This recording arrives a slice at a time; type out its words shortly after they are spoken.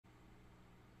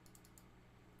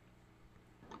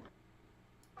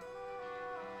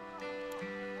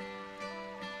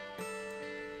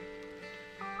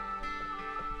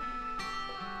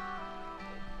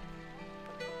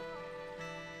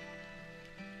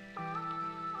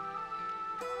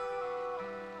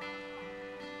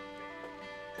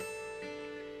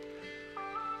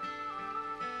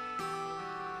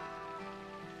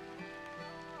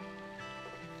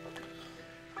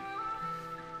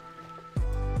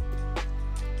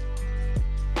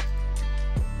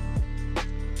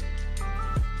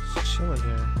chilling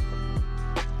here.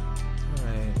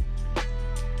 Alright.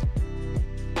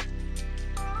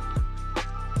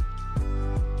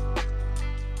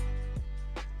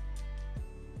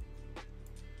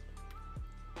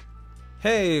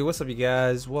 Hey, what's up, you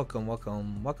guys? Welcome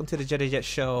to the Jetty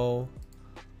show.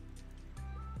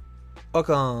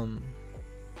 Welcome.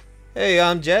 Hey,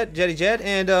 I'm Jetty,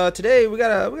 and today we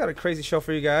got a crazy show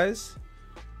for you guys.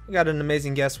 We got an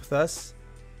amazing guest with us,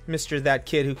 Mr. That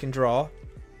Kid Who Can Draw.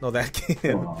 No, that kid.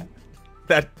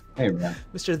 Hey, man.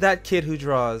 Mr. That Kid Who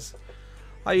Draws.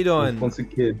 How you doing? Once a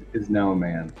kid is now a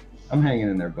man. I'm hanging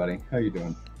in there, buddy. How you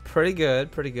doing? Pretty good,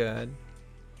 pretty good.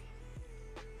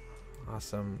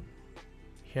 Awesome.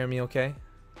 Hear me okay?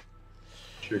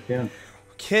 Sure can.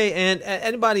 Okay, and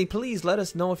anybody, please let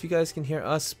us know if you guys can hear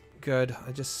us good.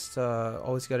 I just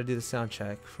always got to do the sound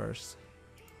check first.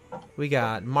 We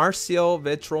got Marcio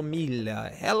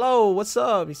Vetromila. Hello, what's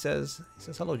up? He says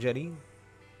hello, Jetty.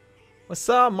 What's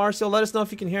up, Marcio? Let us know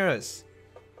if you can hear us.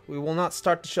 We will not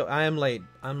start the show. I am late.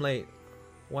 I'm late.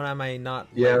 When am I not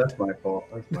late? Yeah, that's my fault.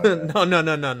 That's my bad.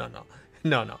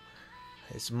 No.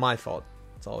 It's my fault.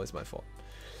 It's always my fault.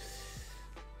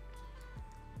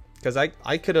 Because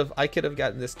I could have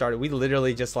gotten this started. We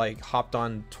literally just like hopped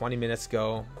on 20 minutes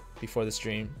ago before the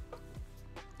stream.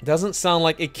 Doesn't sound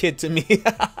like a kid to me.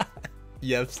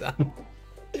 Yep.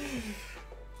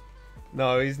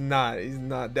 No, he's not. He's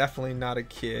not. Definitely not a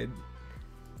kid.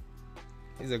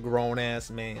 He's a grown ass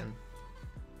man.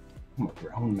 I'm a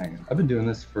grown man. I've been doing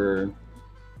this for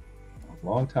a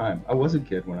long time. I was a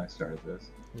kid when I started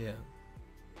this. Yeah.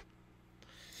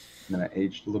 And then I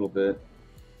aged a little bit.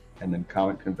 And then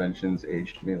comic conventions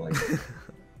aged me like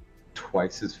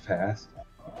twice as fast.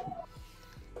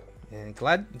 And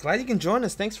glad you can join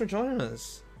us. Thanks for joining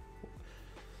us.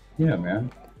 Yeah,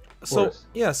 man. So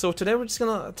today we're just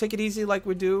gonna take it easy like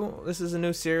we do. This is a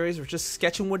new series. We're just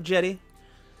sketching with Jetty,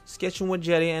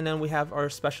 and then we have our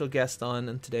special guest on.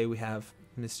 And today we have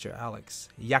Mr. Alex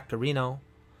Yacarino.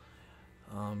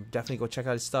 Definitely go check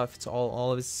out his stuff. It's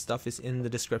all of his stuff is in the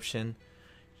description.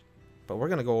 But we're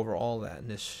gonna go over all that in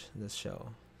this show.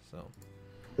 So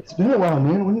it's been a while,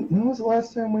 man. When was the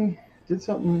last time we did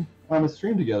something on a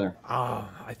stream together?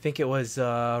 I think it was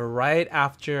right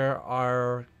after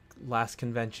our last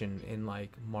convention in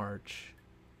like March.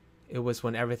 It was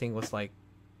when everything was like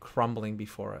crumbling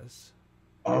before us.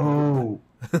 Oh,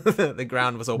 the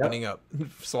ground was opening up,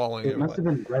 swallowing it. Must have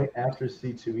been right after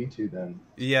C2E2 then.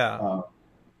 Yeah.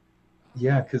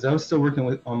 Yeah, because I was still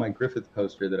working on my Griffith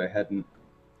poster that I hadn't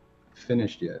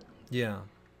finished yet. Yeah.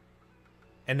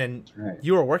 And then right.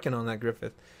 You were working on that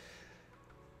Griffith.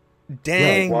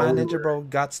 Dang, my ninja bro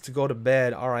got to go to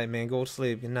bed. All right, man, go to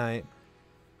sleep. Good night.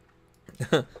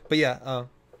 But yeah,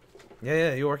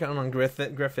 you're working on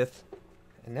Griffith,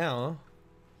 and now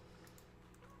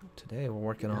today we're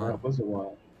working on. It was a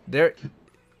while.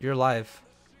 You're live.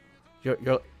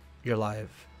 You're live.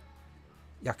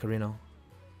 Yacarino.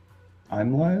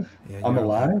 I'm live. Yeah, I'm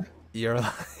alive. You're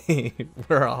alive.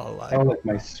 We're all alive. Oh, like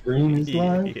my screen is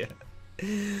live? Yeah.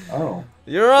 Oh.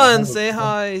 You're on. Say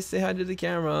hi. Say hi to the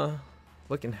camera.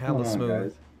 Looking hella smooth.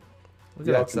 Guys. Look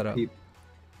at that setup. Yeah.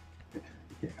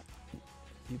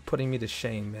 You putting me to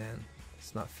shame, man.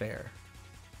 It's not fair.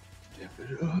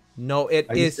 Yeah. No, it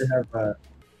I is. used to have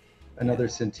another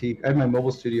Cintiq. I had my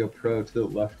Mobile Studio Pro to the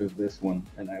left of this one,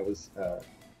 and I was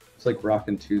it's like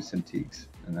rocking two Cintiqs,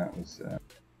 and that was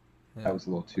that was a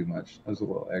little too much. That was a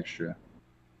little extra.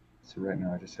 So right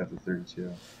now I just have the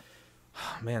 32.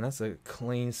 Man, that's a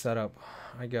clean setup.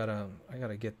 I gotta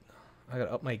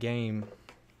up my game.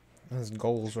 That's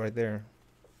goals right there.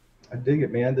 I dig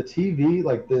it, man. The TV,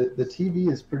 like the TV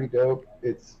is pretty dope.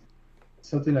 It's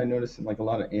something I noticed in like a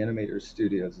lot of animator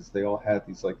studios is they all had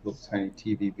these like little tiny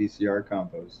TV VCR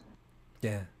combos.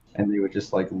 Yeah. And they would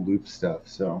just like loop stuff.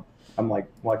 So I'm like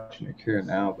watching it here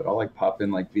now, but I'll like pop in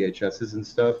like VHSs and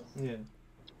stuff. Yeah.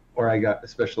 Or I got a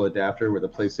special adapter where the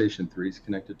PlayStation 3 is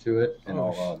connected to it, and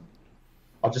I'll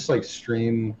just like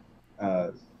stream,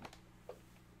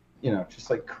 just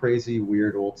like crazy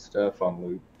weird old stuff on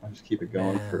loop. I'll just keep it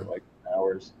going for like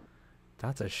hours.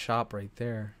 That's a shop right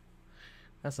there.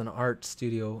 That's an art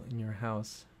studio in your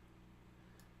house.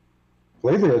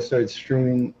 Lately, I started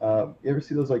streaming. You ever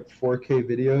see those like 4K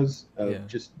videos of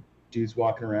just dudes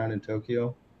walking around in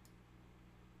Tokyo?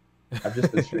 I've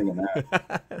just been streaming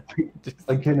that.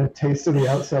 Like getting a taste of the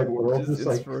outside world, just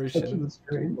like touching the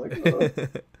screen.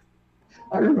 Like,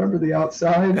 I remember the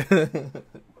outside.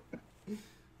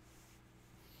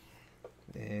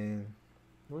 Dang.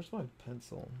 Where's my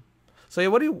pencil? So yeah,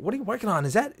 what are you working on?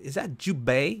 Is that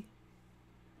JIBBY'S?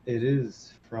 It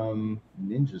is from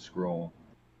Ninja Scroll.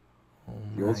 Oh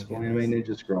The old school anime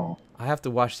Ninja Scroll. I have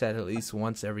to watch that at least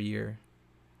once every year.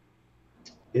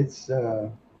 It's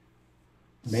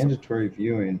mandatory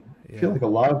viewing. Yeah. I feel like a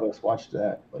lot of us watched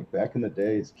that like back in the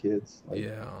day as kids. Like,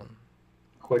 yeah.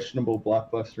 Questionable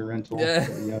blockbuster rental.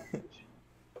 Yeah.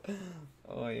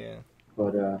 Oh yeah.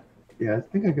 But yeah, I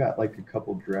think I got like a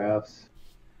couple drafts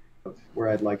of where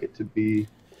I'd like it to be.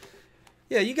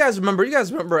 Yeah, you guys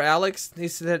remember Alex? They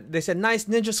said nice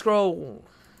Ninja Scroll.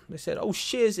 They said, oh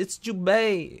shiz, it's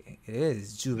Jubei. It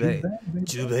is Jubei.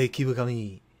 Jubei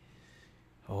Kibukami.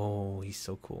 Oh, he's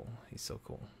so cool. He's so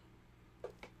cool.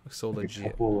 Looks so like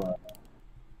legit.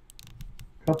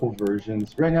 Couple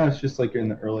versions. Right now, it's just like in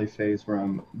the early phase where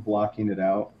I'm blocking it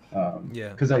out. Yeah.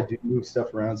 Because I do move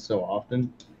stuff around so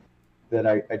often that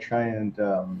I try and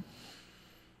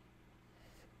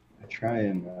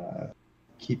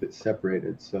keep it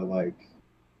separated. So like,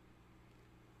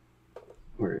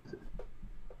 where is it?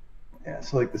 Yeah.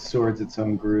 So like the sword's its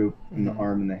own group, and the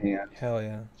arm and the hand. Hell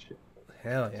yeah.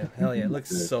 Hell yeah. Hell yeah. It looks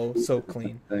so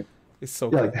clean. It's so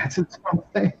clean. Like that's its own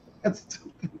thing. That's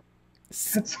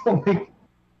only.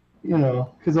 You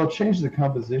know, because I'll change the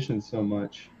composition so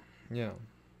much. Yeah.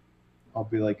 I'll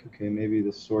be like, okay, maybe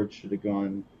the sword should have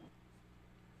gone.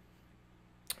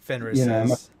 Fenris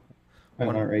says. I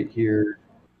want right here.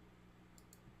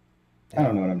 I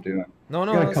don't know what I'm doing. No,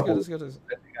 that's good. That's good.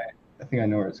 I think I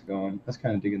know where it's going. I was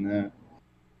kind of digging that.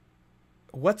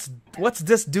 What's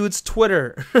this dude's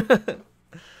Twitter?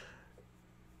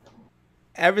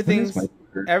 Everything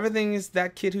is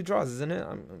that kid who draws, isn't it?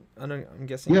 I'm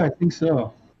guessing. Yeah, I think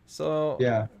so. So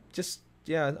yeah, just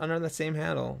under the same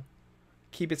handle.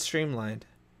 Keep it streamlined.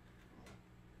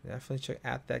 Definitely check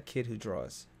at that kid who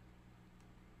draws.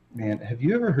 Man, have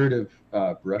you ever heard of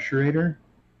Brusherator?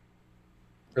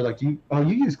 Or like you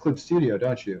use Clip Studio,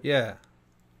 don't you? Yeah.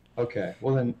 Okay,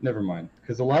 well then never mind.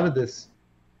 Because a lot of this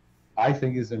I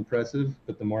think is impressive,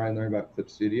 but the more I learn about Clip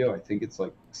Studio, I think it's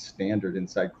like standard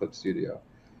inside Clip Studio.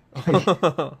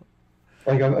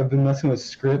 Like I've been messing with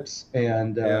scripts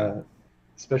and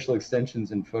special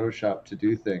extensions in Photoshop to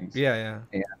do things. Yeah.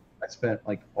 And I spent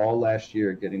like all last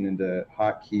year getting into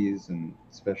hotkeys and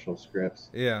special scripts.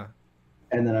 Yeah.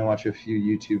 And then I watch a few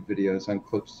YouTube videos on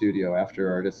Clip Studio after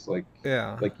artists like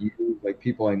you, like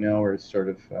people I know are sort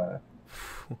of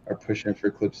are pushing for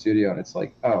Clip Studio, and it's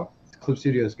like, oh, Clip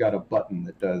Studio's got a button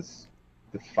that does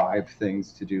the 5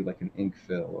 things to do like an ink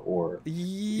fill or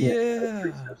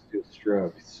 3 steps to a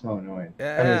stroke. It's so annoying.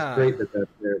 Yeah. I mean, it's great that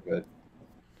that's there, but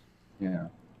yeah,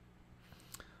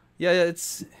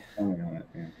 it's yeah.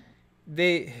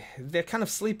 They're kind of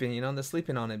sleeping, they're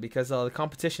sleeping on it because the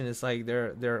competition is like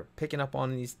they're picking up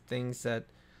on these things that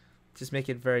just make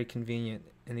it very convenient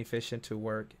and efficient to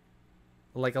work.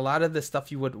 Like a lot of the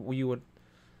stuff you would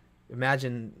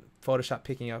imagine Photoshop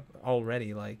picking up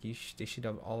already, like they should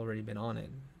have already been on it.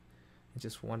 It's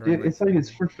just wondering. It's like it's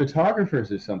for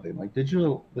photographers or something. Like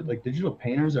digital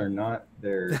painters are not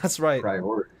their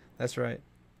priority. That's right.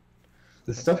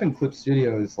 The stuff in Clip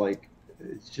Studio is like,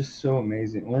 it's just so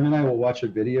amazing. Lauren and I will watch a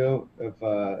video of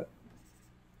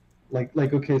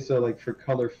okay, so like for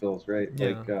color fills, right?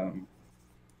 Yeah.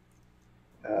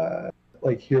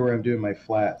 Like here where I'm doing my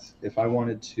flats, if I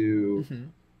wanted to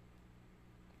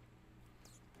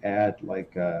add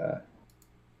like I'd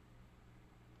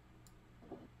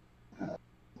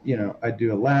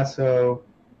do a lasso,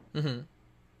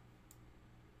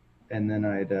 and then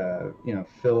I'd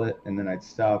fill it, and then I'd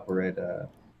stop, or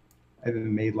I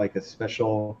even made like a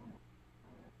special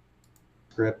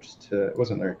script it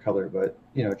wasn't their color, but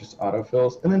just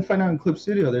autofills, and then find out in Clip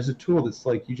Studio there's a tool that's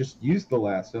like you just use the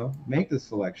lasso, make the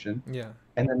selection,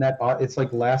 and then it's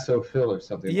like lasso fill or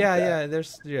something.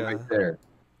 There's right there.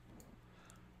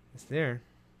 It's there.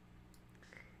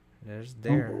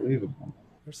 Unbelievable.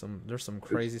 There's some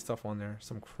crazy stuff on there.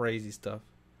 Some crazy stuff.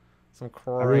 I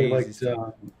really liked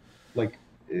like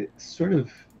it sort of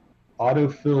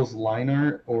autofills line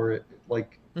art, or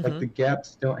like the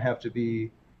gaps don't have to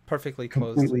be completely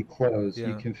closed. Yeah.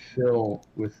 You can fill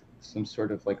with some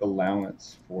sort of like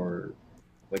allowance for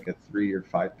like a 3 or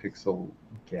 5 pixel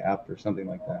gap or something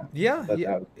like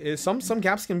that. Some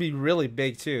gaps can be really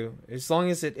big too, as long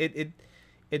as it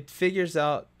figures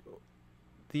out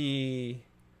the,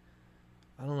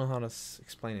 I don't know how to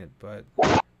explain it, but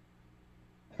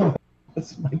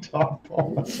that's my dog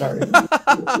Bulma. Sorry.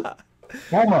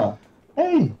 Bulma,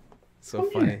 hey. So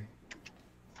funny.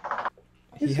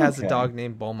 He has a dog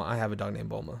named Bulma. I have a dog named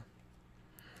Bulma.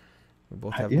 We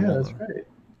both have Bulma. That's right.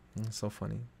 It's so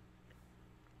funny.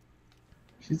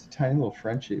 She's a tiny little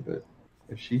Frenchie, but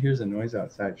if she hears a noise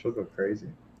outside, she'll go crazy.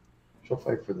 She'll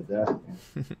fight for the death.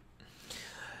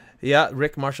 Yeah,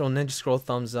 Rick Marshall Ninja Scroll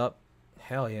thumbs up.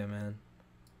 Hell yeah, man.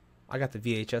 I got the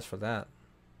VHS for that.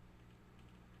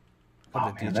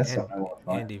 Oh man, that's something I want to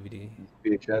find. And DVD.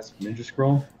 VHS Ninja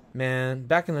Scroll. Man,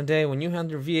 back in the day when you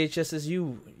had your VHSs,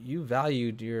 you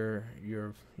valued your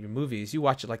movies. You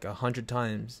watch it like 100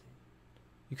 times.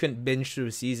 You couldn't binge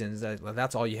through seasons.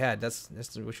 That's all you had. That's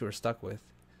what you were stuck with.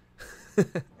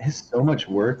 It's so much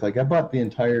work. Like I bought the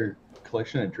entire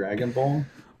collection of Dragon Ball.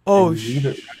 Oh, and you leave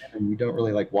it running and you don't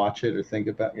really like watch it or think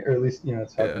about it, or at least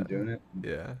that's how I've been doing it.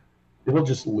 Yeah. It'll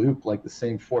just loop like the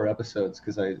same 4 episodes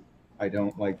because I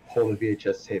don't like pull the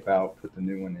VHS tape out, put the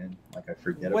new one in. Like I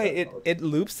forget. Wait, it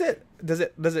loops it? Does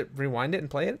it rewind it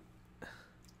and play it?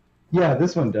 Yeah,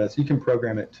 this one does. You can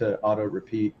program it to auto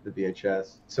repeat the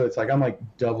VHS, so it's like I'm like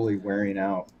doubly wearing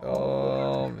out.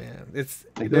 Oh man, it's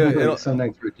like like some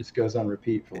nights where it just goes on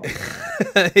repeat for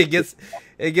like.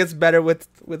 it gets better with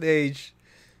age.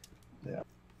 Yeah,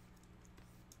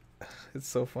 it's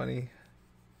so funny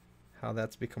how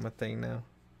that's become a thing now.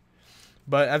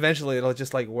 But eventually it'll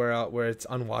just like wear out where it's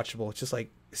unwatchable. It's just like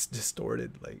it's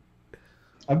distorted. Like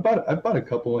I bought a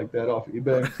couple like that off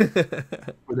eBay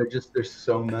where they're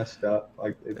so messed up.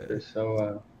 Like they're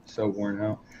so worn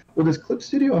out. Well, does Clip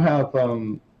Studio have I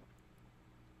don't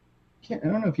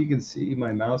know if you can see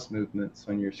my mouse movements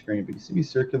on your screen, but you see me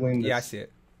circling I see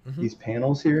it. These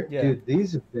panels here? Yeah. Dude,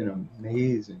 these have been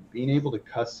amazing. Being able to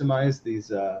customize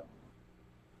these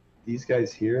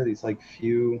guys here, these like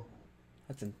few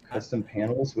custom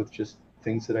panels with just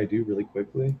things that I do really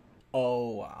quickly.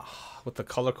 Oh, wow. With the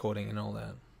color coding and all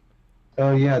that.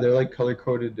 Oh yeah, they're like color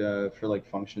coded for like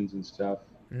functions and stuff.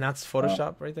 And that's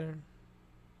Photoshop right there?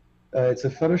 It's a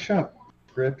Photoshop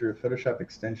script or a Photoshop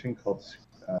extension called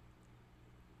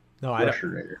No,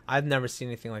 I've never seen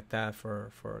anything like that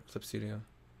for Clip Studio.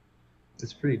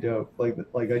 It's pretty dope. Like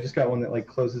I just got one that like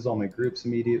closes all my groups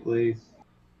immediately.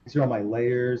 These are all my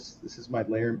layers. This is my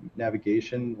layer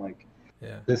navigation. Like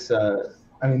this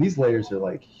I mean, these layers are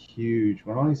like huge.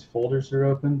 When all these folders are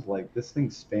opened, like this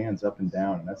thing spans up and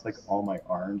down, and that's like all my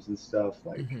arms and stuff.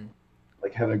 Like,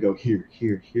 like having to go here,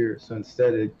 here, here. So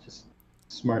instead, it just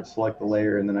smart select the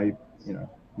layer, and then I,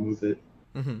 move it,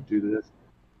 do this.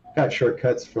 Got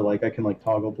shortcuts for like I can like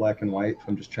toggle black and white if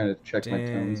I'm just trying to check my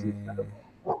tones and stuff.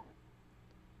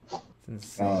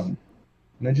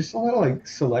 And then just a lot of like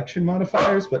selection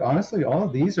modifiers, but honestly, all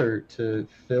of these are to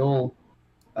fill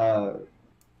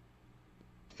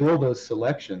those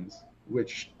selections,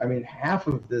 which I mean, half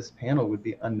of this panel would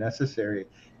be unnecessary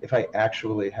if I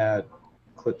actually had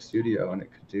Clip Studio and it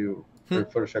could do or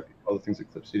Photoshop all the things that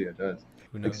Clip Studio does.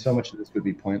 Like so much of this would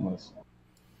be pointless.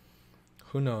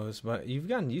 Who knows? But you've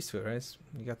gotten used to it, right?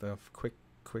 You got the quick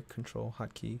control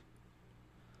hotkey.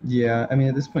 Yeah, I mean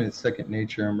at this point it's second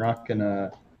nature. I'm rocking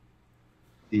the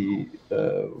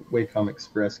Wacom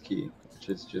Express key, which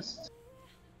is just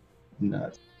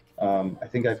nuts. I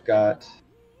think I've got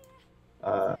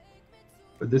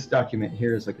but this document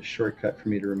here is like a shortcut for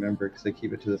me to remember because I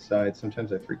keep it to the side.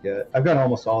 Sometimes I forget. I've got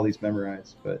almost all these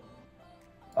memorized, but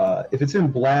if it's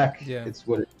in black, it's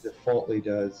what it defaultly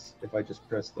does if I just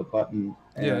press the button.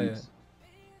 And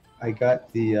I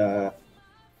got the, I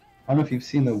don't know if you've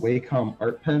seen the Wacom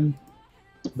Art Pen,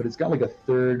 but it's got like a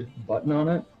third button on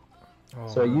it. Oh,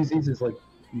 so I use these as like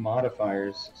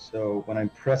modifiers. So when I'm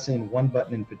pressing one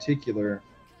button in particular,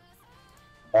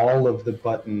 all of the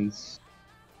buttons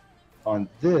on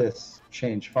this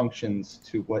change functions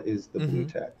to what is the blue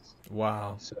text.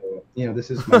 Wow. So, this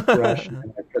is my brush,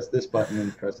 and I press this button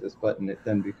and press this button, it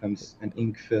then becomes an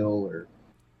ink fill, or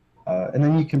and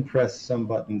then you can press some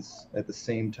buttons at the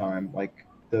same time, like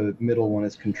the middle one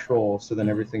is control, so then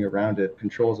everything around it,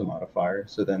 control is a modifier,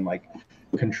 so then like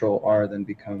control R then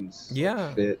becomes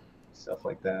like, fit, stuff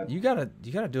like that. You gotta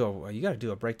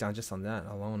do a breakdown just on that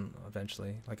alone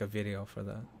eventually, like a video for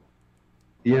that.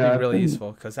 Yeah, it'd be really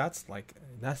useful because that's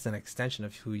an extension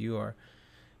of who you are.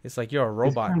 It's like you're a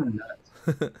robot.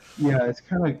 Yeah, it's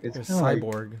kind of like it's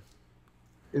cyborg. Like,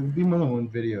 it would be more than one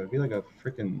video. It'd be like a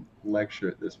freaking lecture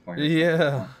at this point.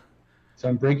 Yeah. So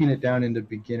I'm breaking it down into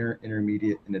beginner,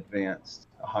 intermediate, and advanced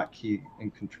hotkey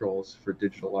and controls for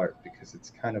digital art because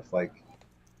it's kind of like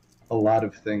a lot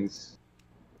of things,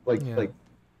 like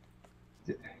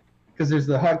because there's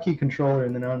the hotkey controller,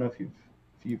 and then I don't know if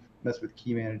you've messed with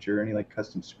Key Manager or any like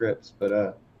custom scripts,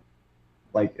 but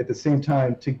like at the same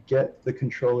time to get the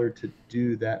controller to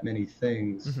do that many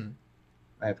things,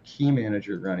 I have Key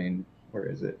Manager running. Where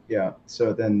is it? Yeah.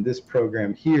 So then this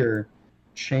program here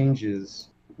changes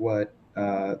what.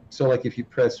 So like if you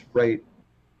press right,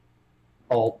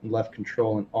 Alt, and left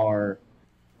Control, and R,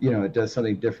 it does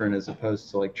something different as opposed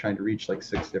to like trying to reach like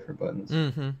 6 different buttons.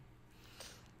 And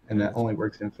that only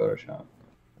works in Photoshop.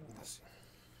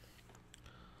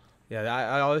 Yeah,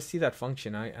 I always see that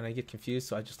function, and I get confused,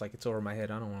 so I just like it's over my head.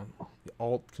 I don't want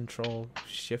Alt, Control,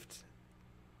 Shift.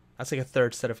 That's like a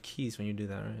third set of keys when you do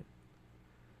that, right?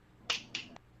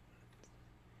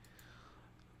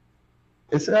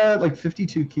 It's like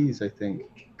 52 keys, I think,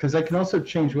 because I can also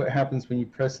change what happens when you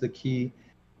press the key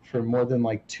for more than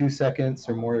like 2 seconds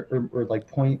or more, or like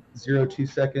 0.02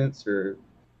 seconds, or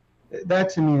that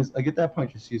to me is like at that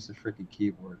point just use the freaking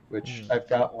keyboard, which I've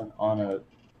got one on a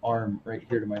arm right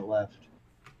here to my left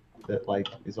that like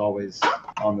is always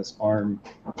on this arm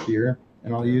here,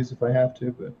 and I'll use if I have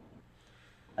to, but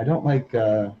I don't like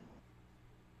what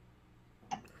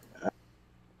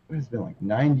has been like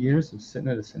 9 years of sitting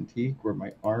at a Cintiq where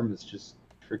my arm is just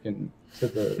freaking to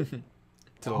the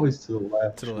always to the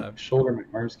left. To the left. Shoulder, my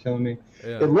arm's killing me.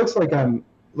 Yeah. It looks like I'm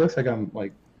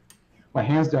like my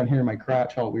hands down here in my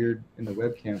crotch all weird in the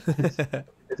webcam.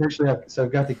 It's actually so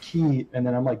I've got the key and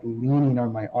then I'm like leaning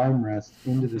on my armrest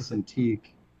into the Cintiq.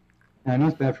 And I know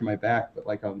it's bad for my back, but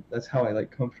like that's how I like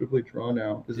comfortably draw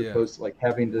now, as opposed to like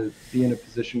having to be in a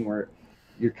position where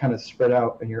you're kind of spread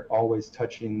out and you're always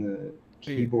touching the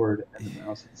keyboard and the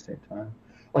mouse at the same time.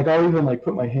 Like I'll even like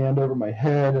put my hand over my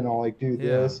head and I'll like do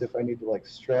this if I need to like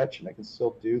stretch, and I can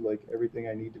still do like everything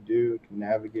I need to do. I can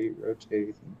navigate,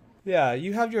 rotate. Yeah,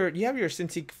 you have your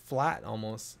Cintiq flat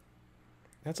almost.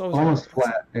 That's always almost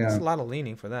flat. Yeah, that's a lot of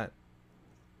leaning for that.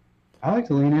 I like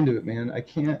to lean into it, man. I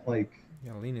can't like. You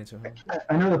gotta lean into it.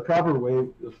 I know the proper way,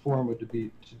 the form would be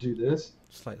to do this.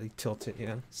 Slightly tilted,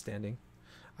 yeah, standing.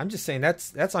 I'm just saying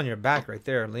that's on your back right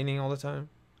there, leaning all the time.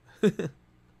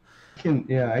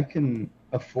 I can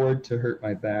afford to hurt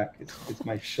my back. It's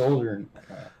my shoulder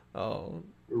and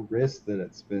wrist that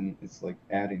it's like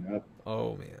adding up.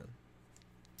 Oh man,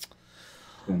 it's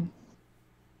been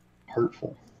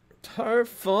hurtful.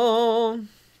 Hurtful.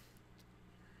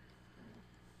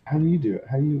 How do you do it?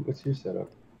 What's your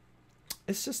setup?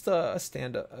 It's just a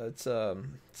stand up. It's a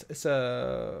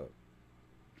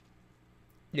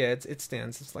it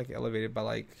stands. It's like elevated by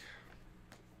like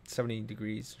 70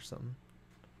 degrees or something.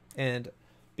 And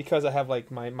because I have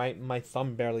like my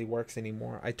thumb barely works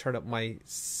anymore, I turn up my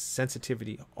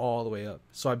sensitivity all the way up.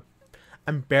 So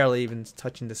I'm barely even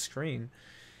touching the screen,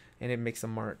 and it makes a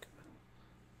mark.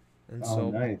 And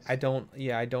so nice. I don't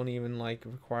even like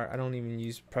I don't even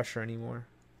use pressure anymore.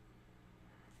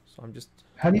 So I'm just.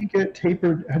 How do you get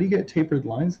tapered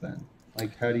lines then?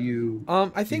 Like how do you?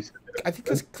 I think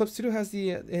because Clip Studio has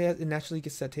it naturally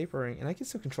gets that tapering, and I can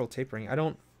still control tapering. I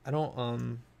don't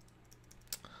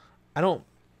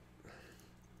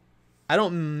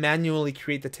manually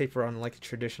create the taper on like a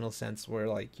traditional sense where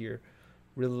like you're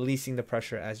releasing the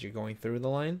pressure as you're going through the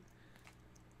line,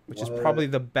 which is probably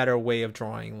the better way of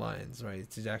drawing lines, right?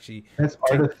 It's actually that's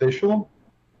artificial.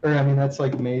 Or I mean, that's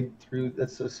like made through.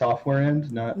 That's a software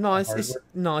end, not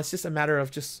it's just a matter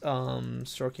of just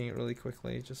stroking it really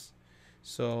quickly, just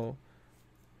so.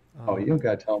 You don't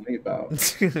gotta tell me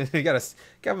about. You gotta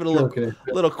give it a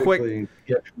little quick.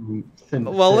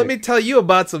 Well, let me tell you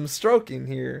about some stroking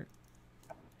here.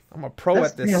 I'm a pro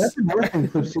at this. Yeah, that's another thing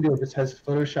Clip Studio just has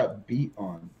Photoshop Beat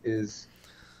on is.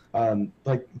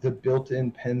 Like the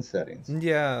built-in pen settings.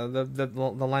 Yeah, the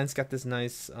lines got this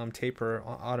nice taper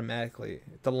automatically.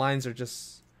 The lines are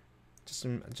just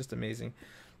amazing.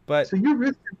 But so your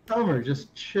wrist and thumb are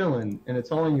just chilling, and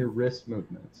it's all in your wrist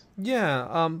movements.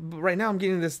 Yeah. But right now I'm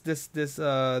getting this.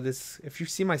 If you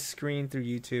see my screen through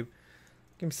YouTube,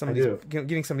 getting some of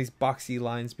these boxy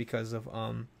lines because of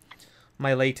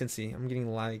my latency. I'm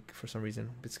getting lag for some reason.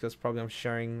 It's because probably I'm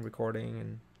sharing recording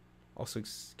and also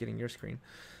getting your screen.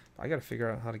 I got to figure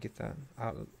out how to get that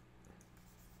out.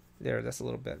 There, that's a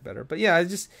little bit better. But yeah,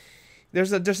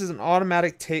 there's an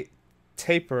automatic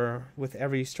taper with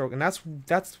every stroke, and that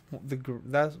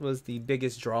was the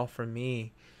biggest draw for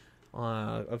me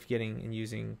of getting and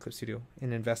using Clip Studio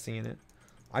and investing in it.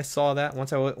 I saw that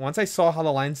once I saw how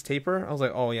the lines taper, I was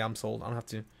like, oh yeah, I'm sold. I don't have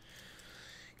to,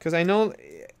 because I know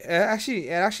it actually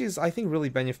is, I think, really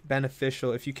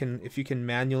beneficial if you can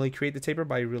manually create the taper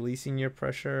by releasing your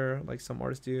pressure like some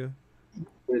artists do.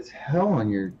 It's hell on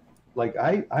your, like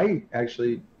I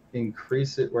actually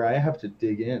increase it where I have to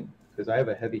dig in because I have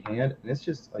a heavy hand, and it's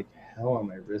just like hell on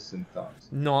my wrists and thumbs.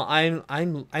 No, I'm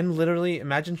literally,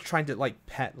 imagine trying to like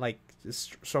pet, like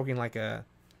stroking like a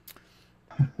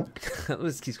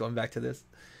let's keep going back to this.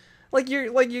 Like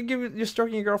you're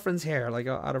stroking your girlfriend's hair like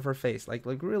out of her face, like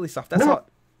really soft. That's how.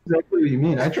 Exactly what you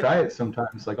mean. I try it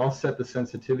sometimes. Like I'll set the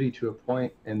sensitivity to a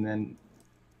point, and then,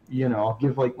 I'll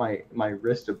give like my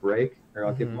wrist a break, or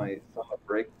I'll give my thumb a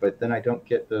break, but then I don't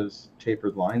get those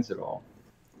tapered lines at all.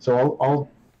 So I'll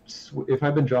if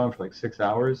I've been drawing for like 6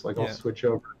 hours, like I'll switch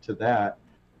over to that,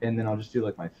 and then I'll just do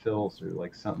like my fills or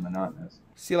like something monotonous.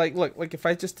 See, like, look, like if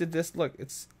I just did this, look,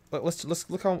 it's let's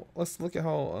look at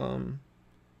how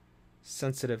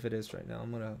sensitive it is right now.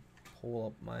 I'm gonna pull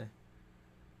up my.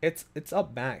 It's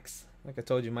up max. Like I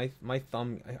told you, my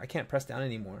thumb, I can't press down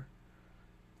anymore.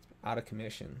 It's out of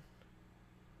commission.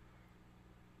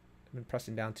 I've been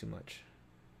pressing down too much.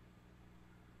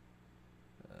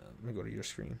 I'm gonna go to your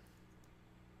screen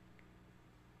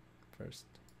first.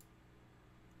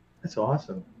 That's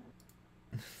awesome.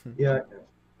 Yeah,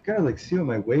 I gotta like see what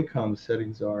my Wacom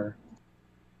settings are.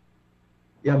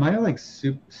 Yeah, mine are like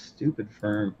stupid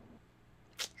firm.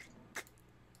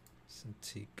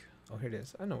 Cintiq. Oh, here it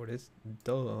is. I know what it is.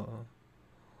 Duh.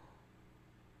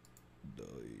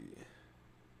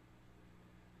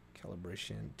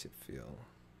 Calibration, tip feel.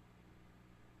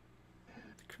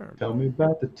 Tell me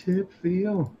about the tip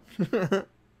feel.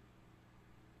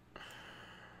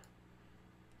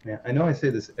 Yeah, I know I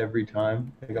say this every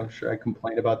time. Like, I'm sure I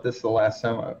complained about this the last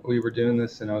time we were doing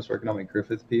this and I was working on my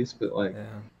Griffith piece, but like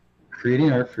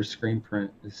creating art for screen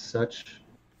print is such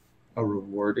a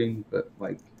rewarding but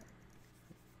like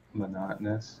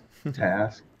monotonous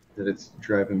task that it's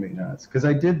driving me nuts. Because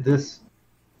I did this,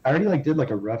 I already like did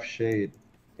like a rough shade,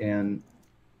 and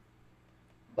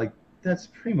like that's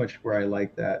pretty much where I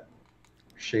like that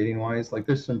shading wise. Like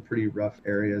there's some pretty rough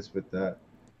areas with the,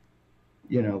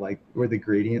 you know, like where the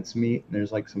gradients meet, and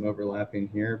there's like some overlapping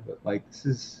here, but like this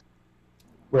is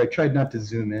where I tried not to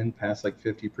zoom in past like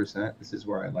 50%. This is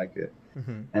where I like it.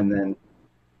 And then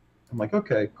I'm like,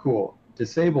 okay, cool.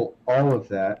 Disable all of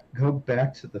that, go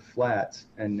back to the flats,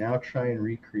 and now try and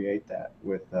recreate that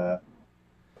with the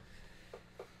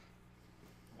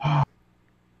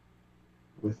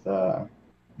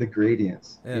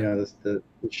gradients. You know, this the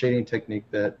shading technique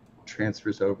that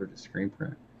transfers over to screen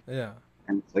print. Yeah.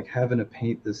 And it's like having to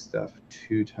paint this stuff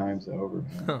 2 times over.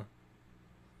 Huh.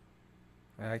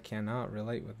 I cannot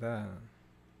relate with that.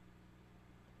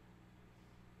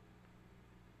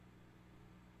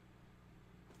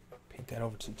 Paint that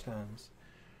over 2 times.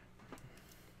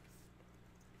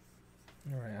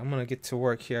 Alright, I'm gonna get to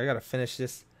work here. I gotta finish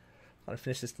this.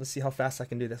 Let's see how fast I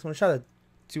can do this. I'm gonna try to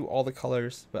do all the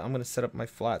colors, but I'm gonna set up my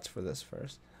flats for this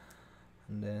first.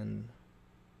 And then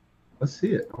let's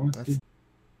see it. I want to see.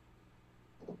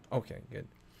 Okay, good.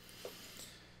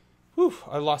 Whew,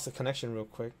 I lost the connection real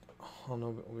quick. Oh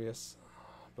no, OBS.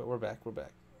 But we're back.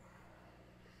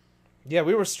 Yeah,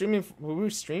 we streamed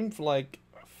for like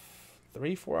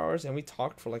 3-4 hours, and we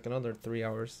talked for like another 3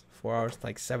 hours, 4 hours,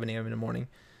 like 7 a.m. in the morning.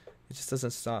 It just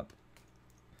doesn't stop.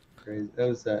 Crazy. That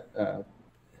was that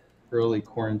early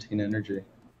quarantine energy.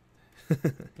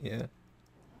 Yeah.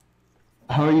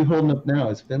 How are you holding up now?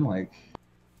 It's been like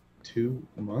 2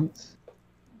 months.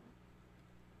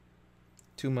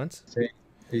 2 months? Are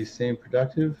you staying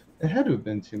productive? It had to have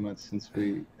been 2 months since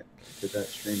we did that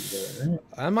stream together,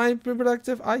 right? Am I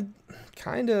productive? I'm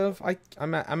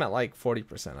at like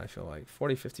 40%, I feel like.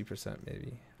 40-50%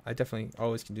 maybe. I definitely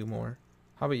always can do more.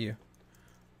 How about you?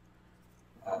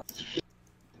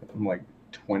 I'm like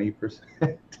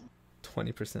 20%.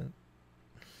 20%.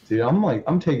 Dude,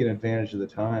 I'm taking advantage of the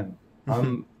time.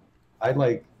 I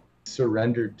like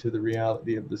surrendered to the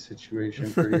reality of the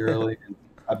situation pretty early. And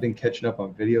I've been catching up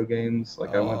on video games.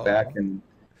 Like I went back and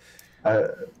I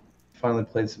finally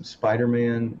played some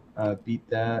Spider-Man, beat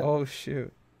that. Oh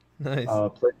shoot. Nice. Played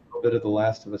a little bit of The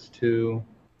Last of Us 2.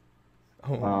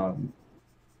 Oh.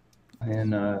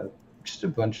 And just a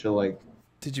bunch of like.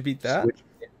 Did you beat that? Switch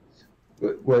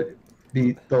games. What?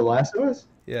 The Last of Us?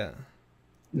 Yeah.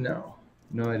 No,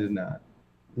 I did not.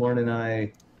 Lauren and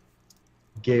I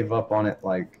gave up on it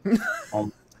like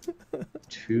almost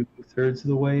 2/3 of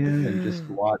the way in, and just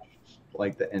watched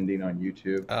like the ending on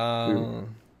YouTube.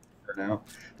 For now,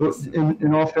 but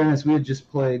in all fairness, we had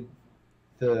just played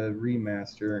the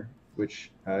remaster,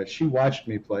 which she watched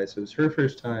me play, so it was her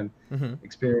first time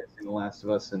experiencing The Last of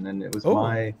Us, and then it was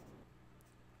my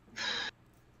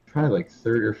probably like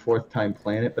 3rd or 4th time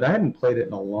playing it, but I hadn't played it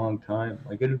in a long time.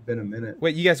 Like it had been a minute.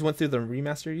 Wait, you guys went through the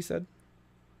remaster, you said?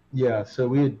 Yeah, so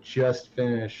we had just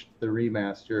finished the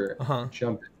remaster,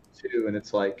 jumped into, and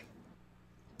it's like,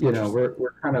 you know,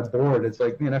 we're kind of bored. It's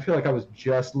like, man, I feel like I was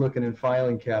just looking in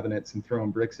filing cabinets and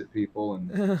throwing bricks at people, and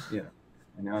you know,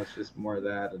 and now it's just more of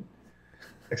that. And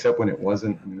except when it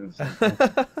wasn't. I mean, it was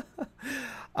like,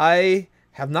 I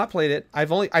have not played it.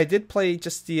 I did play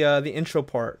just the intro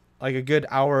part, like a good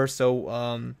hour or so,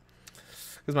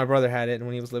 because my brother had it, and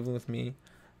when he was living with me,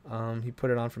 he put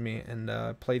it on for me, and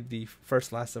played the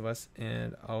first Last of Us,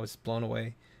 and I was blown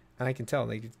away. And I can tell,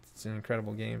 like, it's an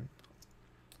incredible game,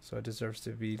 so it deserves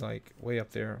to be like way up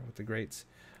there with the greats.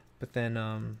 But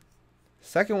then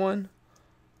second one,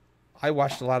 I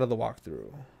watched a lot of the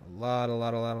walkthrough. A lot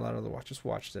of the watch. Just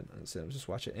watched it. Just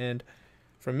watch it. And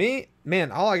for me,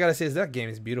 man, all I gotta say is that game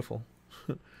is beautiful.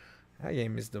 That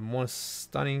game is the most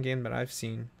stunning game that I've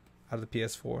seen out of the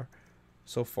PS4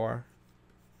 so far.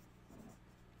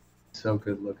 So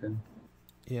good looking.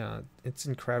 Yeah, it's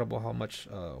incredible how much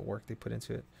work they put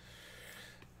into it.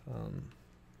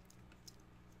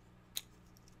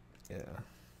 Yeah.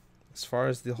 As far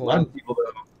as the whole, a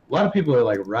lot of people are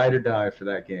like ride or die for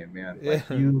that game, man. Like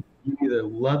you either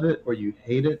love it or you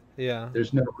hate it. Yeah.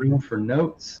 There's no room for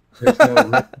notes. There's no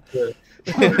room to,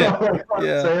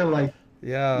 yeah. like,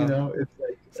 yeah. You know, it's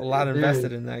like it's a lot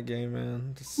invested in that game,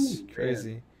 man. Just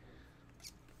crazy.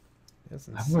 That's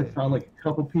insane. I've found like a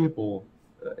couple people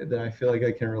that I feel like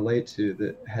I can relate to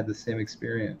that had the same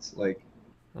experience. Like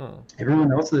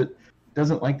everyone else that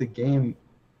doesn't like the game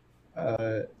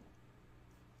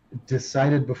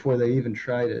decided before they even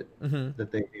tried it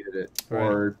that they hated it,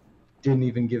 or didn't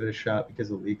even give it a shot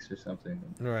because of leaks or something.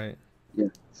 Right. Yeah.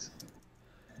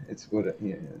 It's what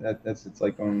that's its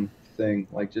like own thing.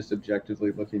 Like just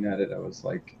objectively looking at it, I was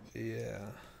like, yeah,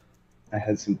 I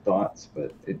had some thoughts,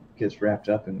 but it gets wrapped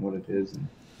up in what it is, and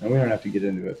we don't have to get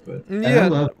into it. But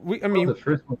yeah, I mean the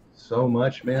first one so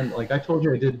much, man. Like I told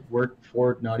you, I did work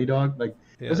for Naughty Dog. Like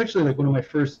it was actually like one of my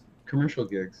first commercial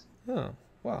gigs. Oh,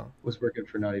 wow. Was working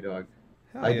for Naughty Dog.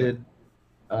 Hell did.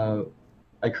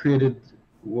 I created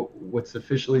what's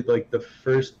officially like the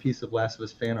first piece of Last of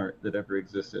Us fan art that ever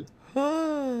existed.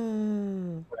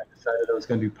 When I decided I was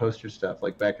going to do poster stuff,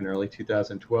 like back in early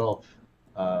 2012,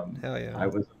 Hell yeah. I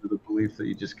was under the belief that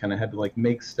you just kind of had to like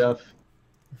make stuff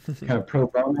kind of pro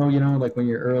bono, you know, like when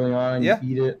you're early on, you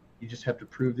eat it, you just have to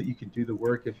prove that you can do the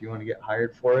work if you want to get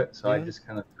hired for it. So I just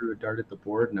kind of threw a dart at the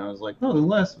board, and I was like, oh, The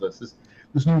Last of Us,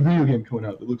 this new video game coming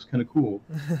out that looks kind of cool.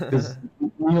 Because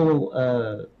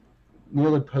Neil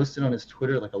had posted on his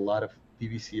Twitter like a lot of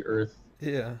BBC Earth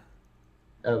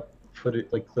footage,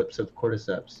 like clips of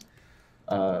cordyceps.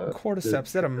 Cordyceps,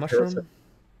 is that a mushroom?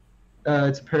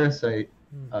 It's a parasite.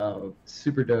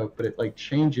 Super dope, but it like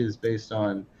changes based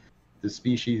on the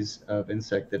species of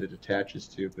insect that it attaches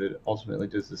to, but it ultimately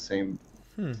does the same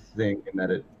thing in that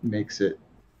it makes it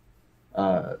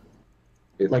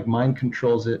it like mind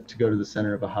controls it to go to the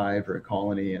center of a hive or a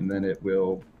colony, and then it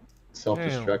will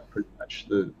self-destruct pretty much.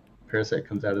 The parasite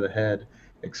comes out of the head,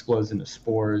 explodes into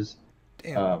spores.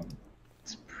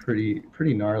 It's pretty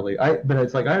gnarly. But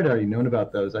it's like I had already known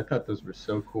about those. I thought those were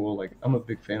so cool. Like I'm a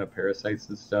big fan of parasites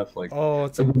and stuff. Like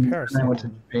it's a parasite. When I went to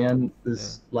Japan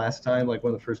last time, like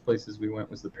one of the first places we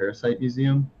went was the Parasite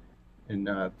Museum in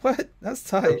what? That's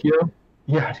tight. Tokyo.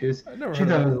 Yeah, dude. I never heard of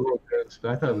that. Was a little gross,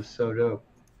 but I thought it was so dope.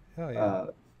 Hell yeah.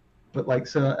 But like,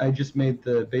 so I just made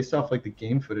based off like the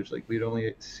game footage. Like we'd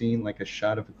only seen like a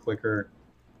shot of a clicker,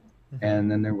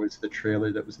 and then there was the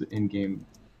trailer that was the in-game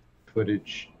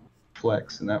footage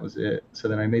flex, and that was it. So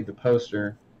then I made the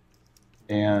poster,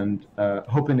 and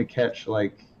hoping to catch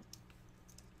like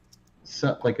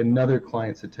another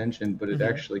client's attention, but it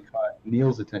actually caught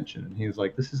Neil's attention, and he was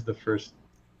like, "This is the first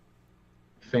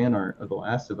fan art of The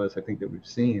Last of Us I think that we've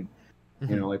seen.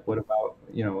 You know, like what about,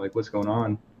 you know, like what's going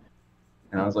on?"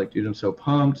 And I was like, "Dude, I'm so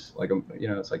pumped. Like I'm, you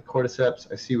know, it's like cordyceps.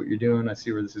 I see what you're doing. I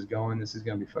see where this is going. This is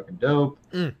gonna be fucking dope."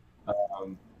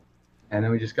 And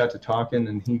then we just got to talking,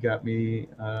 and he got me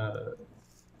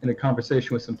in a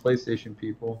conversation with some PlayStation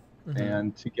people,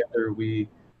 and together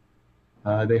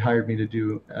they hired me to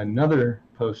do another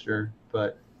poster,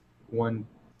 but one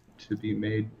to be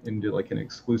made into like an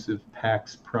exclusive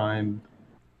PAX Prime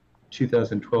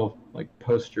 2012 like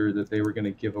poster that they were going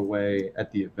to give away at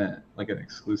the event, like an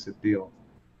exclusive deal.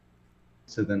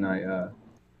 So then I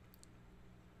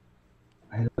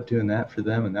ended up doing that for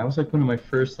them, and that was like one of my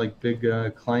first like big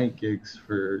client gigs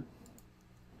for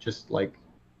just like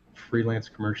freelance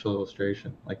commercial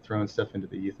illustration, like throwing stuff into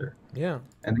the ether. Yeah.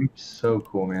 And they were so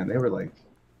cool, man. They were like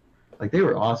they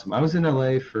were awesome. I was in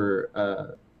LA for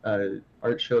a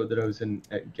art show that I was in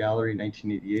at Gallery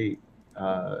 1988.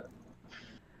 I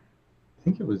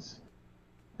think it was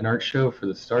an art show for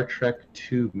the Star Trek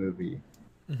II movie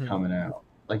coming out.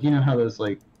 Like, you know how those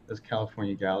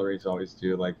California galleries always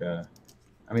do like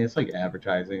I mean, it's like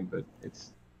advertising, but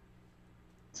it's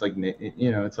like,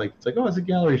 you know, it's like, oh, it's a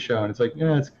gallery show. And it's like,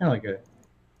 yeah, it's kind of like a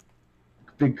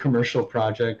big commercial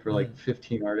project where like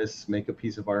 15 artists make a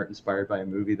piece of art inspired by a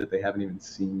movie that they haven't even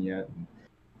seen yet. And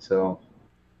so,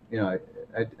 you know,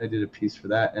 I did a piece for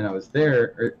that, and I was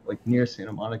there like near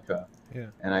Santa Monica. Yeah.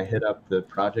 And I hit up the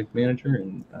project manager,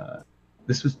 and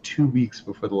this was 2 weeks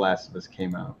before The Last of Us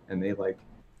came out, and they like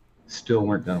still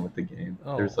weren't done with the game.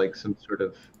 There's like some sort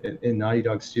of in Naughty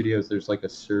Dog Studios, there's like a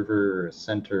server or a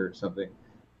center or something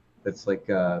that's like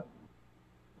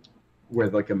where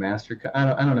like a master. I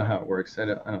don't know how it works. I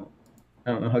don't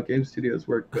know how game studios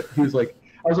work. But he was like,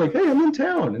 I was like, hey, I'm in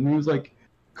town, and he was like,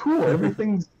 cool,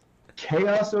 everything's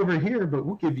chaos over here, but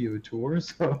we'll give you a tour.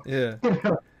 So Yeah. you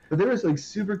know, but they was like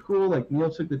super cool. Like Neil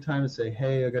took the time to say,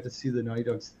 hey, I got to see the Naughty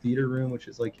Dog's theater room, which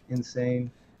is like insane.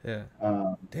 Yeah.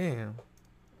 Damn.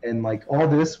 And like all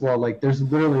this while like there's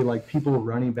literally like people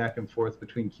running back and forth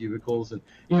between cubicles, and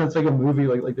you know it's like a movie,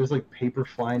 like there's like paper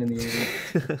flying in the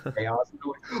air, chaos, and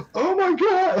they're like, oh my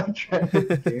god, trying to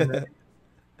get the game ready.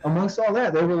 Amongst all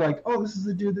that, they were like, oh, this is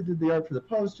the dude that did the art for the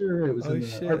poster. It was in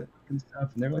the art book and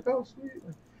stuff, and they're like, oh sweet.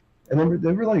 And then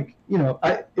they were like, you know,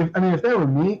 if that were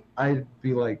me, I'd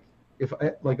be like, if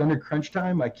I like under crunch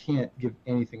time, I can't give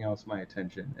anything else my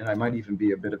attention, and I might even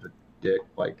be a bit of a dick,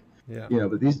 like. Yeah. You know,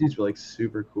 but these dudes were like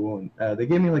super cool, and they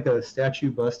gave me like a statue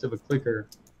bust of a clicker.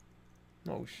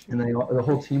 Oh shit! And the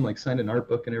whole team like signed an art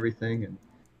book and everything, and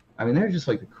I mean they're just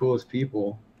like the coolest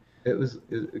people. It was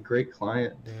a great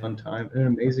client, fun time, an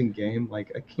amazing game.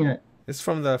 Like I can't. It's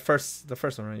from the first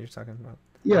one, right? You're talking about.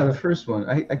 Yeah, the first one.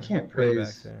 I can't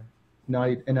praise. And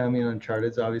I mean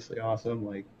Uncharted's obviously awesome.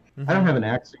 Like I don't have an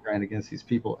axe to grind against these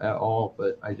people at all,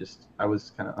 but I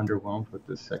was kind of underwhelmed with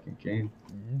this second game.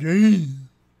 Damn.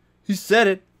 He said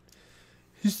it.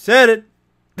 He said it.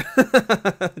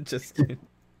 Just kidding.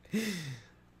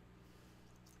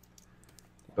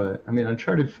 But I mean,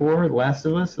 Uncharted 4, Last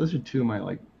of Us, those are two of my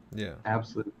like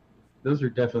absolute. Those are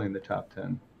definitely in the top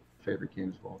 10 favorite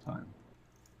games of all time.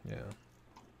 Yeah.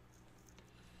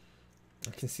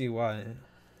 I can see why.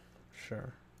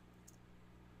 Sure.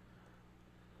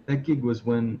 That gig was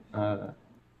when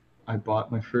I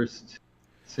bought my first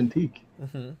Cintiq.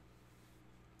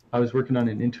 I was working on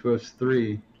an Intuos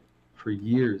 3 for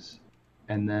years,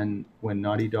 and then when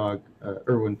Naughty Dog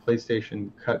or when PlayStation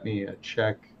cut me a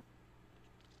check,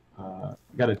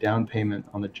 got a down payment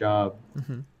on the job,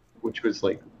 which was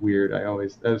like weird.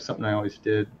 That was something I always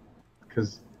did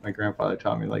because my grandfather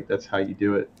taught me like that's how you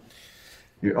do it.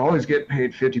 You always get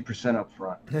paid 50% up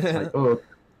front. It's like, oh,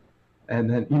 and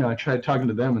then you know I tried talking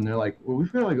to them, and they're like, well,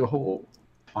 we've got like a whole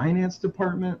finance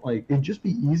department, like it'd just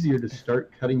be easier to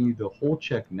start cutting you the whole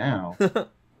check now.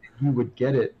 You would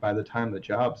get it by the time the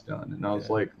job's done. And I was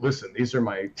like, listen, these are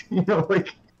my, you know,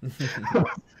 like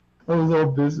I was all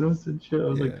business and shit. I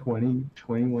was like 20,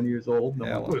 21 years old, and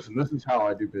I'm like, listen, this is how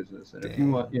I do business, and if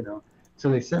you want, you know. So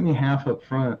they sent me half up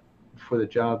front before the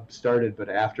job started, but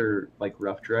after like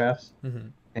rough drafts.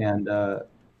 And I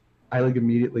like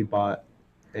immediately bought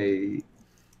a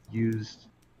used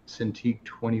Cintiq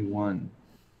 21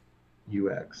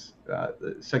 UX,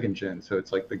 the second gen, so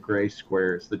it's like the gray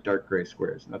squares, the dark gray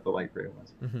squares, not the light gray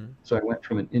ones. So I went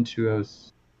from an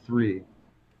Intuos 3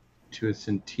 to a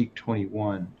Cintiq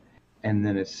 21, and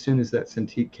then as soon as that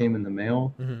Cintiq came in the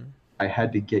mail, I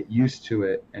had to get used to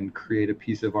it and create a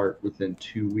piece of art within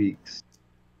 2 weeks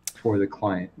for the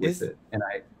client with it, and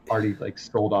I already like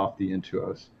sold off the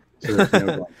Intuos. So there's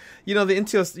no you know, the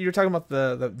Intuos, you're talking about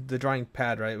the drawing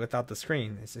pad, right? Without the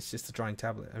screen, it's just a drawing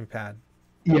tablet. I mean pad.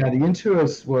 Yeah, the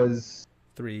Intuos was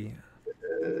 3.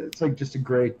 It's like just a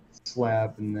gray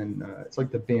slab, and then it's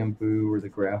like the bamboo or the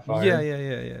graphite. Yeah.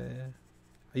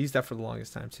 I used that for the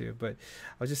longest time too. But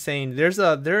I was just saying, there's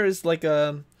a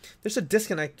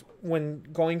disconnect when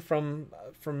going from,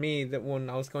 for me, that when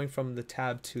I was going from the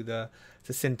tab to the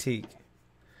Cintiq,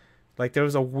 like there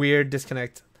was a weird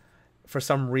disconnect for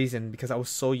some reason, because I was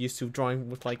so used to drawing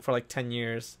with for 10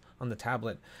 years on the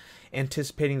tablet,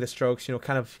 anticipating the strokes, you know,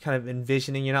 kind of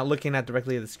envisioning. You're not looking at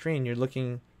directly at the screen, you're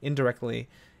looking indirectly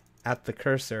at the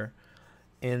cursor.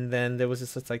 And then there was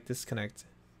this like disconnect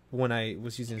when I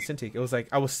was using the Cintiq. It was like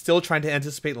I was still trying to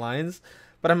anticipate lines,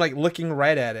 but I'm like looking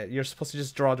right at it. You're supposed to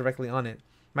just draw directly on it.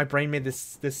 My brain made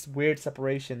this weird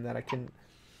separation that I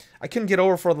couldn't get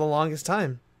over for the longest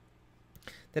time.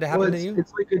 Did it happen to you?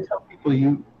 It's like I tell people,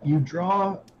 you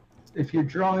draw. If you're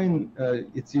drawing,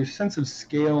 it's your sense of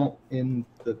scale in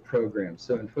the program.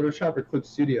 So in Photoshop or Clip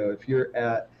Studio, if you're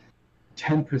at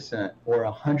 10% or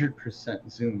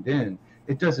 100% zoomed in,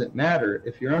 it doesn't matter.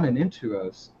 If you're on an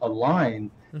Intuos, a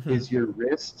line is your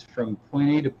wrist from point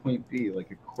A to point B,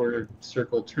 like a quarter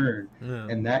circle turn.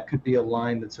 And that could be a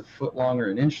line that's a foot long or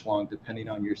an inch long, depending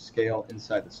on your scale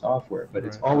inside the software. But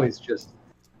it's always just,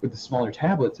 with the smaller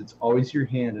tablets, it's always your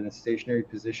hand in a stationary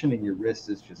position, and your wrist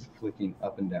is just flicking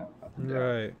up and down, up and down.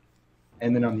 Right.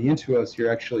 And then on the Intuos,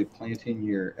 you're actually planting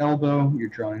your elbow, you're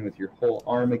drawing with your whole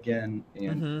arm again,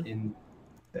 and in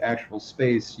the actual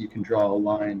space, you can draw a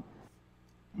line,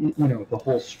 you know, with a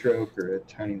whole stroke or a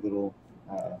tiny little...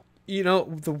 You know,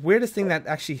 the weirdest thing that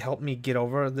actually helped me get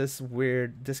over this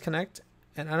weird disconnect,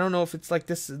 and I don't know if it's like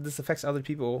this affects other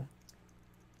people,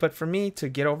 but for me to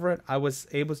get over it, I was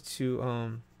able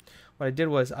to what I did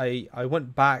was I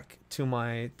went back to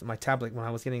my tablet when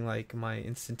I was getting like my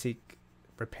Instantique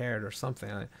repaired or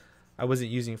something. I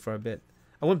wasn't using it for a bit.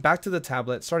 I went back to the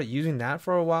tablet, started using that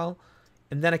for a while,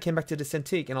 and then I came back to the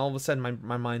Cintiq, and all of a sudden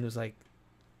my mind was like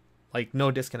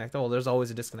no disconnect. Oh, there's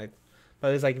always a disconnect,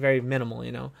 but it's like very minimal,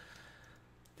 you know.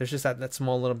 There's just that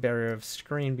small little barrier of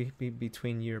screen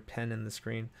between your pen and the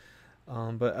screen.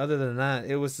 But other than that,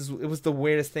 it was the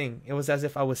weirdest thing. It was as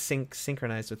if I was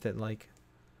synchronized with it, like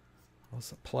I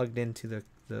was plugged into the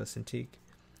Cintiq.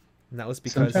 And that was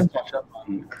because sometimes I'll jump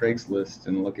on Craigslist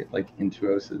and look at like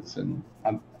Intuoses, and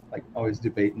I'm like always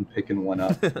debating picking one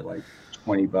up for like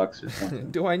 $20 or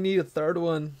something. Do I need a third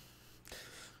one?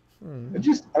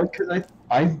 Just because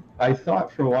I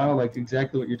thought for a while like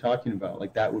exactly what you're talking about,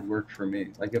 like that would work for me.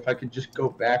 Like if I could just go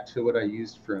back to what I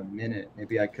used for a minute,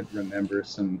 maybe I could remember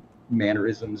some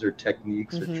mannerisms or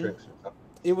techniques or tricks or something.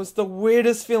 It was the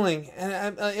weirdest feeling,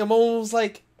 and I'm almost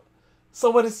like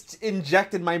someone has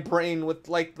injected my brain with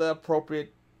like the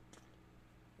appropriate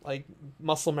like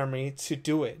muscle memory to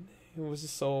do it. It was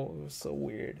so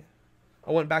weird.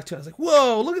 I went back to it. I was like,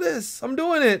 "Whoa, look at this! I'm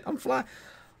doing it! I'm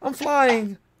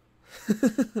flying!"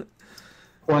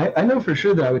 Well, I know for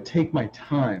sure that I would take my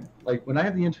time. Like when I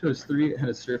had the Intuos 3, it had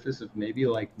a surface of maybe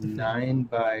like 9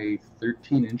 by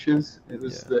 13 inches. It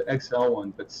was the XL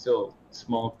one, but still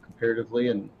small comparatively.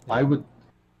 And I would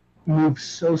move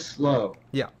so slow.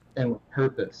 Yeah. And with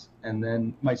purpose. And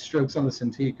then my strokes on the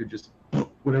Cintiq are just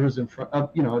whatever's in front of,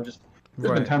 you know, just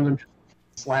different times I'm just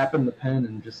slapping the pen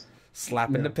and just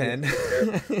slapping the pen.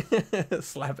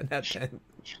 Slapping that pen.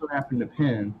 Slapping the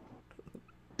pen.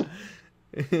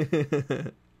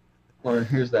 Or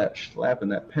here's that slapping,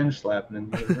 that pen slapping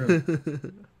in the other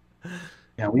room.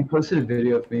 Yeah, we posted a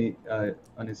video of me on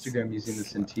Instagram using the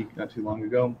Cintiq not too long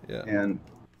ago, and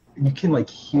you can like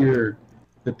hear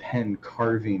the pen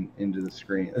carving into the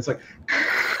screen. It's like,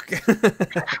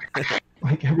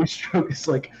 like every stroke is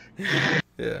like,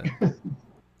 yeah.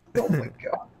 Oh my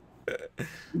god,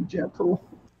 be gentle,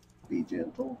 be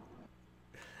gentle.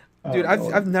 Dude,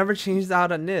 I've never changed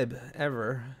out a nib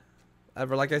ever.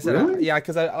 Like I said, really?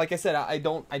 because I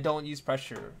don't use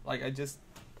pressure. Like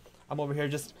I'm over here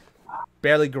just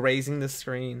barely grazing the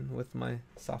screen with my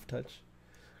soft touch.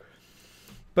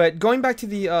 But going back to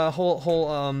the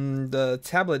the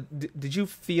tablet, did you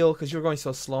feel, because you were going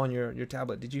so slow on your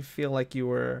tablet, did you feel like you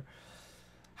were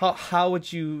how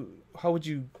would you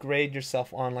grade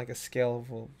yourself on like a scale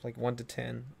of like 1 to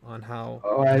 10 on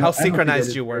how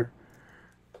synchronized you were?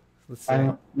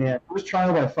 Yeah, it was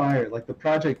trial by fire. Like the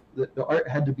project, the art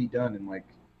had to be done in like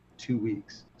 2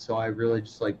 weeks. So I really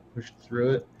just like pushed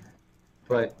through it.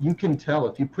 But you can tell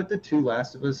if you put the 2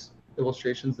 Last of Us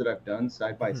illustrations that I've done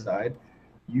side by side,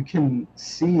 you can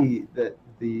see that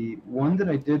the one that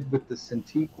I did with the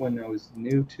Cintiq when I was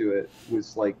new to it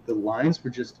was like the lines were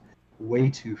just way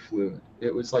too fluid.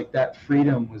 It was like that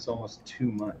freedom was almost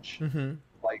too much.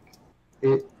 Like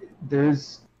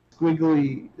there's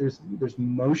squiggly, there's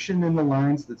motion in the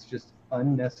lines that's just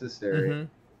unnecessary.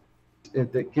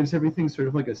 That gives everything sort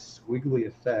of like a squiggly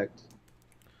effect.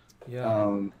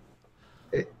 And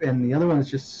the other one is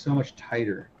just so much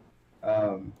tighter.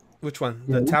 Which one?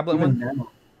 The tablet one?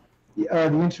 Now, the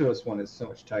Intuos one is so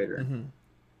much tighter.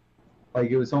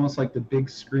 Like it was almost like the big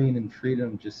screen and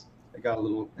freedom just, I got a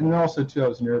little, and also too I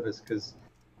was nervous because,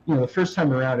 you know, the first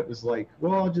time around it was like,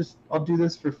 well, I'll do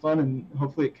this for fun and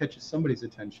hopefully it catches somebody's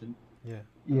attention. Yeah,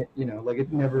 you know, like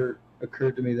it never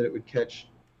occurred to me that it would catch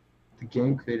the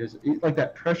game creators. Like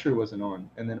that pressure wasn't on,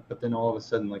 but then all of a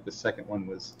sudden, like the second one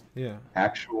was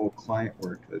actual client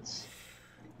work. That's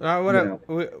what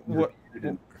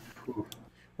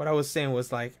I was saying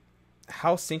was like,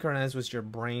 how synchronized was your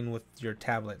brain with your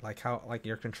tablet? Like how, like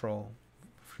your control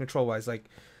wise, like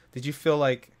did you feel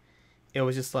like it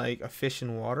was just like a fish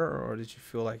in water, or did you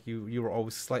feel like you were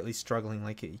always slightly struggling,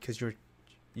 like it, because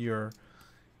you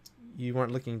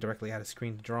weren't looking directly at a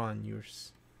screen to draw, and you were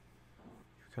just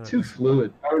kind of too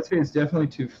fluid? I would say it's definitely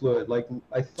too fluid. Like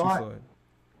I thought,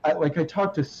 I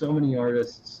talked to so many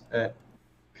artists at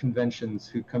conventions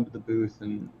who come to the booth,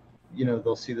 and you know,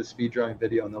 they'll see the speed drawing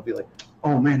video and they'll be like,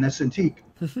 "Oh man, that's Cintiq.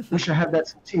 Wish I had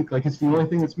that Cintiq. Like it's the only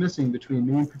thing that's missing between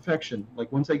me and perfection. Like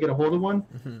once I get a hold of one,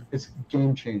 it's a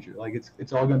game changer. Like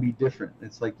it's all gonna be different."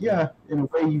 It's like, yeah, in a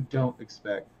way you don't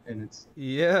expect, and it's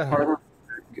harder.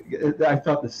 I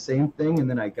thought the same thing, and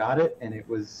then I got it, and it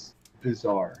was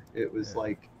bizarre. It was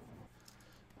like,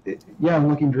 I'm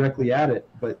looking directly at it,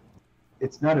 but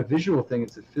it's not a visual thing;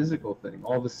 it's a physical thing.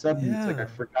 All of a sudden, it's like I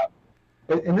forgot.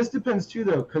 And this depends too,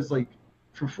 though, because like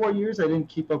for 4 years I didn't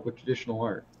keep up with traditional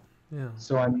art. Yeah.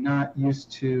 So I'm not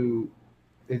used to.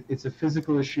 It's a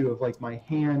physical issue of like my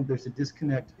hand. There's a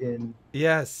disconnect in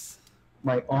Yes.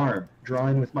 my arm.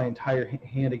 Drawing with my entire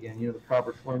hand again. You know, the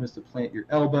proper form is to plant your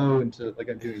elbow into like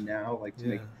I'm doing now, like to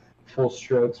make full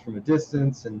strokes from a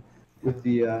distance. And with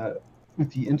the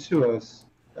Intuos,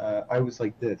 I was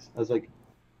like this. I was like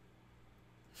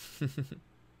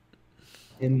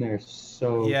in there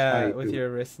so tight. With your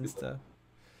wrists and stuff.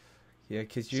 Yeah,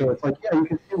 cause you. So it's like, yeah, you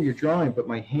can see what you're drawing, but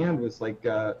my hand was like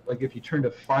if you turned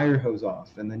a fire hose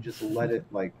off and then just let it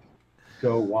like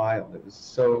go wild. It was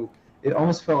so. It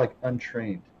almost felt like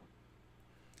untrained.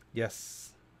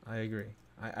 Yes, I agree.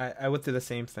 I went through the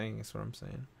same thing. Is what I'm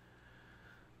saying.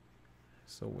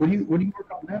 So what do you work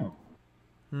on now?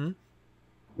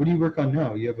 What do you work on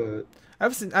now? You have a. I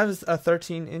was a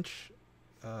 13-inch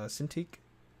Cintiq.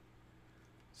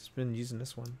 Just been using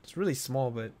this one. It's really small,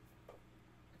 but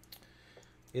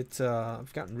it's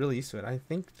I've gotten really used to it. I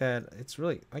think that it's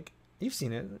really like you've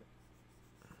seen it.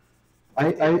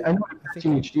 I know what a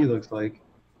 13 HD looks like.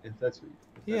 If that's what.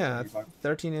 Yeah,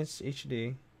 13-inch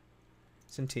HD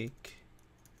Cintiq.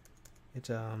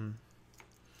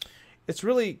 It's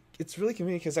really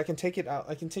convenient because I can take it out.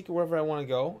 I can take it wherever I want to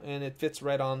go, and it fits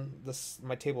right on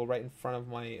my table, right in front of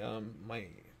my my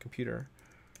computer.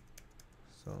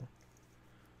 So.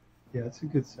 Yeah, it's a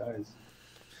good size.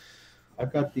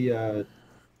 I've got the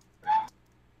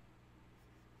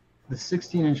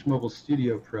 16-inch Mobile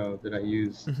Studio Pro that I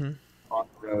use on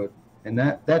the road, and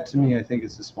that to me I think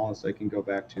is the smallest I can go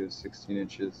back to is 16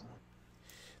 inches.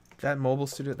 That Mobile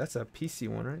Studio, that's a PC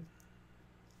one, right?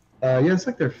 Yeah, it's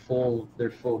like their full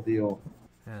deal.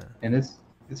 Yeah. And it's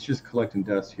just collecting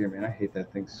dust here, man. I hate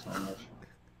that thing so much.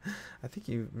 I think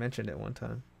you mentioned it one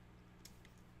time.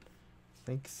 I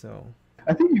think so.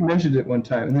 I think you mentioned it one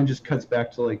time, and then just cuts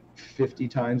back to like 50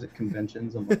 times at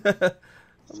conventions. I'm like,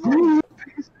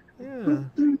 yeah.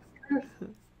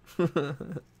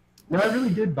 No, I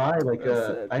really did buy like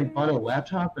I bought a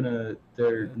laptop and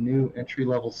their new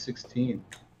entry-level 16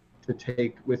 to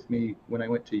take with me when I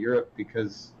went to Europe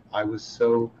because I was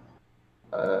so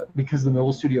because the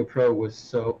Mobile Studio Pro was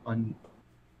so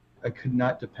I could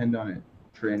not depend on it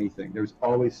for anything. There was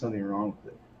always something wrong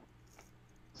with it.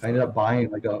 So I ended up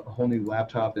buying like a whole new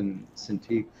laptop and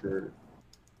Cintiq for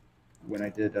when I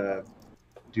did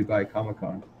Dubai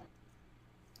Comic-Con.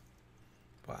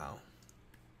 Wow.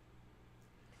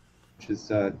 Which is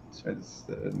this is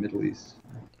the Middle East.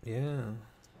 Yeah.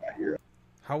 Here.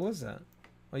 How was that?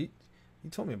 Well, you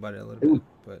told me about it a little bit,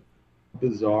 but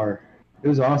bizarre. It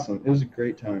was awesome. It was a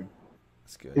great time.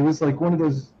 That's good. It was like one of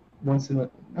those once in a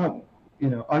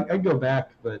I'd go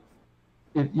back, but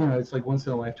it's like once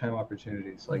in a lifetime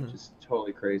opportunities, like just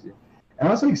totally crazy. And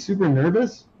I was like super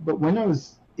nervous, but when I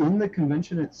was in the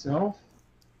convention itself,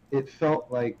 it felt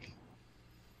like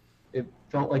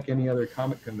any other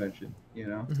comic convention,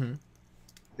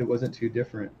 It wasn't too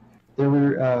different. There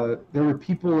were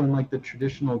people in like the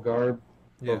traditional garb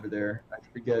over there. I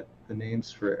forget the names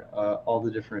for all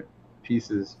the different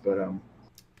pieces, but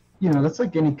that's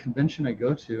like any convention I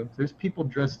go to. There's people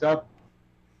dressed up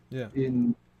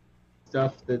in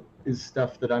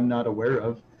stuff that I'm not aware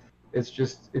of. It's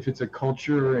just if it's a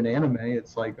culture or an anime,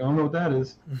 it's like I don't know what that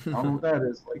is. I don't know what that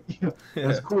is. Like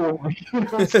that's cool.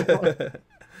 So,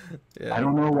 I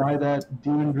don't know why that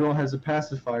demon girl has a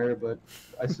pacifier, but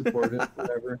I support it.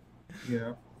 Whatever.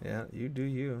 Yeah, you do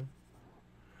you.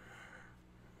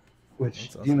 Which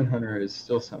awesome. Demon Hunter is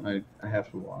still something I have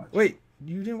to watch. Wait,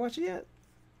 you didn't watch it yet?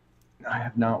 I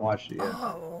have not watched it yet.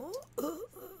 Oh.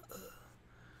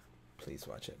 Please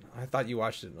watch it. I thought you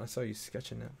watched it. I saw you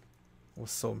sketching it. I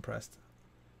was so impressed.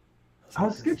 I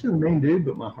was sketching the main dude,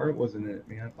 but my heart wasn't in it,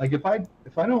 man. Like if I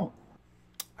don't.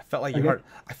 I felt like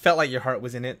your heart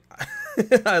was in it.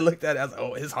 I looked at it. I was like,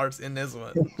 oh, his heart's in this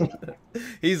one.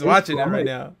 He's watching it right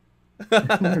now.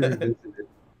 Yeah.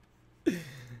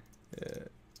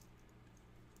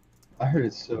 I heard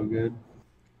it's so good.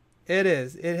 It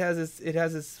is. It has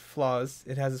its flaws.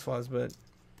 But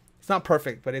it's not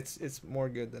perfect. But it's more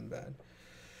good than bad.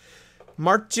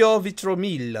 Martio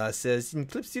Vitromilla says, "In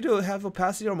Clip Studio have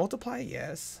opacity or multiply?"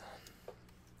 Yes.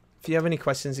 If you have any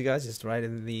questions, you guys just write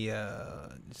in the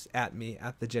just at me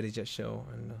at the Jetty Jet Show,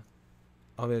 and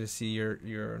I'll be able to see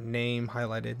your name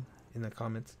highlighted in the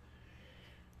comments.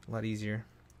 A lot easier.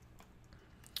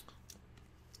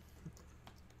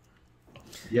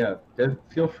 Yeah,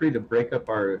 feel free to break up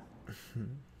our.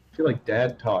 I feel like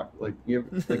dad talk. Like you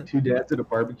have like two dads at a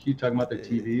barbecue talking about their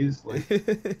TVs. Like, hey,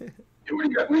 what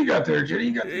do you got there, Jetty?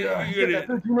 You got the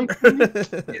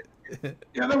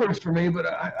yeah, that works for me. But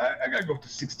I gotta go up to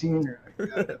 16 or I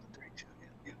gotta have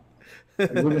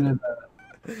 32. Like, looking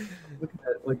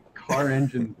at like car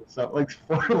engines and stuff, like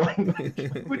foreign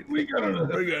language. We got on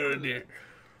We got in there.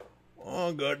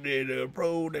 Oh, got that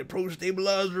pro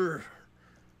stabilizer.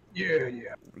 Yeah.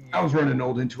 I was running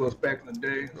old Intuos back in the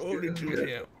day. Old Intuos,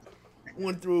 yeah.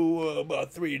 Went through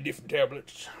about 3 different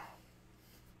tablets.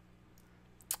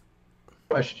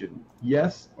 Question: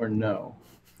 yes or no?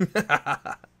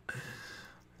 I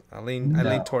lean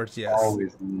towards yes.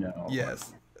 Always no.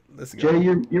 Yes. Let's go. Jay,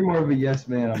 you're more of a yes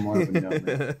man. I'm more of a no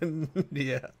man.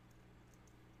 Yeah.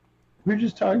 We're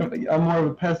just talking about. I'm more of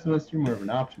a pessimist. You're more of an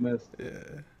optimist. Yeah.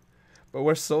 But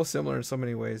we're so similar in so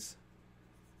many ways.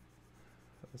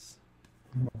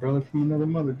 My brother from another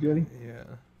mother, Jetty. Yeah.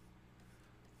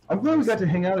 I'm glad we got to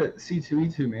hang out at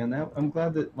C2E2, man. I'm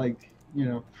glad that, like, you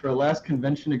know, for a last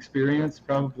convention experience,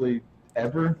 probably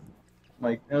ever,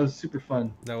 like, that was super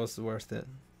fun. That was worth it.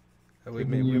 We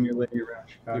made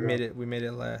it. We made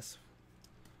it last.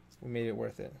 We made it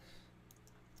worth it.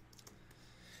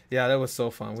 Yeah, that was so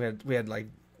fun. We had like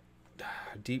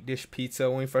deep dish pizza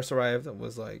when we first arrived. It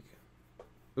was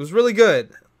really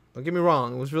good. Don't get me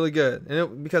wrong, it was really good,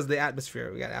 and because of the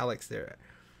atmosphere, we got Alex there.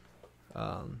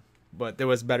 But there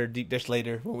was better deep dish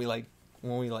later when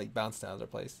we bounced out of their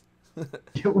place.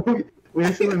 We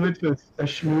actually went to a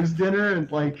schmooze dinner, and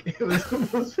like it was one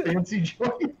of those fancy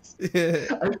joints. Yeah.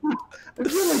 I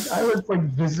feel like I was like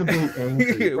visibly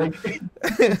angry. Like you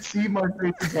could see my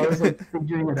face as I was like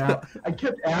figuring it out. I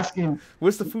kept asking,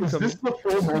 "Where's the food coming? Is this the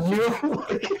full menu?"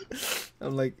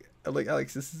 I'm like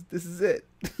Alex, this is it.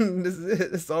 This is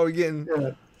it. That's all we're getting.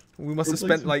 Yeah. We must have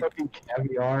spent like fucking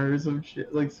caviar or some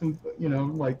shit, like some, you know,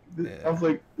 like I was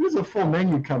like, "There's a full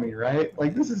menu coming, right?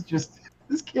 Like this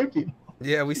can't be."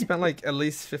 Yeah, we spent like at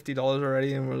least $50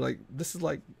 already, and we're like, this is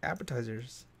like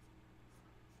appetizers.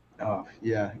 Oh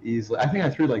yeah, easily. I think I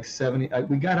threw like 70.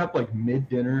 We got up like mid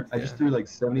dinner. I just threw like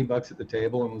 $70 at the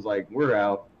table and was like, "We're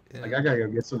out." Yeah. Like I gotta go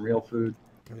get some real food.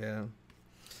 Yeah,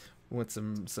 we went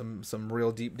some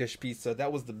real deep dish pizza.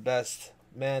 That was the best,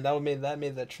 man. That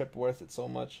made that trip worth it so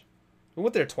much. We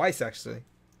went there twice actually.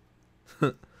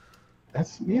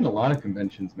 That's me in a lot of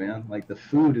conventions, man. Like the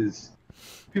food is.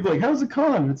 People are like, how's the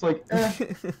con? It's like,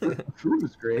 the food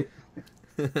was great.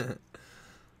 Yeah.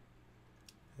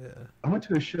 I went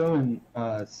to a show in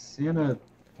Santa.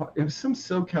 It was some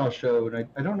SoCal show, and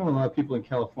I don't know a lot of people in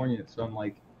California, so I'm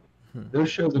like, those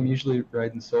shows I'm usually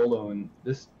riding solo, and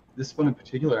this one in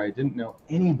particular, I didn't know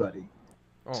anybody.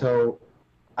 Oh. So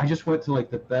I just went to like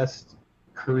the best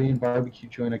Korean barbecue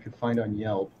joint I could find on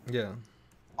Yelp. Yeah.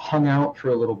 Hung out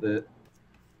for a little bit,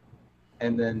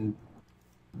 and then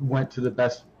went to the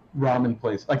best ramen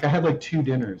place. Like I had like 2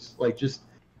 dinners. Like I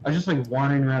was just like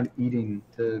wandering around eating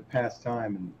to pass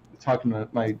time and talking to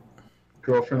my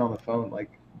girlfriend on the phone, like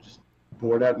just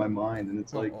bored out of my mind. And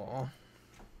it's like, well,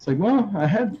 I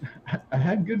had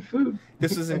good food.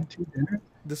 This was in 2 dinners.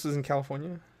 This was in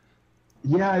California.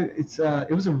 Yeah,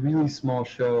 it was a really small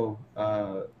show.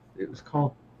 It was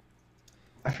called,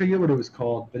 I forget what it was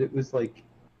called, but it was like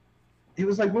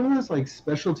one of those like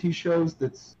specialty shows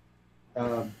that's.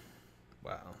 Wow.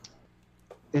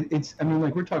 It's I mean,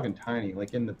 like we're talking tiny,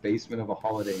 like in the basement of a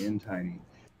Holiday Inn tiny,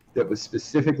 that was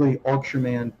specifically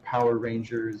Ultraman, Power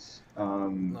Rangers,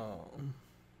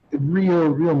 real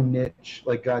niche,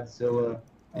 like Godzilla.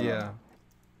 Yeah.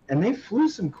 And they flew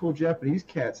some cool Japanese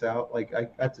cats out. Like I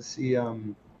got to see well,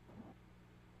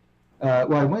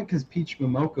 I went because Peach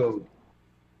Momoko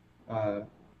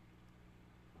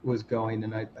was going,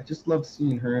 and I just loved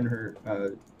seeing her and her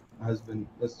husband.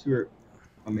 Those 2 are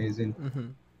amazing. Mm-hmm.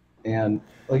 And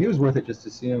like it was worth it just to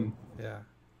see him. Yeah.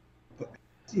 But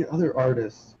see other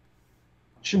artists.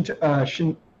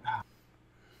 Shintaro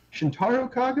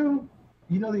Kago,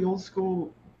 you know, the old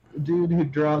school dude who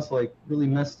draws like really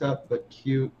messed up but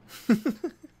cute.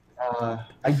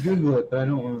 I Google it, but I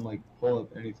don't want to like pull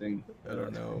up anything. I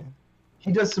don't know.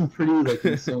 He does some pretty like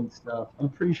insane stuff. I'm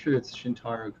pretty sure it's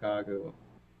Shintaro Kago.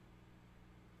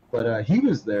 But he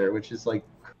was there, which is like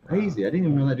crazy. I didn't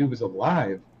even know that dude was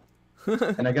alive.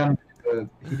 And I got him.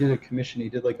 He did a commission. He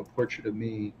did like a portrait of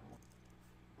me,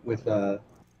 with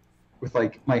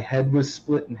like my head was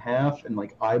split in half and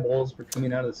like eyeballs were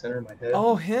coming out of the center of my head.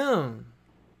 Oh, him.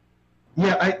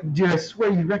 Yeah, I swear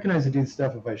you'd recognize the dude's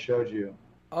stuff if I showed you.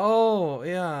 Oh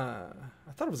yeah,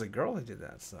 I thought it was a girl who did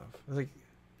that stuff. I was like,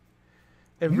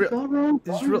 it's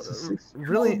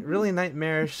really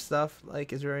nightmarish stuff.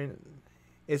 Like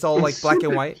it's all like black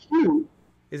and white. Cute.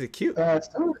 Is it cute? It's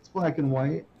black and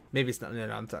white. Maybe it's not. No,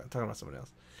 I'm talking about someone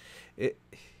else. It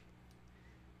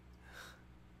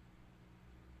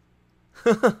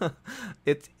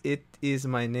is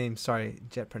my name. Sorry,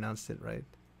 Jet pronounced it right.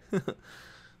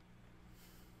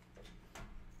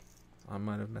 I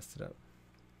might have messed it up.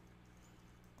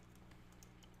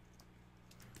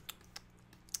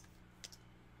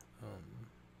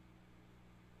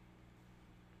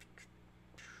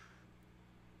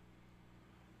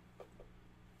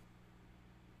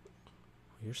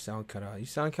 Your sound cut out. You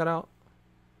sound cut out?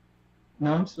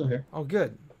 No, I'm still here. Oh,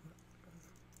 good.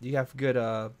 You have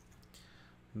good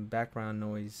background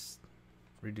noise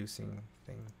reducing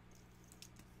thing.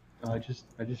 I just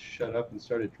shut up and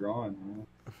started drawing. You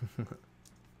know?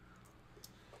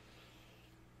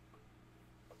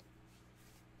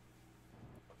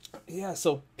 Yeah,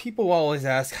 so people always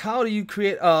ask, how do you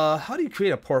create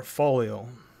a portfolio?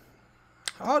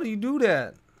 How do you do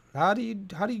that? How do you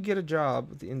get a job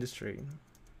with the industry?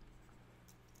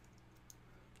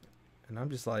 And I'm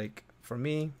just like, for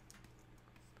me,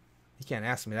 you can't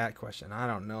ask me that question. I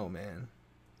don't know, man.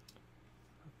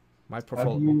 My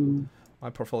portfolio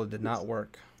did not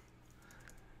work.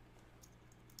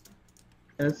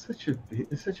 It's such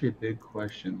a big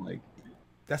question. Like,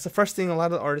 that's the first thing a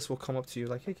lot of artists will come up to you,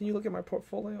 like, hey, can you look at my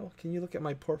portfolio? Can you look at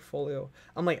my portfolio?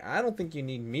 I'm like, I don't think you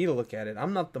need me to look at it.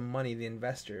 I'm not the money, the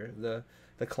investor, the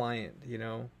client, you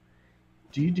know.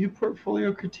 Do you do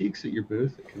portfolio critiques at your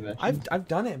booth at conventions? I've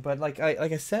done it, but like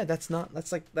I said, that's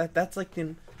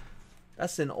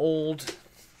an old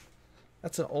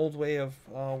way of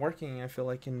working, I feel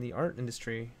like, in the art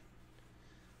industry.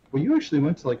 Well, you actually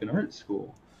went to like an art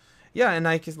school. Yeah, and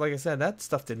like I said, that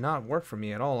stuff did not work for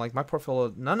me at all. Like my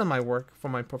portfolio, none of my work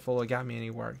from my portfolio got me any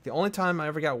work. The only time I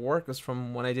ever got work was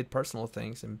from when I did personal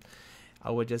things, and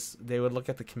they would look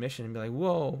at the commission and be like,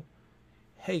 whoa,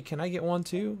 hey, can I get one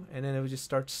too? And then it would just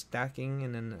start stacking,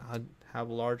 and then I'd have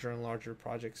larger and larger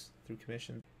projects through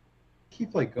commission.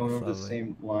 Keep like going over the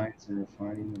same lines and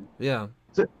refining them. Yeah.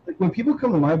 So like, when people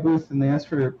come to my booth and they ask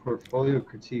for a portfolio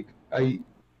critique, I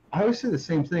always say the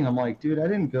same thing. I'm like, dude, I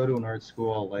didn't go to an art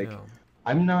school. Like, no.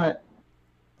 I'm not,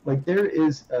 like, there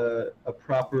is a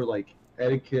proper, like,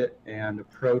 etiquette and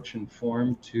approach and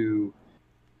form to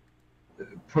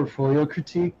portfolio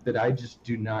critique that I just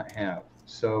do not have.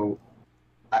 So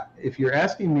if you're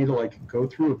asking me to, like, go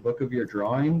through a book of your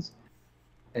drawings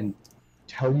and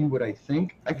tell you what I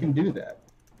think, I can do that.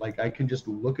 Like, I can just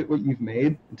look at what you've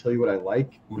made and tell you what I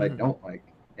like and what I don't like.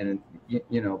 And,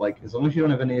 you know, like, as long as you don't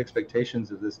have any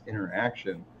expectations of this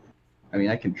interaction, I mean,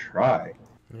 I can try.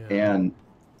 Yeah. And,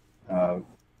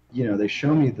 you know, they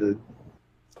show me the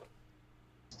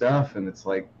stuff, and it's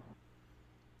like,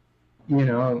 you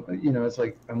know, it's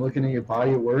like, I'm looking at your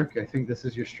body of work. I think this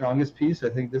is your strongest piece. I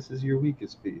think this is your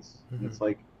weakest piece. And it's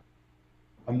like,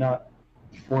 I'm not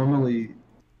formally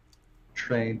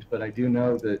trained, but I do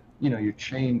know that, you know, your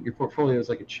portfolio is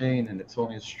like a chain, and it's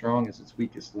only as strong as its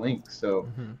weakest link. So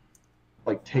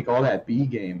like, take all that B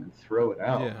game and throw it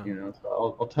out. You know,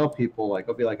 so I'll tell people, like,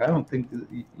 I'll be like, I don't think that,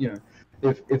 you know,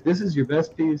 if this is your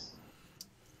best piece,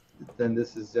 then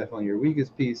this is definitely your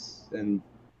weakest piece, and,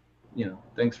 you know,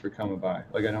 thanks for coming by.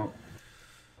 Like, I don't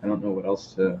know what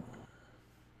else to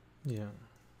you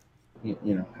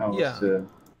know, how else to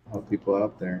help people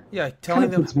out there. Yeah, telling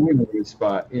them puts me in a good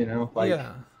spot, you know, like,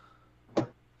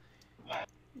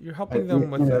 you're helping them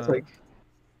with, you know,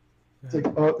 it's like,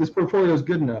 oh, this portfolio is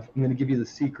good enough. I'm going to give you the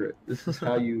secret. This is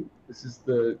how you. This is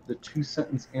the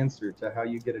 2-sentence answer to how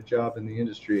you get a job in the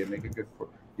industry and make a good.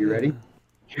 You ready?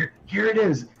 Here it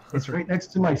is. It's right next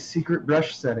to my secret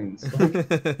brush settings. Like,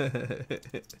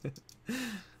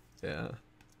 yeah,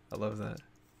 I love that.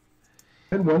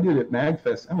 I had one dude at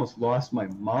MagFest. I almost lost my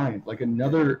mind. Like,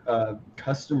 another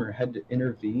customer had to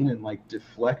intervene and, like,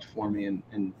 deflect for me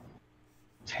and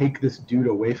take this dude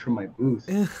away from my booth.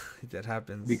 That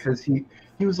happens because he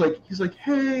was like,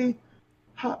 hey,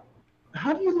 how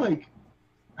do you like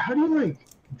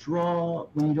draw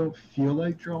when you don't feel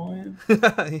like drawing?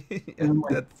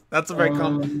 Like, that's a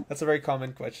very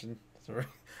common question.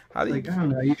 How do you, like, I don't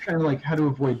know, are you trying to, like, how to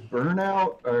avoid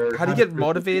burnout, or how do you get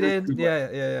motivated?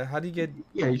 Yeah. How do you get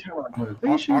you're trying to, like,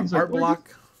 motivation, art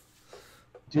block?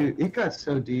 Dude, it got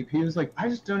so deep. He was like, I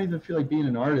just don't even feel like being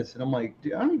an artist. And I'm like,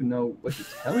 dude, I don't even know what to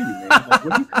tell you, man. Like,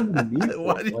 what are you coming to me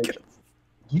for? Like,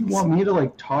 you want me to,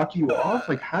 like, talk you off?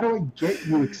 Like, how do I get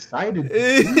you excited?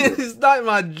 It's not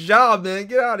my job, man.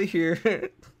 Get out of here.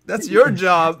 That's your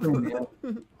job.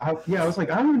 I was like,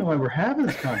 I don't even know why we're having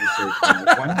this conversation.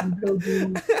 Like, why don't we go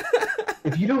do...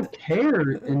 If you don't care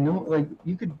and no, like,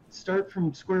 you could start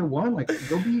from square one. Like,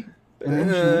 go be an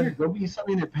engineer. Go be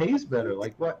something that pays better.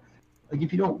 Like, what? Like,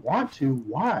 if you don't want to,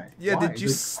 why? Yeah, why? Did you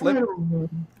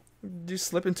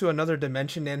slip into another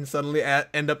dimension and suddenly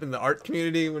end up in the art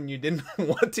community when you didn't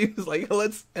want to? It's like,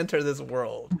 let's enter this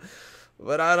world.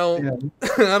 But I don't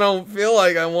I don't feel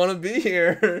like I want to be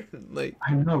here. Like,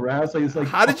 I know, right? I was like, it's like,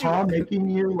 how did you making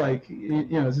you, like, you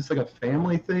know, is this like a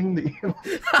family thing that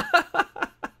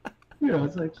you know,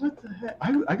 it's like, what the heck?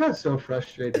 I got so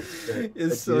frustrated.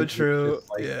 It's so true.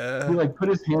 Like, he, like, put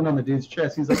his hand on the dude's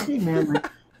chest. He's like, hey, man, like,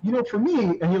 you know, for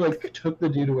me, and he like took the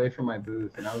dude away from my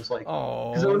booth, and I was like,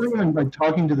 because I Oh, wasn't even like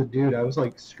talking to the dude, I was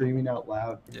like screaming out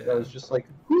loud. yeah. I was just like,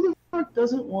 who the fuck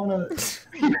doesn't want to?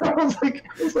 You know, I was like,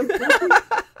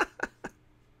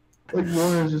 like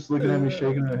Laura's just looking at me,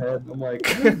 shaking her head. I'm like,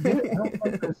 I don't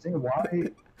understand why.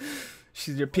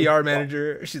 She's your PR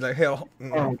manager. She's like, hell.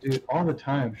 Oh, dude, all the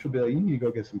time. She'll be like, you need to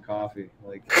go get some coffee.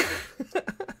 Like,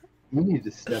 you need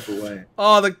to step away.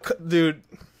 Oh, dude.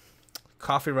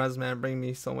 Coffee runs, man, bring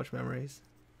me so much memories.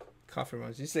 Coffee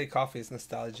runs. You say coffee is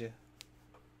nostalgia.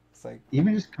 It's like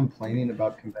even just complaining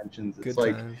about conventions. It's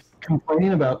like times.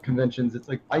 Complaining about conventions. It's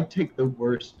like I'd take the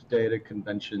worst day at a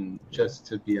convention just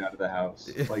to be out of the house.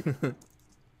 Like,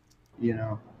 you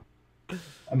know,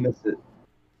 I miss it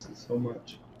so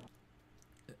much.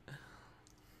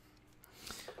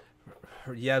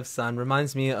 Yev's son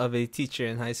reminds me of a teacher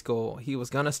in high school. He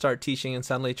was gonna start teaching and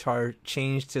suddenly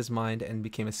changed his mind and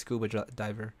became a scuba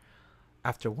diver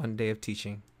after one day of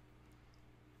teaching.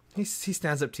 He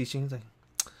stands up teaching. He's like,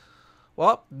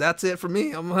 well, that's it for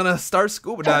me. I'm gonna start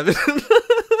scuba diving.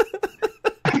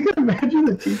 I can imagine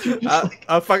the teacher just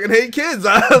I fucking hate kids.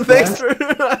 Thanks for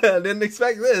I didn't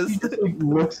expect this. He just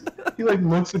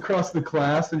looks across the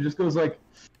class and just goes like,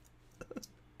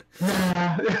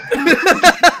 nah.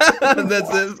 That's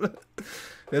it.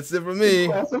 That's it for me. The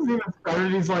class hasn't even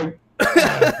started. He's like,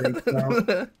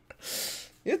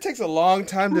 it takes a long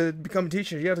time to become a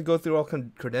teacher. You have to go through all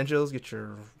credentials, get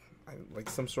your like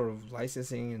some sort of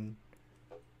licensing and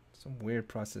some weird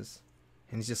process.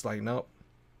 And he's just like, nope,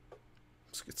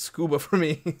 it's scuba for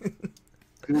me.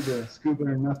 Scuba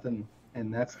or nothing,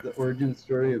 and that's the origin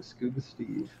story of Scuba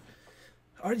Steve.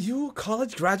 Are you a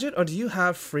college graduate or do you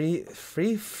have free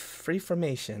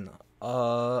formation?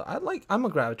 I'm a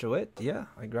graduate. Yeah,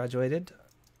 I graduated.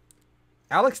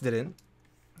 Alex didn't.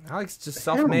 Alex just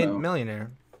self-made millionaire.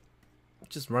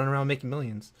 Just running around making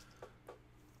millions.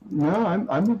 No,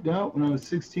 I moved out when I was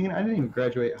 16. I didn't even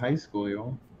graduate high school,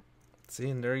 yo. See,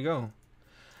 and there you go.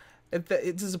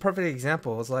 This is a perfect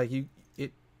example. It's like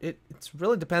it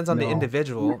really depends on the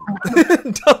individual.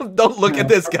 don't look at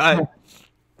this guy.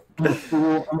 I'm a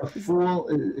fool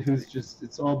who's just,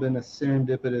 it's all been a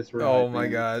serendipitous ride. Oh my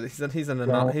god, he's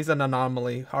an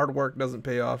anomaly. Hard work doesn't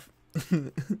pay off.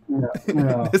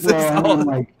 No. This is all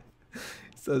like,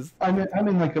 says I'm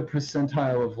in like a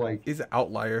percentile of like, he's an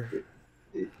outlier.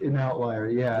 An outlier,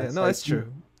 yeah. No, like, that's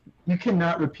true. You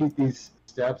cannot repeat these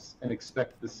steps and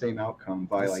expect the same outcome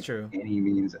by that's true. Any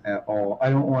means at all. I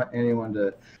don't want anyone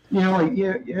to, like,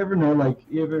 you ever know, like,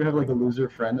 you ever have like a loser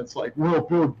friend that's like, well,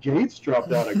 Bill Gates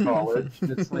dropped out of college.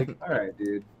 And it's like, all right,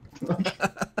 dude.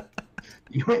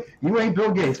 You ain't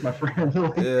Bill Gates, my friend.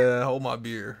 Like, yeah, hold my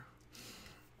beer.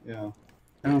 Yeah.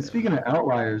 I mean, speaking of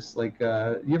outliers, like,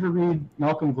 you ever read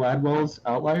Malcolm Gladwell's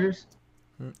Outliers?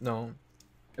 No.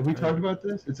 Have we talked about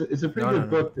this? It's a pretty good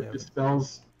book that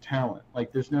dispels talent.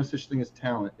 Like, there's no such thing as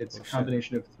talent. It's a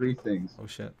combination of three things. Oh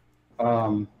shit.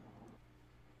 I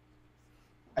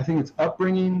think it's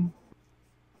upbringing,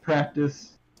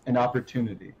 practice, and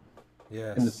opportunity.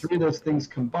 Yes. And the three of those things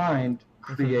combined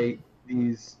create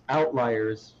these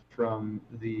outliers from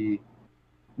the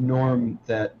norm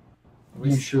that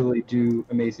usually do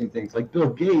amazing things. Like Bill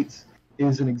Gates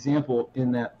is an example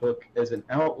in that book as an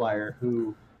outlier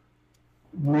who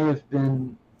may have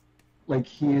been like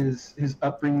his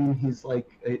upbringing. He's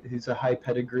a high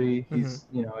pedigree. He's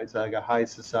it's like a high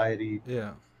society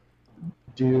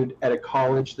dude at a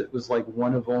college that was like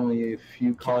one of only a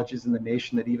few colleges in the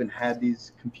nation that even had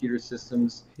these computer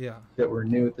systems that were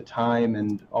new at the time.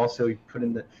 And also he put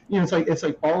in the it's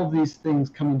like all of these things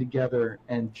coming together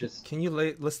and just. Can you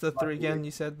list the three again?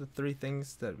 You said the three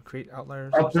things that create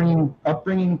outliers.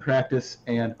 Upbringing, practice,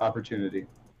 and opportunity.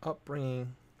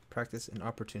 Upbringing, practice, and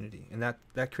opportunity, and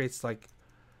that creates like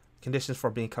conditions for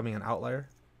becoming an outlier.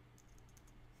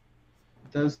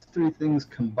 Those three things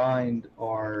combined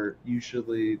are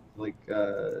usually like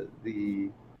the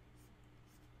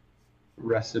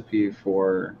recipe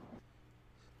for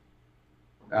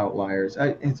outliers.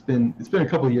 It's been a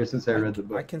couple of years since I read the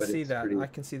book. I can see that. I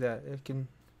can see that. It can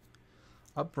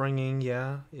upbringing,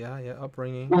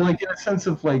 upbringing. Well, like in a sense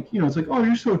of like, it's like, oh,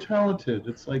 you're so talented.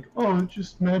 It's like, oh, it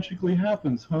just magically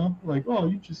happens, huh? Like, oh,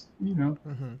 you just,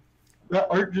 that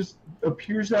art just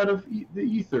appears out of the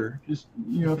ether, just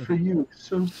for you.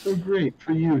 So great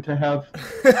for you to have.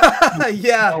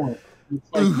 Talent.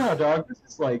 It's like, no, dog. This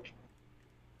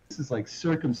is like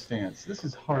circumstance. This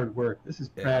is hard work. This is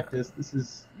practice. This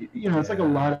is it's like a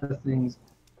lot of things.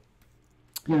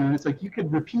 You know, it's like you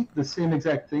could repeat the same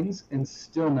exact things and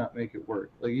still not make it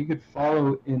work. Like you could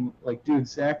follow in, like do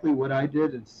exactly what I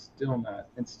did and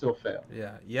still fail.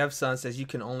 Yeah, Yev Sun says you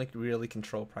can only really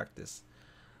control practice.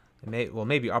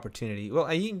 Maybe opportunity.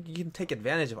 Well, you can take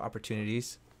advantage of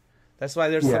opportunities. That's why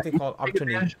there's something called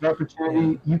opportunity. Take advantage of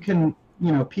opportunity. Yeah. You can,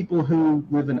 you know, people who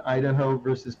live in Idaho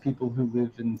versus people who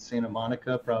live in Santa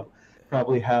Monica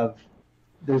probably have,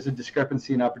 there's a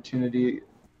discrepancy in opportunity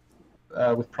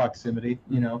with proximity.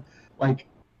 You know, like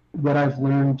what I've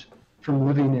learned from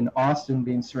living in Austin,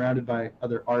 being surrounded by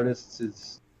other artists,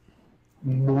 is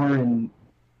more in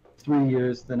 3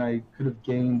 years than I could have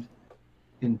gained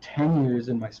in 10 years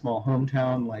in my small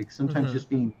hometown. Like sometimes just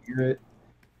being near it.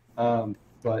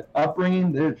 But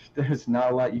upbringing, there's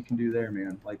not a lot you can do there,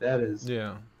 man. Like that's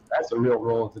a real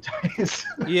roll of the dice.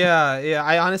 yeah.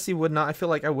 I honestly would not. I feel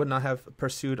like I would not have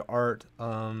pursued art.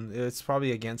 It's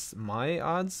probably against my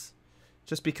odds,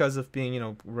 just because of being, you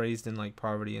know, raised in like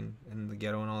poverty and the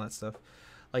ghetto and all that stuff.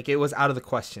 Like it was out of the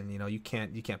question. You know, you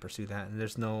can't pursue that, and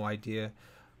there's no idea.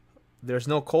 There's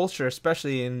no culture,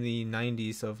 especially in the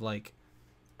 90s, of like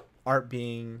art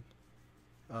being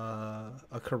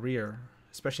a career,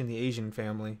 especially in the Asian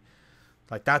family.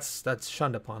 Like that's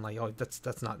shunned upon. Like, oh,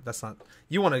 that's not.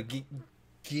 You want to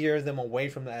gear them away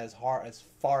from that as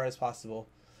far as possible.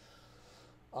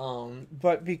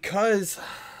 But because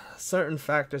certain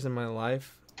factors in my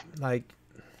life, like,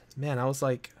 man, I was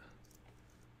like,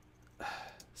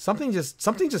 something just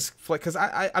flicked. Because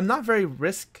I'm not very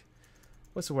risk.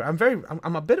 What's the word?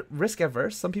 I'm a bit risk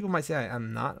averse. Some people might say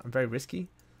I'm not. I'm very risky.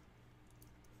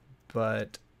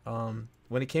 But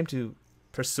when it came to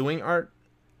pursuing art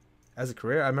as a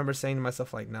career, I remember saying to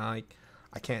myself, like, nah,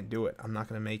 I can't do it. I'm not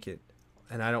gonna make it,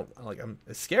 and I don't like.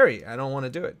 It's scary. I don't want to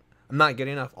do it. I'm not good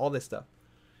enough. All this stuff.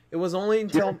 It was only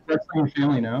until that's your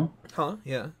family now. Huh?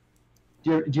 Yeah.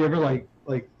 Do you ever like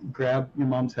grab your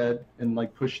mom's head and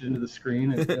like push it into the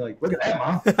screen and be like, look at that,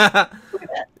 mom. Look at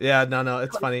that. Yeah, no,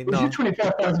 it's funny. Where's your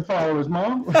 25,000 followers,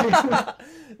 mom?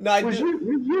 No, where's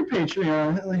your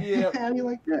Patreon? Like, yep. How do you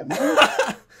like that,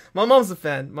 mom? My mom's a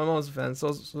fan.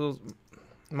 So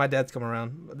my dad's come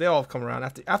around. They all come around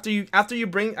after you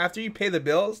pay the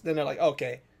bills. Then they're like,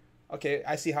 okay,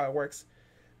 I see how it works.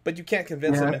 But you can't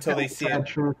convince them until they see it.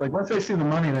 Truth. Like once they see the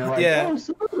money, they're like, yeah. oh,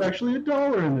 so there's actually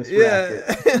 $1 in this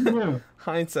racket. Yeah.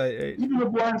 Hindsight, right? Even the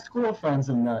blind squirrel finds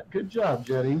a nut. Good job,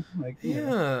 Jetty. Like,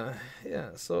 yeah.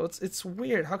 So it's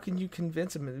weird. How can you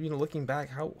convince them? You know, looking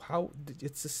back, how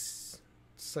it's just,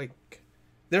 it's like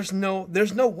there's no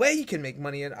way you can make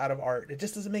money out of art. It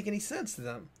just doesn't make any sense to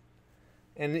them.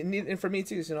 And for me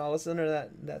too, you know, I was under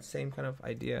that same kind of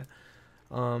idea.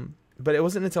 But it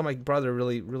wasn't until my brother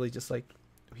really just like,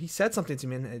 he said something to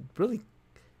me and it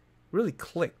really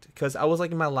clicked, because I was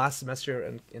like in my last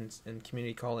semester in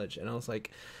community college, and I was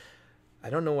like, I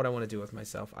don't know what I want to do with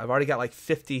myself. I've already got like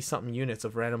 50 something units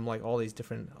of random, like all these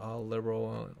different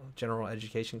liberal general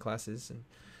education classes, and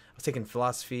I was taking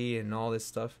philosophy and all this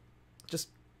stuff, just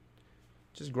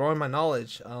growing my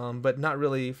knowledge, but not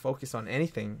really focused on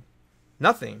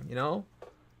nothing, you know.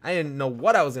 I didn't know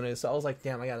what I was gonna do, so I was like,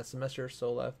 damn, I got a semester or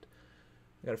so left,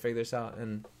 I gotta figure this out.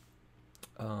 And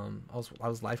I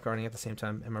was lifeguarding at the same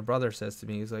time, and my brother says to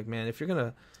me, he's like, man, if you're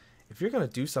gonna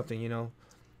do something, you know,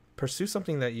 pursue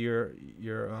something that you're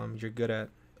good at,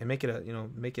 and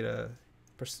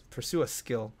pursue a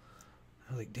skill.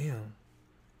 I was like, damn.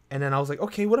 And then I was like,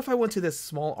 okay, what if I went to this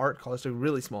small art college, like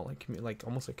really small, like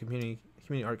almost like community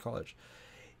art college.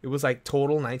 It was like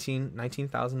total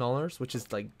 $19,000, which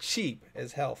is like cheap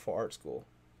as hell for art school.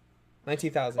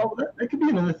 19,000. Oh, that could be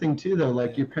another thing too, though.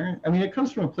 Like your parent, I mean, it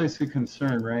comes from a place of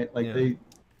concern, right? Like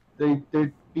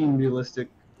they're being realistic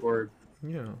or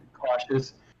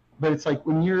cautious, but it's like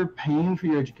when you're paying for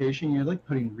your education, you're like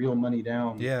putting real money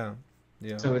down. Yeah.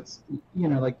 So it's, you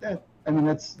know, like that. I mean,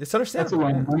 it's understandable. That's a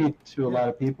lot of money to a lot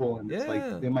of people, and it's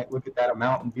like they might look at that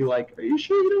amount and be like, "Are you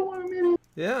sure you don't want to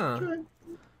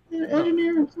maybe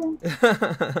engineer or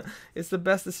something?" It's the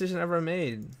best decision ever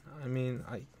made. I mean,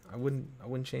 I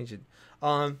wouldn't change it.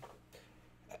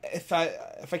 If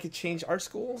I could change art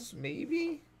schools,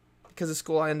 maybe, because the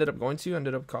school I ended up going to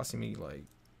ended up costing me like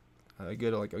a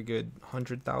good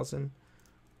 100,000,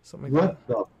 something like that.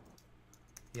 What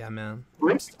the? Yeah, man.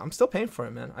 I'm still paying for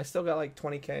it, man. I still got like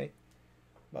 20K,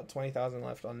 about 20,000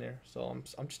 left on there. So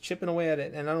I'm just chipping away at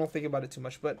it, and I don't think about it too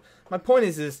much. But my point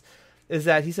is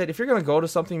that he said, if you're gonna go to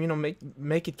something, you know,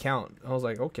 make it count. I was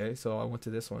like, okay. So I went to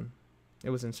this one. It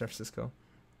was in San Francisco.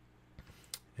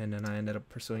 And then I ended up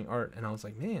pursuing art, and I was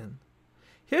like, man.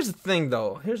 Here's the thing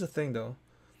though.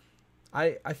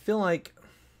 I feel like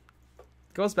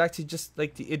goes back to just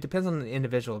like it depends on the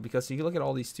individual, because you look at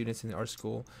all these students in the art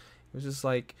school, it was just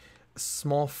like a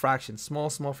small fraction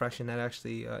that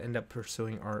actually end up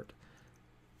pursuing art.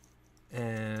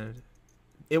 And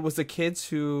it was the kids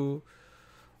who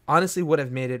honestly would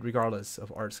have made it regardless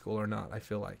of art school or not. I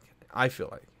feel like,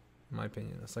 in my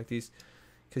opinion, it's like these,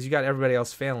 because you got everybody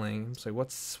else failing. It's like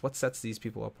what sets these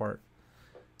people apart?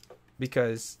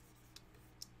 Because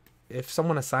if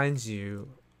someone assigns you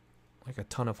like a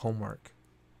ton of homework,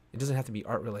 it doesn't have to be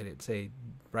art related. Say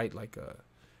write like a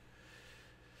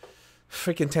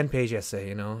freaking 10-page essay,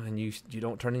 you know, and you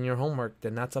don't turn in your homework,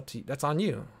 then that's on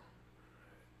you.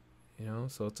 You know,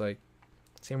 so it's like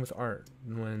same with art.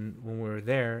 When we were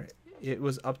there, it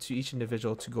was up to each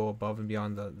individual to go above and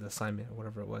beyond the assignment or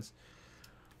whatever it was.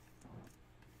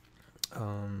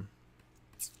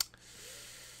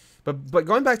 But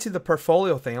going back to the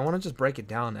portfolio thing, I want to just break it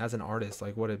down as an artist,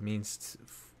 like what it means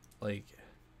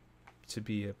to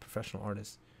be a professional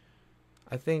artist.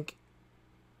 I think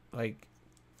like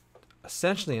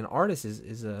essentially an artist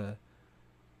is an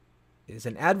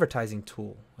advertising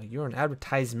tool. Like you're an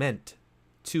advertisement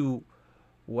to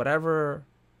whatever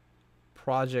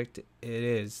project it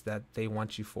is that they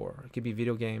want you for. It could be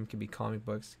video game, it could be comic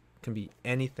books, it can be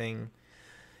anything.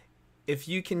 If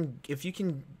you can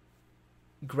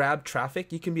grab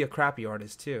traffic, you can be a crappy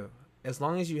artist too. As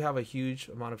long as you have a huge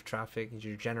amount of traffic and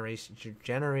you're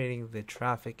generating the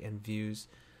traffic and views,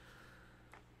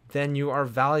 then you are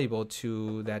valuable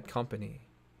to that company.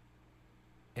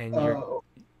 And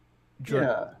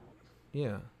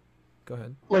yeah. Go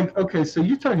ahead. Like, okay, so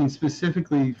you're talking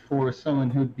specifically for someone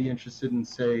who'd be interested in,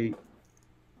 say,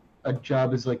 a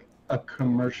job as like a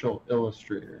commercial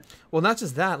illustrator. Well, not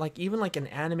just that, like even like an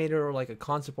animator or like a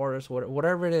concept artist,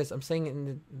 whatever it is. I'm saying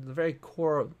in the very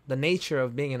core, the nature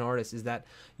of being an artist is that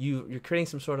you're creating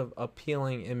some sort of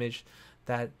appealing image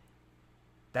that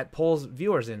pulls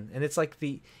viewers in, and it's like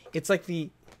the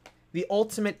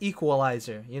ultimate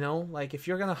equalizer, you know? Like if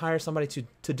you're gonna hire somebody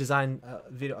to design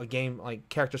a game, like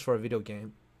characters for a video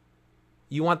game,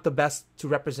 you want the best to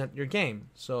represent your game.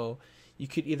 So you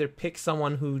could either pick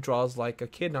someone who draws like a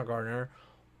kindergartner,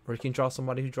 or you can draw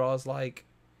somebody who draws like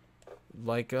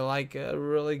a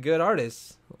really good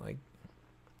artist. Like,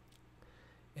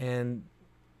 and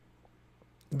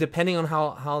depending on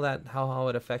how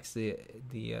it affects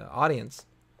the audience,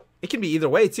 it can be either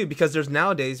way too. Because there's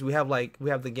nowadays we have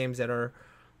the games that are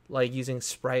like using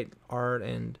sprite art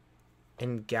and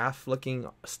gaff looking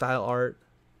style art,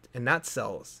 and that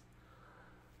sells.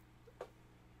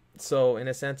 So in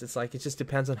a sense, it's like it just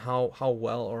depends on how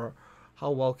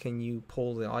well can you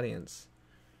pull the audience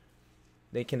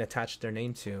they can attach their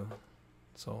name to.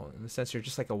 So in a sense, you're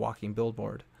just like a walking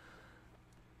billboard.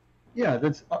 Yeah,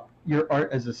 that's your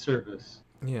art as a service.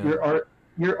 Yeah,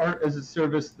 your art as a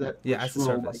service that as a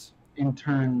service. Like, in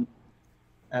turn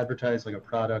advertise like a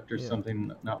product or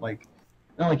something. Not like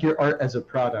your art as a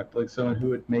product, like someone who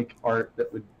would make art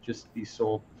that would just be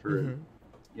sold for,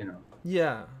 you know.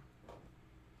 Yeah.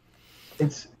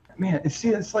 It's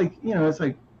like, you know, it's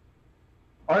like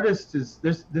artist is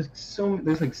there's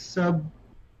like sub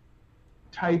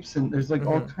types, and there's like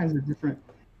all kinds of different,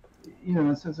 you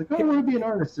know. So it's like, oh, I want to be an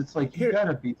artist. It's like you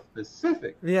gotta be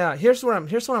specific. Yeah, here's what I'm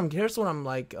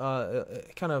like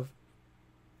kind of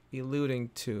alluding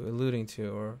to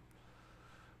or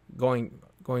going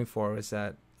for is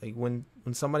that like when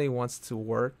somebody wants to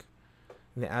work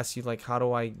and they ask you like, how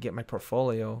do I get my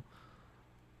portfolio?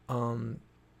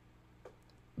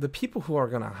 The people who are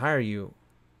going to hire you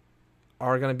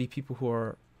are going to be people who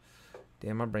are,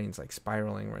 damn, my brain's like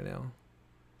spiraling right now.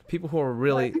 People who are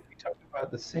really... I think we talked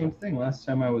about the same thing last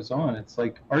time I was on. It's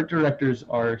like art directors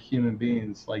are human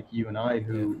beings like you and I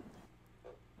who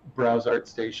browse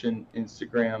ArtStation,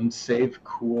 Instagram, save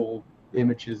cool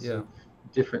images of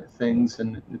different things,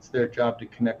 and it's their job to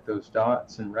connect those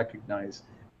dots and recognize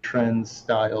trends,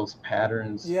 styles,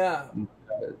 patterns. Yeah. And,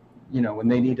 you know, when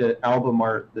they need an album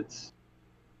art that's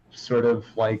sort of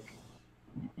like,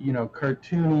 you know,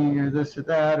 cartoony or this or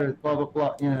that or blah blah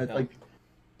blah, you know, it like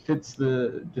fits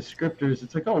the descriptors.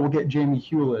 It's like, oh, we'll get Jamie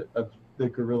Hewlett of the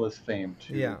Gorillaz fame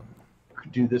to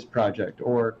do this project.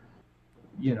 Or,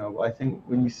 you know, I think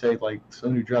when you say like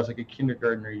someone who draws like a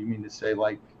kindergartner, you mean to say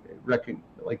like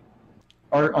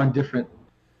art on different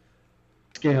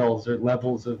scales or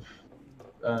levels of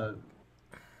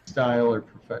style or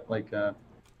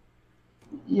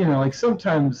you know, like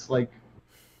sometimes like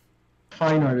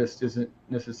fine artist isn't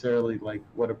necessarily like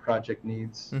what a project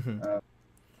needs.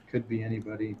 Could be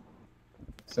anybody,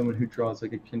 someone who draws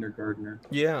like a kindergartner.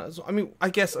 Yeah, so, I mean, I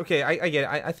guess, okay, I get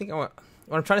it. I think what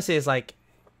I'm trying to say is like,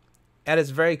 at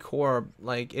its very core,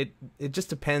 like it just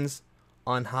depends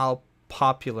on how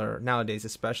popular nowadays,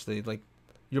 especially like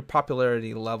your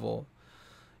popularity level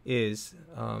is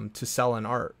to sell an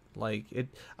art. Like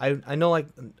I know like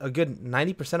a good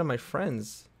 90% of my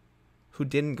friends who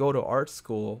didn't go to art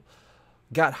school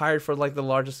got hired for like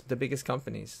the biggest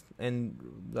companies, and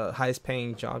the highest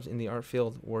paying jobs in the art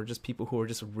field were just people who were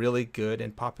just really good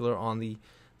and popular on the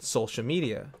social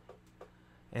media.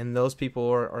 And those people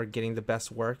are getting the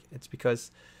best work. It's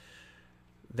because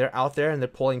they're out there and they're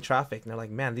pulling traffic, and they're like,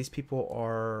 man, these people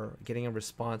are getting a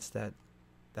response that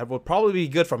would probably be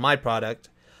good for my product.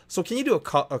 So can you do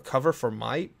a cover for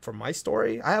my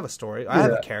story? I have a story. I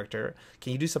have a character.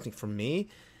 Can you do something for me?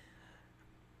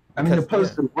 I mean,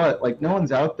 opposed to what? Like, no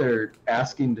one's out there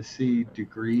asking to see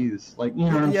degrees. Like, you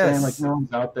know what I'm saying? Like, no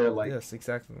one's out there, like, yes,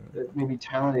 exactly. Maybe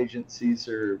talent agencies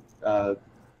are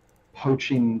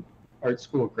poaching art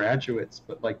school graduates,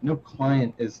 but, like, no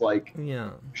client is like,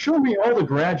 show me all the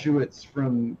graduates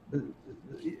from,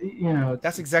 you know.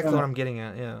 That's exactly what I'm getting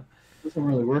at, yeah. It doesn't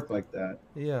really work like that.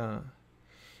 Yeah.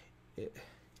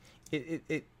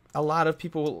 A lot of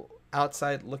people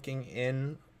outside looking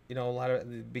in, you know, a lot of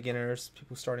the beginners,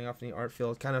 people starting off in the art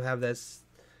field, kind of have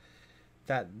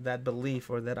that belief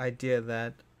or that idea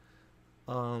that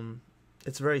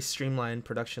it's very streamlined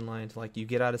production lines. Like, you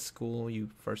get out of school, you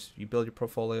build your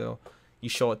portfolio, you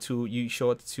show it to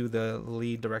the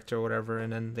lead director or whatever,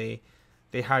 and then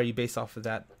they hire you based off of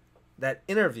that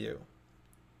interview.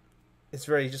 It's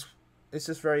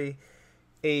just very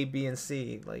A, B, and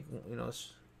C, like, you know,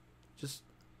 it's just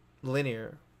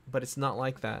linear, but it's not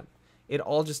like that. It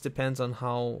all just depends on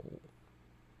how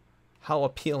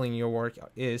appealing your work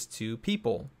is to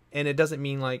people. And it doesn't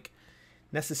mean like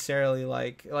necessarily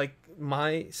like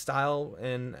my style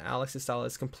and Alex's style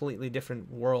is completely different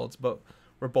worlds, but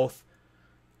we're both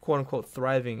quote unquote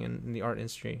thriving in the art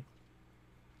industry.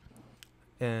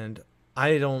 And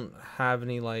I don't have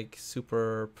any like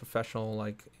super professional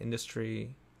like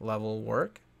industry level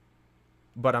work,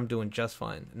 but I'm doing just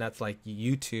fine. And that's like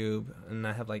YouTube, and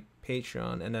I have like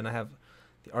Patreon, and then I have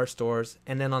the art stores,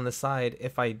 and then on the side,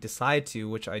 if I decide to,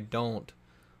 which I don't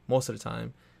most of the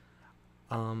time,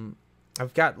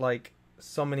 I've got like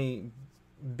so many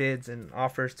bids and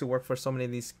offers to work for so many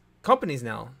of these companies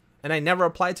now, and I never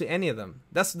applied to any of them.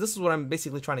 This is what I'm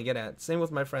basically trying to get at. Same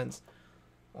with my friends.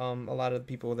 A lot of the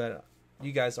people that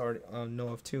you guys already know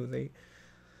of too,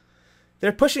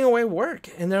 they're pushing away work,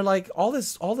 and they're like, all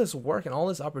this work and all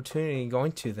this opportunity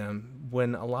going to them,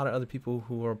 when a lot of other people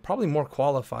who are probably more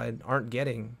qualified aren't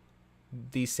getting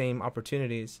these same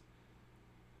opportunities.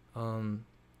 And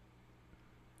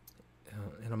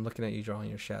I'm looking at you drawing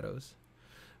your shadows,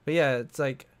 but yeah, it's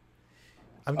like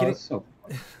I'm getting. So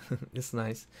it's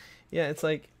nice. Yeah, it's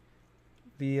like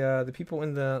the people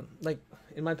in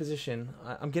in my position,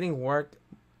 I'm getting work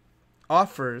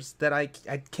offers that I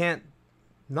can't.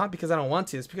 Not because I don't want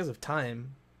to. It's because of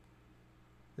time.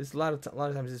 There's a lot of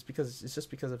times it's just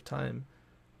because of time.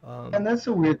 And that's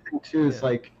a weird thing too. Is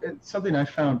like, it's something I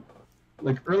found.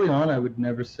 Like, early on, I would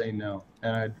never say no,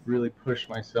 and I'd really push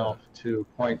myself to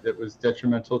a point that was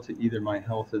detrimental to either my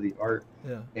health or the art.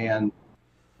 Yeah. And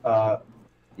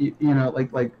you know,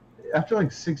 like after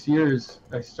like 6 years,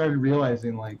 I started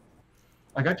realizing like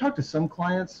I talked to some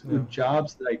clients with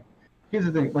jobs that here's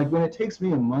the thing, like, when it takes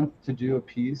me a month to do a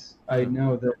piece, I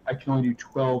know that I can only do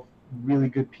 12 really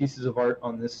good pieces of art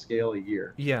on this scale a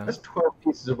year. Yeah. That's 12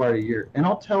 pieces of art a year. And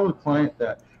I'll tell a client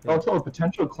that, I'll tell a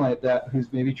potential client that who's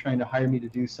maybe trying to hire me to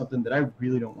do something that I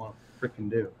really don't want to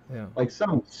freaking do. Yeah. Like,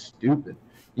 something stupid,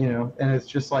 you know? And it's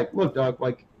just like, look, dog,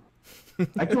 like,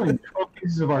 I can only do 12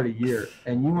 pieces of art a year,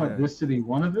 and you want this to be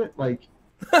one of it? Like,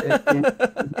 it's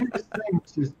the weirdest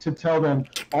thing to tell them,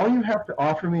 all you have to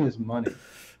offer me is money.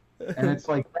 And it's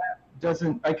like, that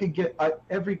doesn't, I could get,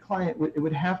 every client, it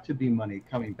would have to be money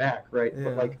coming back, right? Yeah.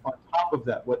 But like, on top of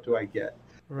that, what do I get?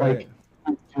 Right.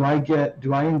 Like,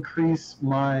 do I increase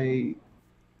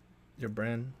your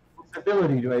brand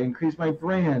visibility? Do I increase my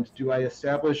brand? Do I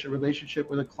establish a relationship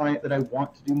with a client that I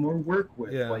want to do more work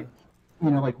with? Yeah. Like,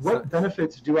 you know, like, what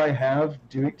benefits do I have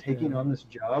taking on this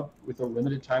job with the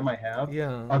limited time I have,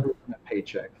 other than a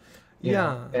paycheck? You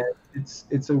know? And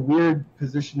it's a weird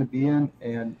position to be in,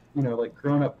 and you know, like,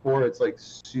 growing up poor, it's like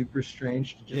super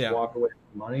strange to just walk away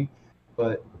from money,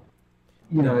 but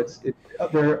you know,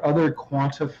 there are other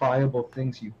quantifiable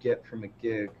things you get from a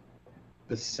gig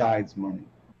besides money.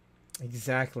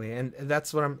 Exactly, and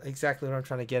that's what I'm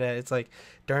trying to get at. It's like,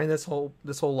 during this whole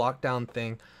lockdown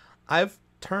thing, I've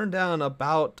turned down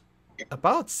about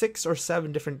 6 or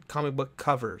 7 different comic book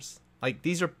covers. Like,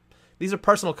 these are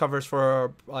personal covers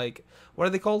for, like, what are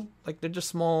they called? Like, they're just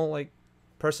small, like,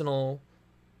 personal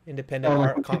independent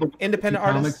like independent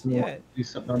artists. Yeah, do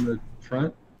something on the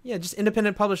front. Yeah, just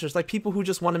independent publishers, like people who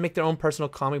just want to make their own personal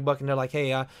comic book, and they're like, "Hey,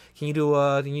 can you do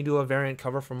a variant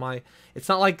cover for my?" It's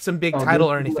not like some big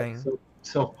title or anything.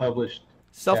 Self-published.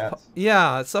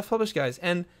 Yeah, self-published guys,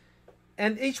 and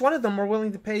each one of them were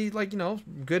willing to pay like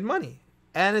good money.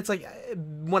 And it's like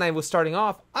when I was starting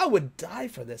off, I would die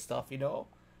for this stuff.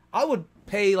 I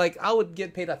would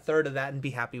get paid a third of that and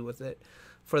be happy with it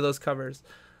for those covers.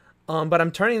 But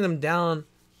I'm turning them down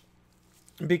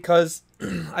because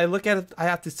I look at it. I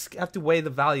have to weigh the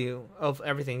value of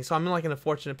everything. So I'm in like in a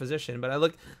fortunate position.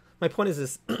 But my point is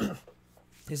this: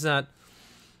 is that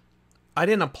I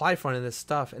didn't apply for any of this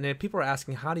stuff, and then people are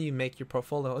asking, "How do you make your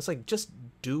portfolio?" It's like, just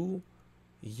do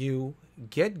you,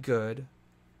 get good,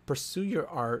 pursue your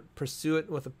art, pursue it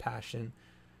with a passion,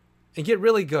 and get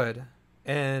really good.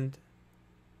 And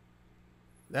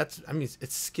it's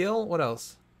skill. What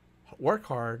else? Work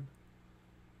hard.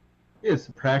 Yeah, it's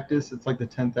practice. It's like the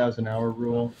 10,000 hour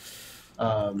rule,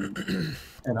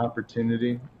 and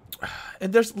opportunity.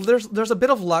 And there's a bit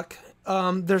of luck.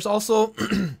 There's also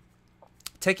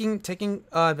taking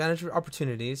advantage of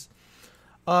opportunities.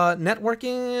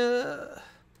 Networking.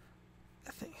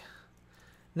 I think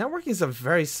networking is a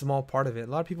very small part of it.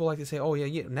 A lot of people like to say, "Oh yeah,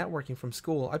 networking from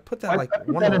school." I put that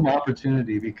an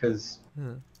opportunity because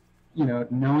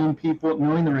knowing people,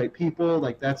 knowing the right people,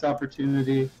 like that's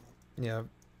opportunity. Yeah.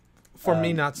 For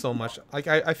me, not so much. Like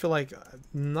I feel like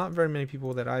not very many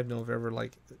people that I know have ever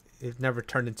it never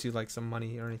turned into like some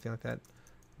money or anything like that.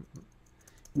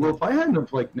 Well, if I hadn't have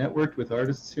networked with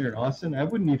artists here in Austin, I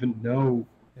wouldn't even know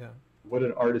what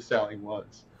an artist alley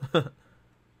was.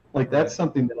 That's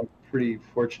something that I'm pretty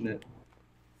fortunate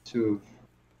to have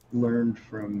learned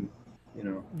from,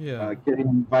 getting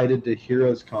invited to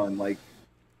Heroes Con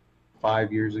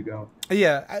 5 years ago.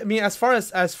 Yeah, I mean, as far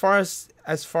as you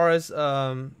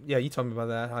told me about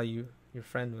that, how your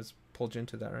friend was pulled you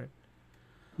into that, right?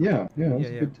 Yeah, it was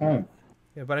a good time.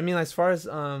 Yeah, but I mean, as far as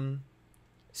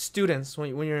students,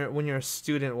 when you're a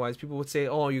student wise, people would say,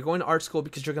 "Oh, you're going to art school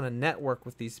because you're going to network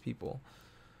with these people."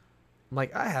 I'm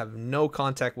like, I have no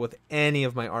contact with any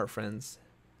of my art friends,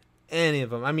 any of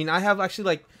them. I mean, I have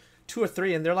actually 2 or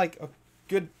 3, and they're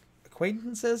good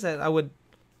acquaintances that I would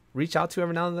reach out to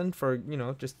every now and then for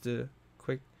just a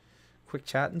quick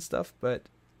chat and stuff. But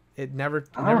it never.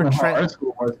 I don't know how art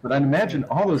school was, but I'd imagine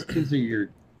all those kids are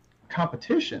your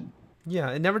competition.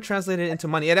 Yeah, it never translated into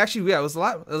money. It actually, it was a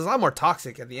lot more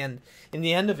toxic at the end. In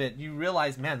the end of it, you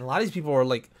realize, man, a lot of these people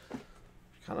are it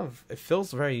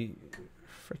feels very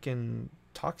freaking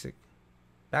toxic,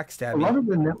 backstabbing. A lot of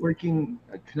the networking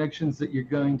connections that you're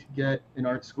going to get in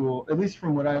art school, at least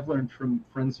from what I've learned from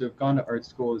friends who have gone to art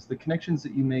school, is the connections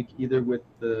that you make either with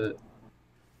the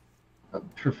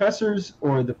professors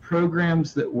or the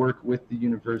programs that work with the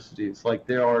universities.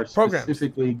 There are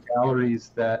specifically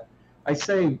galleries that, I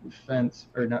say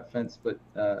not fence, but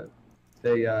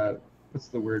they, what's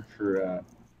the word for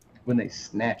when they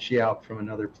snatch you out from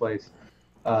another place?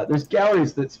 There's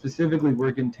galleries that specifically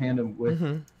work in tandem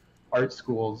with art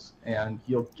schools, and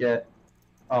you'll get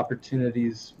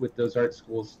opportunities with those art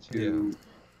schools to.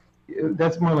 Yeah.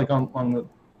 That's more on the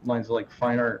lines of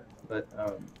fine art, but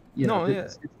it's not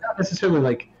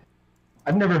necessarily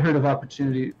I've never heard of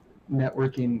opportunity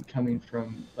networking coming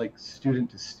from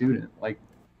student to student.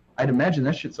 I'd imagine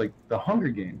that shit's like the Hunger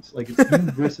Games. It's you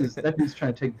versus that dude's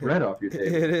trying to take bread off your table.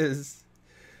 It is.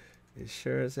 It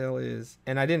sure as hell is.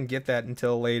 And I didn't get that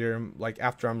until later,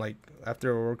 after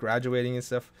we're graduating and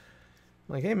stuff.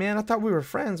 I'm like, hey man, I thought we were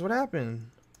friends. What happened?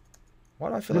 Why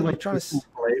do I feel like you're trying to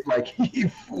you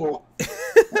fool.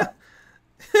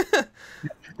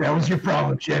 That was your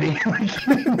problem, Jetty.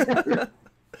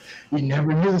 You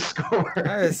never knew the score.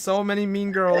 I had so many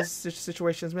mean girls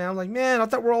situations, man. I'm like, man, I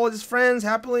thought we're all just friends,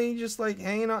 happily just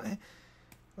hanging out,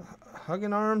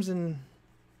 hugging arms and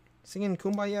singing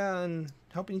Kumbaya and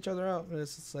helping each other out. And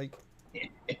it's just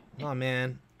oh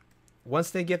man.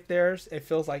 Once they get theirs, it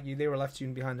feels like they were left you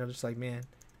behind. They're just like, man,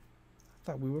 I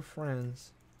thought we were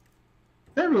friends.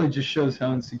 That really just shows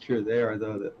how insecure they are,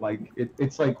 though. That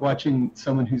it's like watching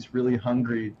someone who's really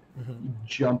hungry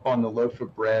jump on the loaf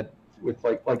of bread with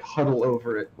huddle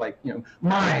over it,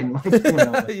 mine.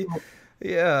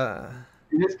 Yeah.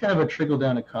 It is kind of a trickle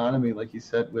down economy, like you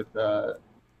said, with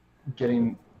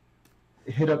getting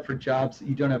hit up for jobs that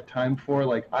you don't have time for.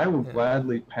 I will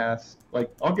gladly pass.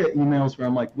 I'll get emails where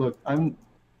I'm like, look, I'm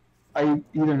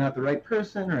either not the right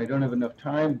person or I don't have enough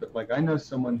time, but I know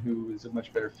someone who is a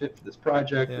much better fit for this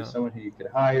project or someone who you could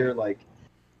hire.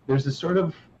 There's a sort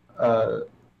of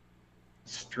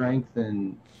strength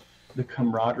in the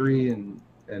camaraderie and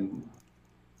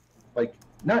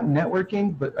not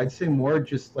networking, but I'd say more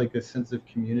just like a sense of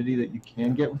community that you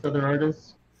can get with other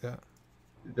artists. Yeah.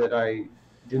 That I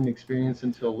didn't experience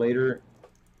until later,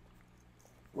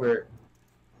 where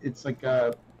it's like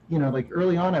you know, like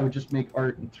early on I would just make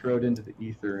art and throw it into the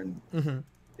ether, and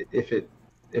if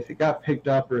it got picked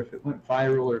up or if it went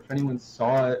viral or if anyone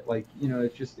saw it, like, you know,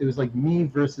 it was like me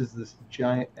versus this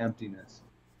giant emptiness.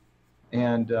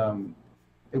 And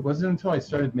it wasn't until I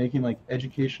started making like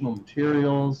educational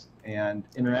materials and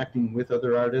interacting with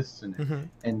other artists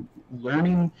and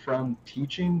learning from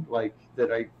teaching, like,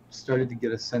 that I started to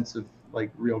get a sense of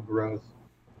like real growth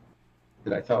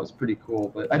that I thought was pretty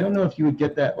cool. But I don't know if you would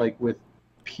get that like with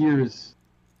peers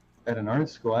at an art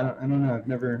school. I don't know. I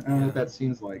don't know what that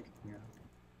seems like. Yeah.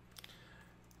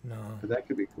 No. But that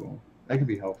could be cool. That could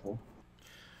be helpful.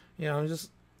 Yeah, it's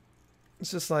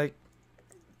just like,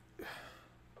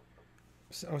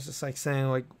 I was just like saying,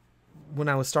 like, when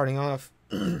I was starting off,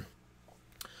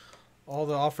 all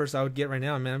the offers I would get right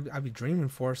now, man, I'd be dreaming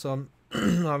for. So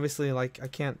I'm obviously, like, I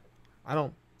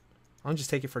don't just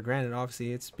take it for granted.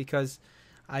 Obviously, it's because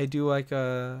I do like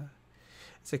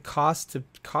it's a cost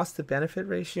to benefit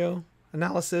ratio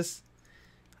analysis.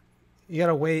 You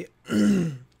gotta weigh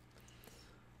the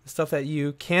stuff that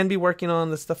you can be working on,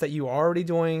 the stuff that you are already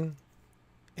doing,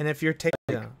 and if you're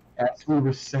taking, as we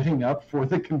were setting up for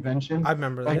the convention, I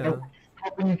remember like, that.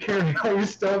 When you carried all your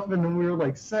stuff, and then we were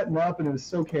like setting up, and it was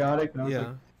so chaotic, and I was like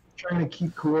trying to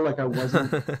keep cool, like I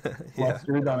wasn't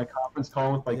flustered on a conference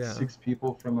call with like 6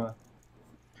 people from a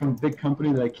big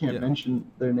company that I can't mention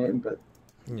their name, but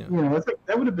you know, it's like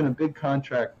that would have been a big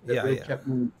contract that would have kept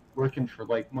me working for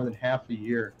like more than half a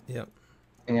year. Yep.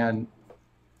 And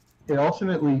it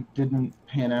ultimately didn't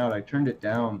pan out. I turned it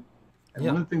down. And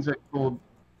one of the things I told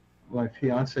my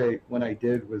fiance when I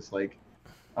did was like,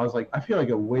 I was like, I feel like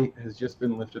a weight has just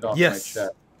been lifted off my chest.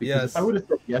 Because if I would have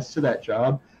said yes to that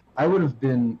job, I would have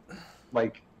been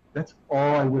like, that's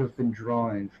all I would have been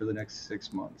drawing for the next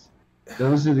 6 months.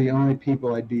 Those are the only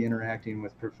people I'd be interacting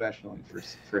with professionally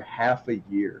for half a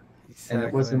year. Exactly. And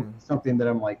it wasn't something that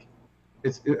I'm like, I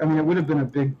mean, it would have been a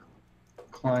big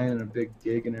client and a big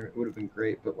gig, and it would have been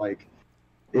great, but like,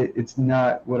 it's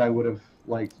not what I would have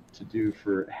liked to do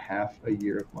for half a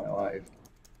year of my life.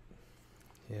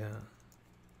 Yeah.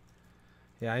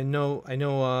 Yeah, I know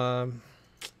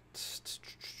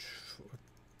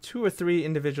 2 or 3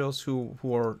 individuals who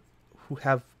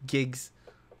have gigs,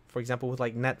 for example, with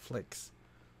like Netflix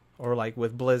or like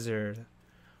with Blizzard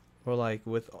or like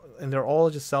and they're all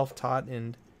just self-taught,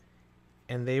 and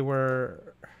they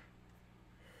were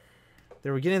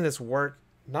getting this work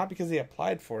not because they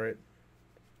applied for it.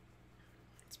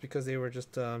 It's because they were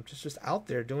just out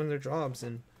there doing their jobs.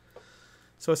 And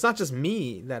so it's not just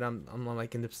me that I'm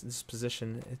like in this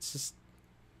position. It's just,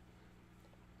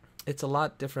 it's a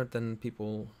lot different than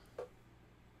people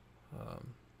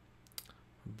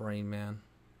brain man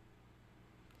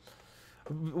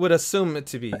would assume it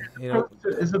to be, you know.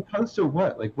 As opposed to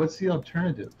what? Like, what's the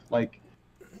alternative? Like,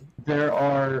 there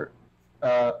are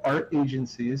art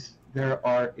agencies, there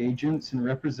are agents and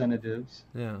representatives.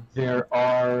 Yeah. There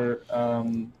are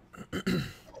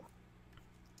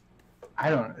I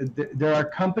don't know. There are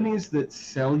companies that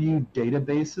sell you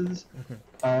databases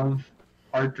of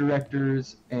art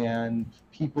directors and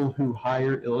people who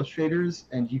hire illustrators,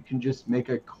 and you can just make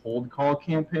a cold call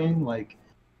campaign. Like,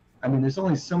 I mean, there's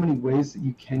only so many ways that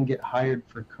you can get hired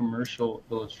for commercial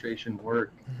illustration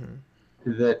work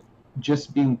that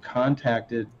just being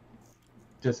contacted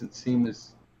doesn't seem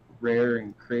as rare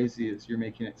and crazy as you're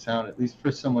making it sound, at least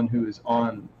for someone who is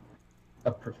on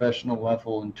a professional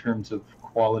level in terms of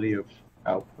quality of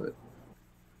output.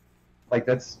 Like,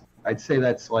 I'd say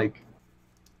that's like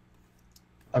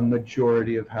a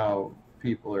majority of how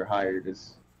people are hired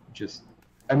is just,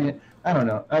 I mean, I don't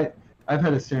know. I've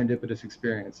had a serendipitous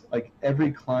experience. Like,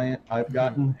 every client I've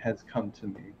gotten has come to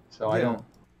me. So I don't,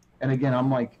 and again, I'm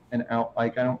like I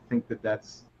don't think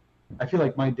that's, I feel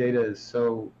like my data is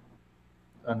so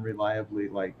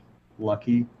unreliably like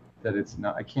lucky that it's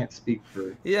not, I can't speak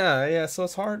for. Yeah. So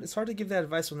it's hard to give that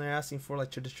advice when they're asking for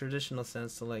like the traditional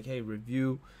sense to like, hey,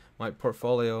 review my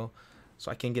portfolio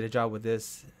so I can get a job with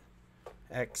this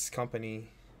X company.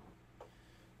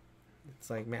 It's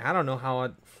like, man, I don't know how I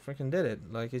freaking did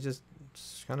it. Like, it just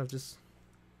kind of just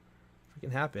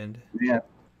freaking happened. Yeah,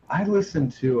 I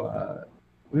listened to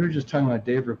we were just talking about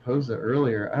Dave Raposa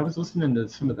earlier. I was listening to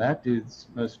some of that dude's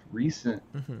most recent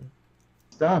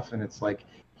stuff, and it's like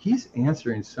he's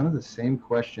answering some of the same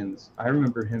questions I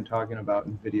remember him talking about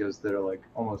in videos that are like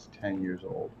almost 10 years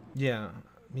old. Yeah,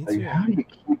 me like, too. How do you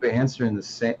keep answering the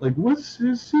same? Like, what's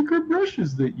the secret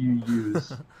brushes that you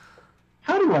use?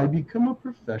 how do I become a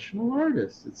professional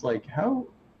artist? It's like, how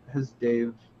has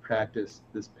Dave practiced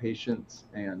this patience?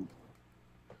 And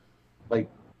like,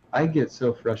 I get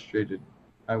so frustrated.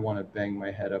 I want to bang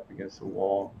my head up against a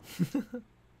wall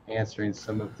answering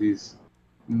some of these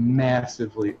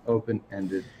massively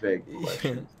open-ended, vague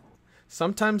questions.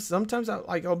 Sometimes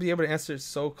I'll be able to answer it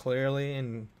so clearly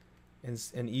and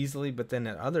easily, but then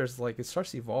at others, like, it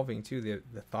starts evolving too.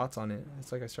 The thoughts on it.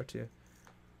 It's like I start to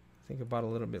think about it a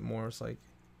little bit more. It's like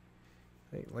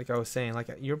I was saying, like,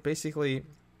 you're basically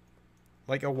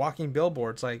like a walking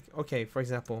billboard. It's like, okay, for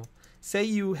example, say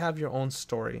you have your own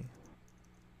story,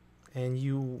 and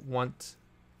you want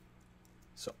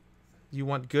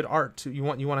good art. You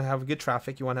want to have good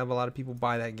traffic. You want to have a lot of people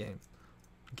buy that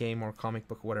game or comic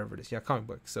book or whatever it is. Yeah, comic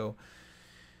book. So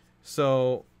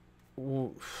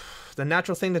the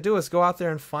natural thing to do is go out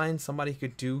there and find somebody who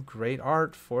could do great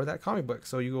art for that comic book.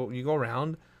 So you go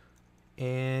around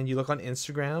and you look on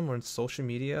Instagram or on social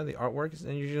media, the artwork,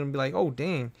 and you're gonna be like, oh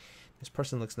dang, this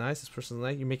person looks nice. This person's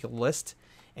nice. You make a list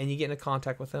and you get into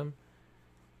contact with them,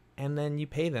 and then you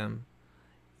pay them.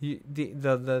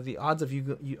 The odds of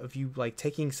you like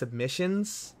taking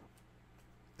submissions,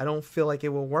 I don't feel like it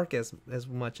will work as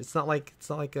much. It's not like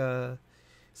a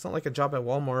job at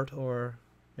Walmart or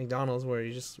McDonald's where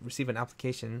you just receive an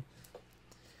application.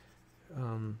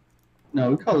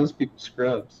 No, we call those people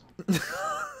scrubs.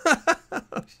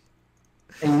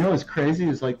 And you know what's crazy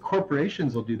is, like,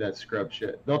 corporations will do that scrub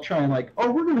shit. They'll try and, like,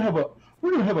 oh, we're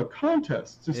gonna have a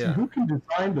contest to see who can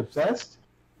design the best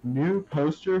new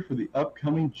poster for the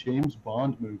upcoming James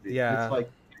Bond movie. Yeah. It's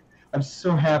like, I'm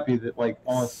so happy that, like,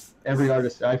 almost every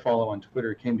artist I follow on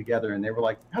Twitter came together and they were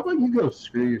like, how about you go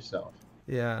screw yourself?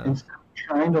 Yeah. Instead of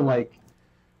trying to, like,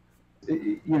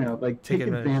 you know, like, take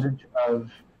advantage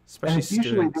of, especially, and it's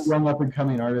usually the young up and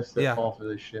coming artists that Yeah. fall for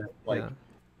this shit. Like,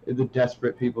 the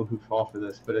desperate people who fall for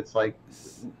this. But it's like,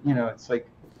 you know, it's like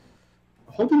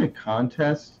holding a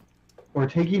contest or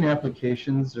taking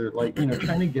applications or, like, you know,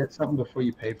 trying to get something before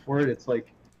you pay for it. It's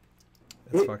like,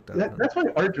 fucked up. That's why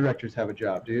art directors have a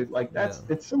job, dude. Like,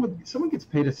 it's someone gets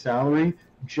paid a salary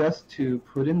just to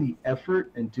put in the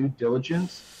effort and due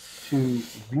diligence to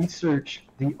research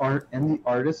the art and the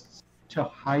artists to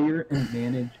hire and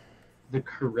manage the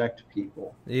correct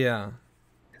people. Yeah.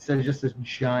 Instead of just this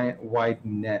giant wide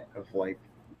net of, like,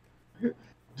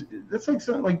 that's like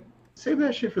something like, save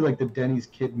that shit for, like, the Denny's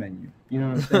kid menu. You know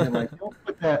what I'm saying? Like,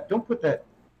 don't put that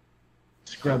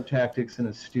scrub tactics in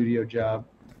a studio job.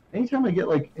 Anytime I get,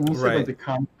 like, and you said, like, the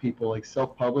comic people, like,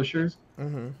 self-publishers,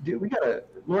 dude,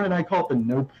 Lauren and I call it the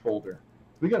Nope folder.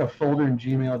 We got a folder in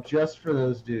Gmail just for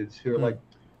those dudes who are like,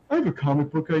 I have a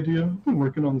comic book idea. I've been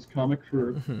working on this comic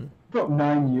for about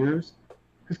 9 years.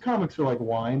 Because comics are like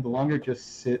wine. The longer it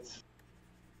just sits,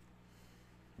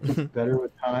 it gets better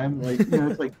with time. Like, you know,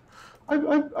 it's like,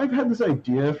 I've had this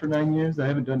idea for 9 years that I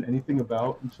haven't done anything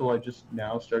about until I just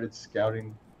now started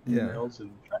scouting emails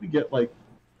and trying to get, like,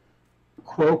 a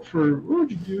quote for, what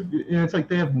would you do? You know, it's like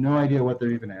they have no idea what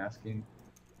they're even asking.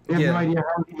 They have no idea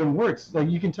how it even works. Like,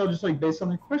 you can tell just, like, based on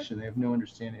their question, they have no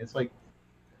understanding. It's like,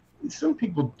 some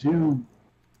people do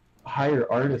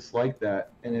hire artists like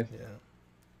that, and if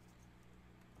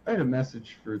I had a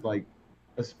message for, like,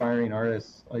 aspiring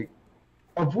artists, like,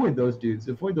 avoid those dudes,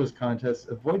 avoid those contests,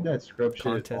 avoid that scrub shit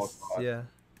at all costs. Yeah.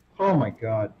 Oh my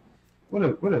god, what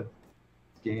a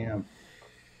scam.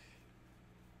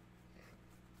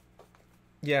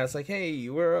 Yeah, it's like, hey,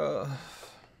 we're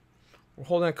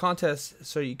holding a contest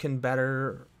so you can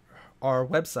better our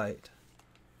website.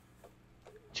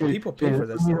 People pay for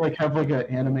this. You, like, have, like, an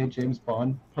anime James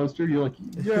Bond poster. You're like,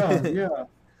 yeah.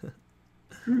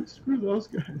 Screw those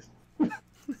guys.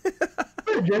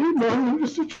 Hey, Jetty, no, I'm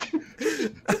just a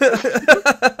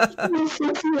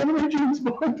sexy anime James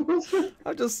Bond poster.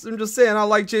 I'm just saying, I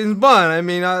like James Bond. I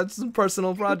mean, it's a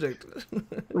personal project.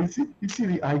 You see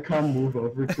the icon move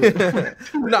over to it.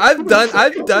 No,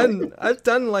 I've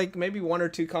done like maybe one or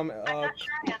two comments. I'm not sure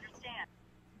I understand.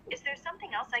 Is there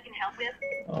something else I can help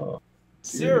with?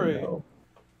 Siri. No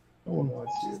one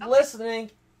wants you. She's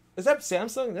listening. Is that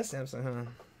Samsung? That's Samsung, huh?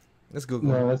 That's Google.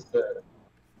 No, that's the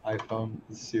iPhone,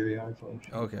 the Siri iPhone.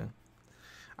 Okay.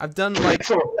 I've done like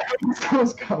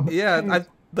I've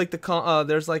like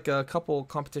there's like a couple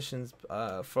competitions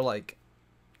for like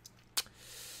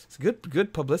it's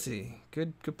good publicity.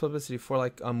 Good publicity for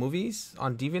like movies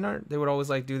on DeviantArt. They would always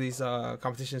like do these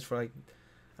competitions for like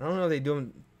I don't know if they do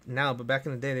them now, but back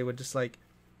in the day they would just like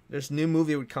there's a new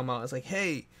movie would come out. It's like,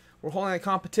 hey, we're holding a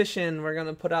competition. We're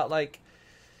gonna put out like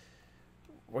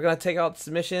we're gonna take out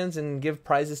submissions and give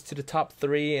prizes to the top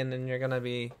 3, and then you're gonna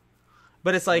be.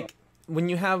 But it's like when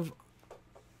you have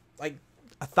like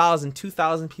 1,000,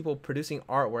 2,000 people producing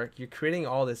artwork. You're creating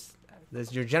all this.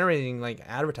 You're generating like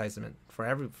advertisement for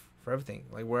everything.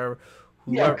 Like whoever,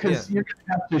 yeah, because you're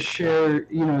gonna have to share.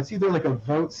 You know, it's either like a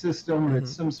vote system or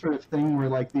it's some sort of thing where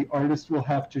like the artist will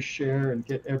have to share and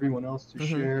get everyone else to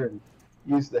share and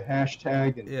use the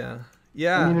hashtag. And yeah.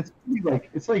 I mean, it's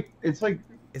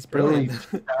brilliant.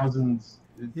 2000s.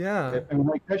 Yeah. I mean,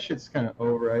 like that shit's kind of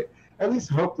over. Right? I at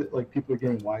least hope that like people are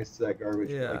getting wise to that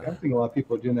garbage. Yeah. Like, I don't think a lot of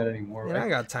people are doing that anymore. Yeah, right? I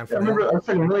got time for I remember I was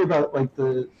talking really about like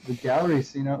the gallery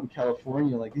scene out in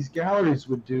California. Like these galleries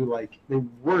would do like they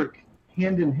work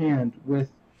hand in hand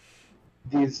with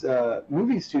these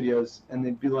movie studios, and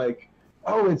they'd be like,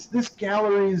 "Oh, it's this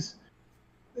gallery's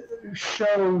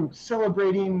show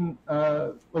celebrating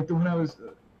like the one I was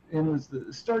in was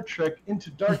the Star Trek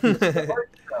Into Darkness the art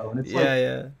show," and it's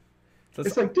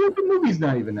it's like, dude, the movie's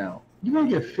not even out. You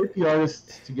want to get 50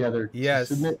 artists together to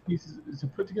submit pieces to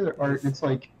put together art, and it's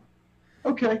like,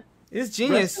 okay, it's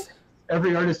genius.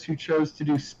 Every artist who chose to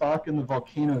do Spock in the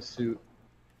volcano suit,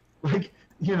 like,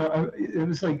 you know, it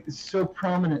was like it's so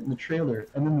prominent in the trailer,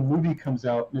 and then the movie comes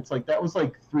out, and it's like that was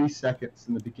like 3 seconds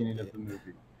in the beginning of the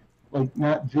movie, like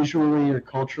not visually or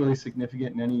culturally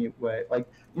significant in any way. Like,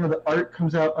 you know, the art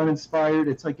comes out uninspired.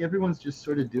 It's like everyone's just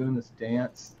sort of doing this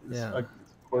dance, this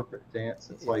corporate dance.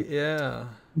 It's like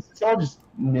it's all just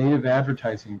native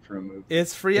advertising for a movie.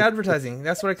 It's free advertising.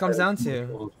 That's what it comes down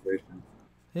to.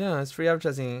 Yeah, it's free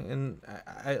advertising, and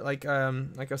I like I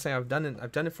was saying, I've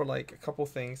done it for like a couple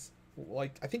things.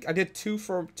 Like I think I did 2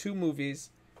 for 2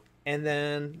 movies, and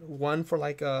then 1 for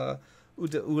like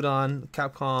Udon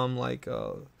Capcom,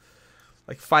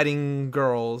 like fighting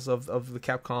girls of the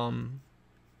Capcom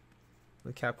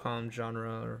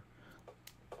genre or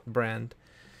brand.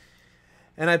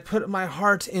 And I put my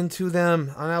heart into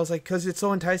them, and I was like, because it's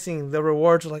so enticing. The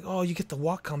rewards are like, oh, you get the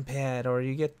Wacom pad, or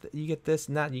you get this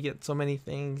and that. You get so many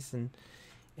things, and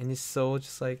it's so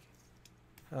just like,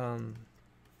 you got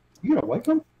a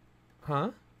Wacom?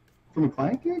 Huh? From a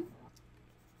client gig?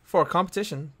 For a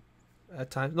competition,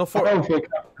 at times. No, for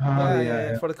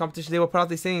for the competition, they will put out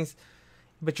these things,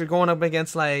 but you're going up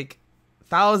against like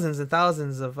thousands and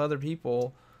thousands of other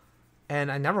people,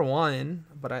 and I never won,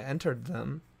 but I entered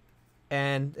them.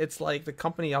 And it's like the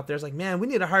company out there is like, man, we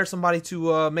need to hire somebody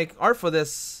to make art for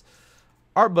this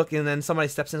art book. And then somebody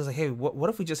steps in and is like, hey, what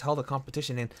if we just held a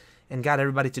competition and got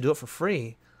everybody to do it for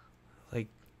free? Like,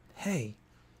 hey,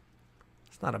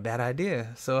 it's not a bad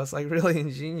idea. So it's like really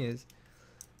ingenious.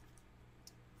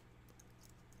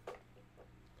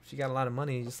 If you got a lot of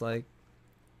money, just like,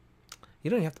 you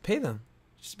don't even have to pay them.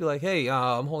 Just be like, hey,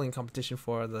 I'm holding a competition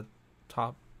for the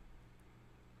top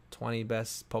 20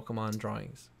 best Pokemon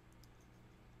drawings.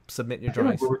 Submit your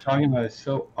drawings. What we're talking about is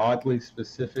so oddly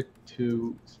specific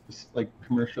to like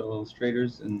commercial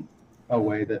illustrators in a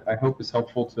way that I hope is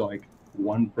helpful to like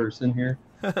one person here.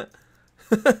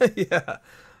 Yeah.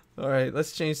 All right,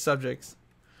 let's change subjects.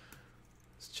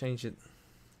 Let's change it.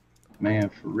 Man,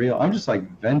 for real, I'm just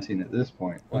like venting at this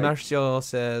point. Like, Martial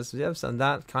says, "Yeah, son,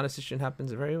 that conversation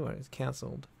happens very well. It's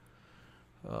canceled."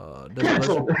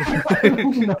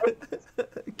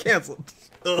 Canceled. Canceled.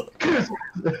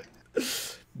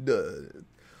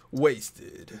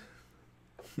 Wasted.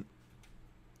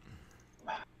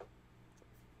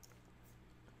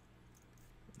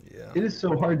 Yeah. It is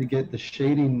so hard to get the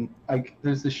shading. Like,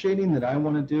 there's the shading that I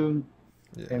want to do,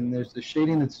 and there's the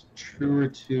shading that's truer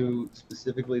to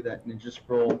specifically that Ninja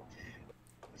Scroll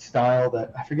style.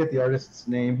 That I forget the artist's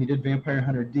name. He did Vampire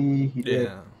Hunter D. He did,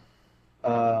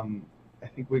 I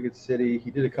think Wicked City.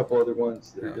 He did a couple other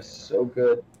ones that are just so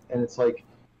good, and it's like,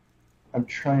 I'm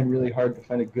trying really hard to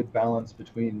find a good balance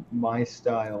between my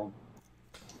style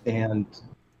and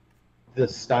the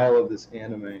style of this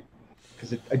anime,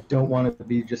 because I don't want it to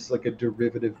be just like a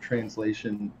derivative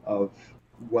translation of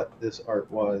what this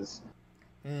art was,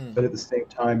 but at the same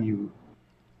time you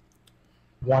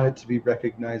want it to be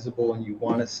recognizable and you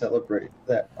want to celebrate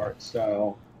that art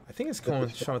style. I think it's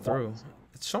showing through.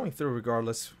 It's showing through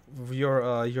regardless.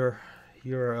 Your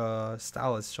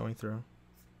style is showing through.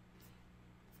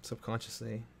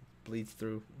 Subconsciously bleeds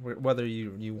through, whether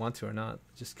you want to or not. It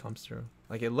just comes through.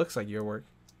 Like, it looks like your work.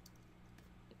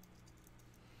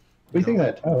 What do you think of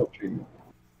that title treatment?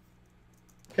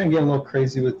 Kind of getting a little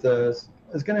crazy with I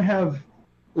was gonna have,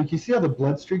 like, you see how the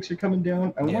blood streaks are coming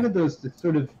down? I wanted those to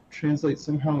sort of translate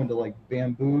somehow into like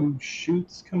bamboo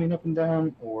shoots coming up and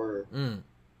down, or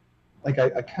like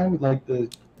I kind of would like the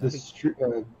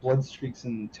blood streaks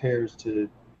and tears to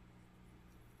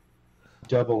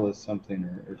double as something,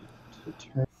 or to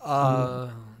turn.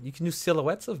 You can do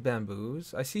silhouettes of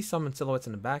bamboos. I see some in silhouettes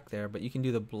in the back there, but you can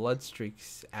do the blood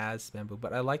streaks as bamboo.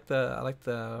 But I like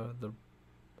the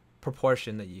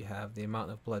proportion that you have, the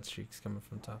amount of blood streaks coming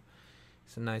from top.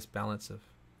 It's a nice balance of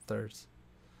thirds.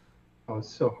 Oh, it's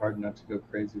so hard not to go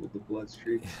crazy with the blood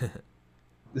streaks.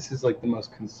 This is like the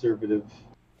most conservative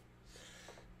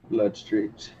blood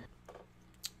streaks. I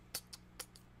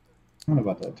don't know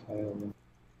about that tile. Man.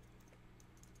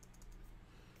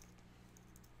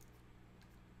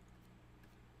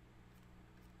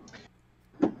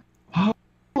 Oh,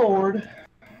 Lord.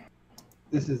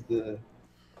 This is the...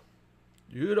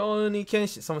 Rurouni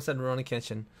Kenshin. Someone said Rurouni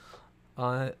Kenshin.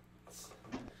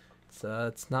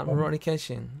 It's not Rurouni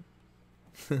Kenshin.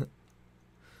 Have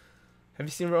you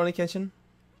seen Rurouni Kenshin?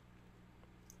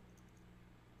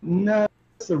 No,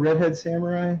 it's the Redhead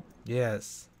Samurai.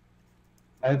 Yes.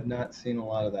 I have not seen a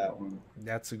lot of that one.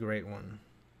 That's a great one.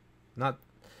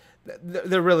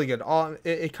 They're really good.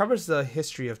 It covers the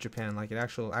history of Japan, like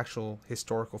actual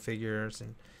historical figures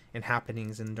and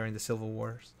happenings and during the civil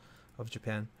wars of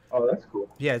Japan. Oh, that's cool.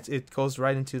 Yeah, it goes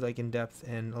right into like in depth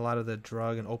and a lot of the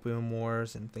drug and opium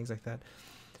wars and things like that.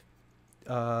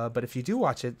 But if you do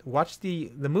watch it, watch the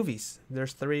movies.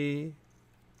 There's 4.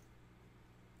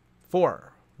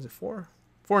 Is it 4?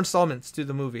 4 installments to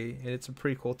the movie, and it's a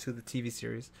prequel to the TV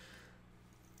series.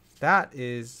 That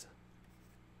is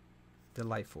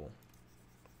delightful.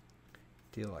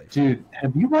 Dude,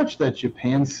 have you watched that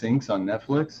Japan Sinks on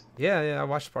Netflix? Yeah, I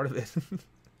watched part of it.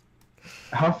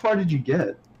 How far did you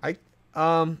get?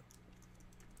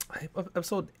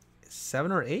 Episode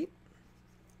 7 or 8.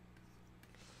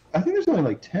 I think there's only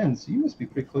like 10, so you must be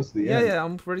pretty close to the end. Yeah,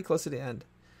 I'm pretty close to the end.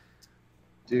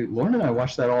 Dude, Lauren and I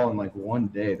watched that all in like one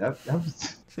day. That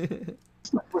was, that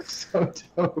was so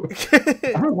dope.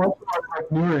 I don't watch a lot of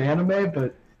like newer anime,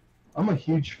 but I'm a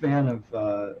huge fan of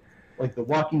like The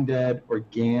Walking Dead or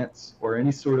Gantz or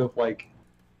any sort of like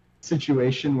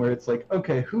situation where it's like,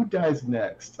 okay, who dies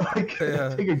next? Like,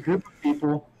 take a group of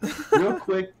people real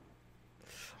quick,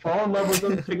 fall in love with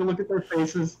them, take a look at their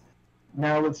faces.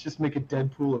 Now let's just make a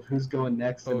Deadpool of who's going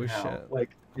next and how. Shit. Like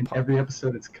in every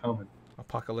episode, it's coming.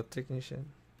 Apocalyptic and shit.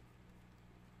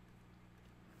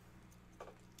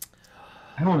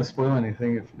 I don't want to spoil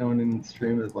anything if no one in the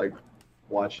stream has like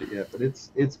watched it yet, but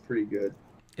it's pretty good.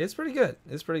 It's pretty good.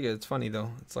 It's funny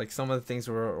though. It's like some of the things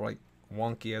were like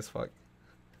wonky as fuck.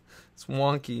 It's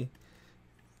wonky.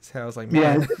 It's how I was like,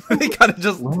 man, they kind of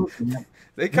just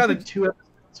they kind of 2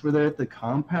 episodes where they're at the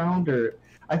compound, or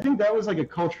I think that was like a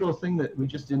cultural thing that we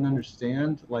just didn't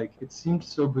understand. Like it seemed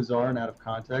so bizarre and out of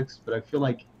context, but I feel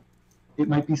like it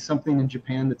might be something in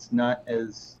Japan that's not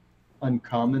as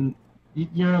uncommon. You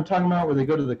know what I'm talking about? Where they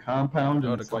go to the compound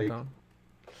and it's like,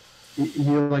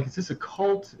 you're like, is this a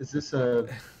cult? Is this a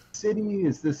city?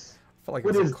 Is this? I feel like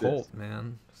it's a cult,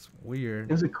 man. It's weird.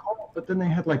 It was a cult, but then they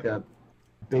had like a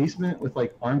basement with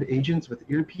like armed agents with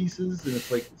earpieces, and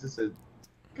it's like, is this a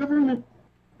government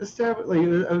established? Like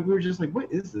we were just like,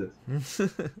 what is this?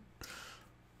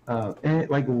 And it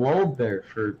like lulled there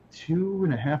for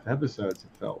 2.5 episodes.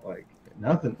 It felt like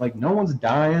nothing. Like no one's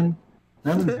dying,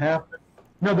 nothing's happening.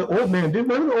 No, the old man. Dude,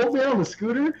 remember the old man on the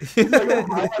scooter? He's like, oh,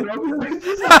 like,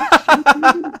 just, and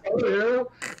then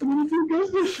the dude goes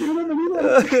to shoot him, and he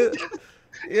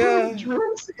like,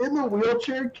 drinks in the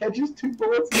wheelchair, catches 2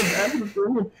 bullets in the back of the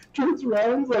thing, and turns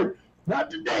around and is like, not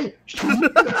today.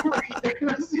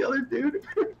 That's the other dude.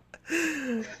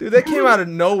 Dude, that came out of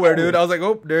nowhere, dude. I was like,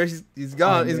 oh, there he's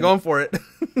gone. He's going for it.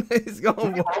 He's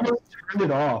going. We almost turned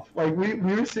it off. Like we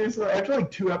were seriously after like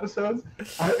 2 episodes.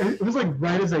 It was like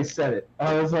right as I said it.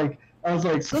 I was like,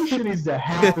 some shit needs to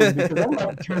happen because I'm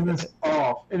about to turn this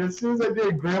off. And as soon as I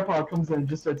did, Grandpa comes in and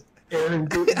just starts airing.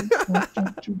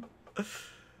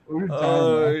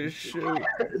 Oh shoot!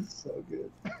 It's so good.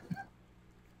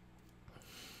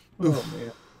 Oh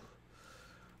man.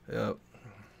 Yep.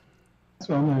 That's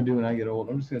what I'm gonna do when I get old.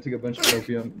 I'm just gonna take a bunch of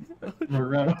opium, run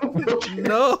around a wheelchair,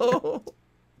 No.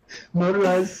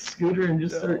 motorized scooter, and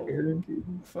just start airing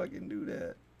people. Fucking do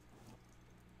that,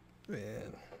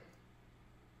 man.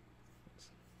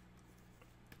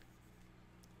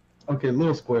 Okay,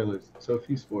 little spoilers. So a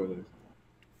few spoilers.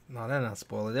 No, they're not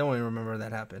spoilers. They won't even remember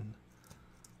that happened.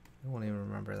 They won't even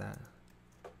remember that.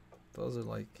 Those are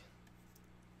like.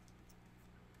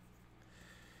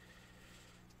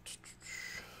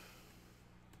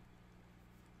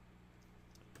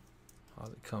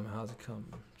 How's it come?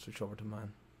 Switch over to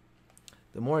mine.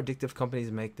 The more addictive companies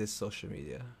make this social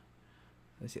media.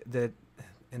 Let's see that,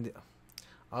 and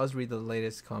I'll just read the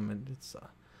latest comment. It's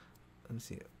let me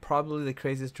see. Probably the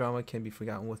craziest drama can be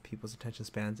forgotten with people's attention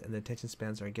spans, and the attention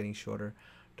spans are getting shorter.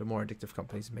 The more addictive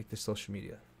companies make their social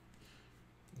media.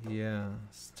 Yeah,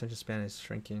 attention span is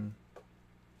shrinking.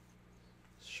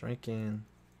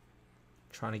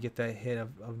 Trying to get that hit of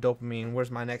dopamine.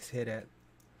 Where's my next hit at?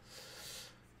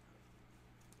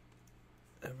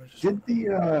 Did the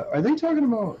are they talking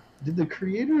about? Did the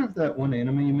creator of that one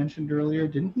anime you mentioned earlier?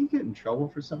 Didn't he get in trouble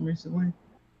for something recently?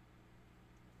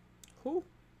 Who?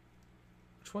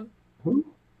 Which one? Who?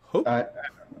 Who? I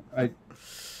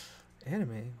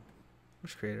Anime.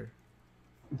 Which creator?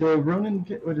 The Ronin.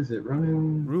 What is it?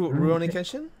 Rurouni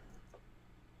Kenshin?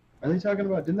 Are they talking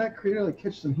about? Didn't that creator like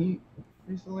catch some heat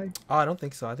recently? Oh, I don't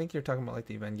think so. I think you're talking about like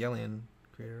the Evangelion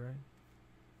creator, right?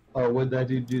 Oh, what'd that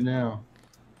dude do now?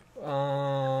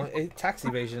 Tax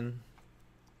evasion.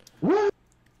 What?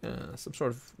 Some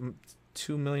sort of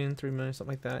 2 million, 3 million,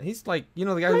 something like that. He's like, you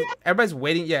know, the guy who everybody's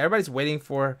waiting. Yeah, everybody's waiting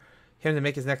for him to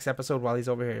make his next episode while he's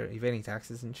over here evading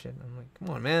taxes and shit. I'm like, come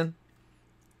on, man.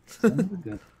 He's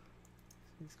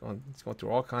going through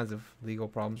all kinds of legal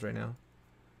problems right now.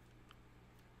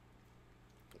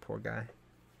 Poor guy.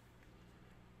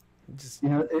 You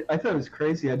know, I thought it was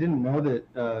crazy. I didn't know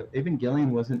that Evangelion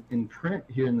wasn't in print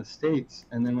here in the States.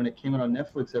 And then when it came out on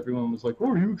Netflix, everyone was like,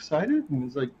 "Oh, are you excited?" And it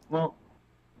was like, "Well,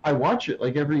 I watch it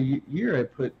like every year. I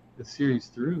put the series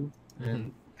through,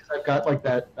 and because I've got like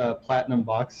that platinum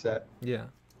box set." Yeah.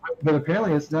 But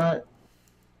apparently, it's not.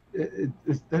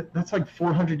 That's like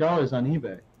 $400 on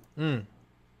eBay.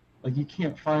 Like you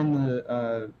can't find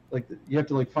the you have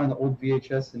to like find the old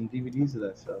VHS and DVDs of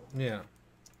that stuff. Yeah.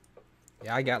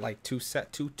 Yeah, I got like two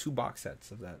box sets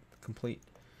of that complete.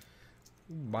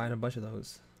 Buying a bunch of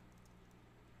those.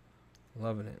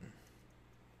 Loving it.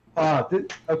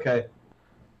 Okay.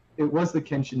 It was the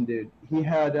Kenshin dude. He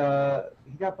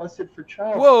got busted for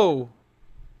child. Whoa.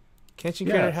 Kenshin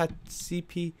creator had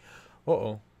CP.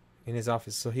 In his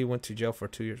office, so he went to jail for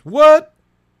 2 years. What?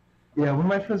 Yeah, one of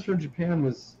my friends from Japan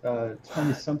was telling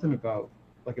me something about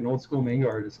like an old school manga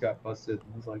artist got busted.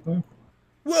 I was like, huh?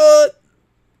 What?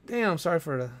 Damn, sorry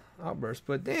for the outburst,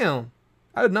 but damn.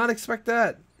 I did not expect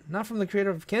that. Not from the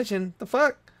creator of Kenshin. The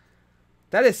fuck?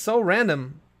 That is so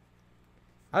random.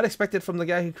 I'd expect it from the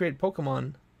guy who created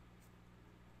Pokemon.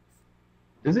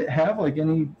 Does it have like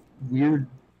any weird...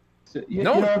 No. You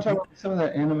know what I'm talking about? Some of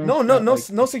that anime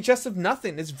No suggestive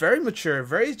nothing. It's very mature,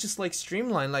 very just like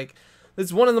streamlined. Like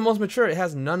it's one of the most mature. It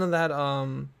has none of that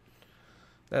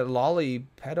that lolly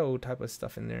pedo type of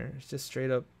stuff in there. It's just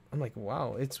straight up. I'm like,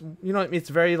 wow. It's it's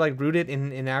very like rooted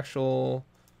in actual.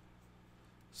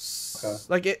 Okay.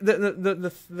 Like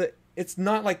the it's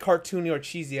not like cartoony or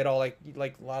cheesy at all. Like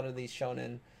a lot of these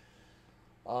shonen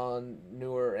on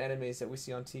newer animes that we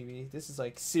see on TV. This is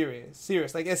like serious,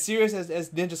 like as serious as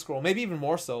Ninja Scroll, maybe even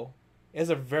more so. It has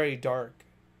a very dark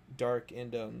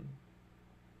and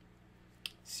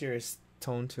serious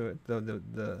tone to it.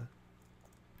 The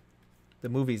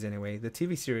movies anyway. The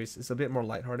TV series is a bit more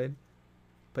lighthearted,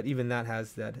 but even that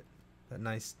has that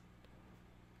nice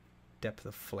depth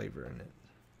of flavor in it.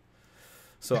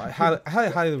 So I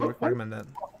highly recommend that.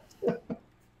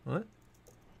 What?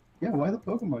 Yeah, why the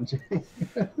Pokemon, Jay?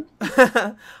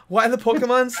 Why the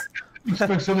Pokemons?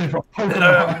 Especially from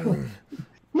Pokemon.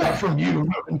 Not from you,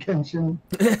 Rurouni Kenshin.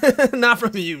 Not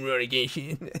from you, Rurouni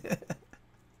Kenshin.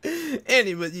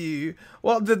 Any but you.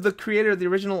 Well, the creator, the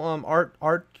original art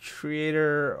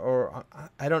creator, or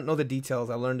I don't know the details.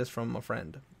 I learned this from a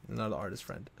friend, another artist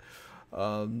friend.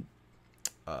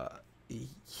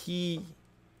 He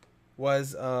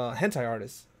was a hentai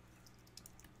artist.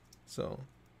 So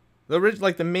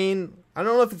the main, I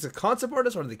don't know if it's a concept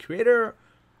artist or the creator.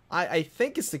 I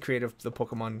think it's the creator of the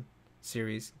Pokemon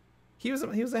series. He was a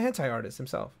hentai artist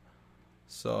himself.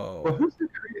 So well, who's the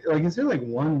creator? Like, is there like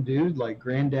one dude, like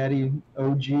Granddaddy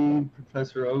OG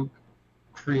Professor Oak,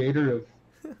 creator of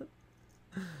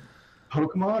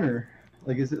Pokemon, or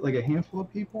like is it like a handful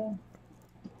of people?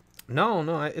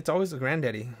 No, it's always a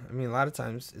granddaddy. I mean, a lot of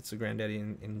times it's a granddaddy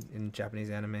in Japanese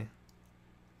anime.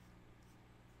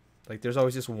 Like, there's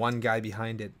always just one guy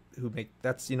behind it who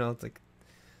that's like,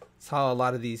 it's how a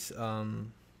lot of these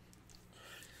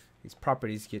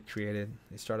properties get created.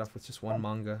 They start off with just one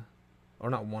manga, or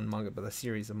not one manga, but a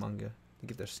series of manga to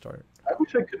get their start. I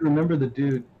wish I could remember the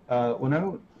dude.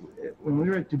 When we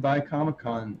were at Dubai Comic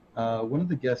Con, one of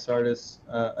the guest artists,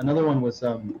 another one was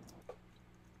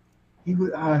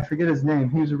I forget his name.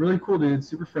 He was a really cool dude,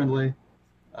 super friendly.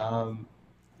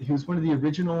 He was one of the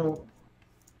original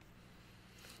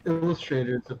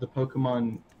illustrators of the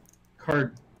Pokemon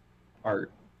card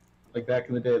art, like back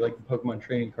in the day, like the Pokemon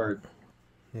trading card.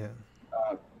 Yeah.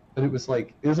 But it was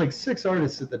like 6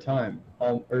 artists at the time,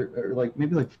 or like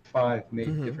maybe like 5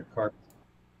 made different cards.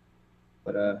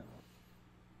 But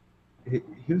he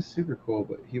was super cool.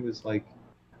 But he was like,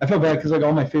 I felt bad because like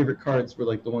all my favorite cards were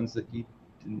like the ones that he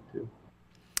didn't do.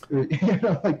 You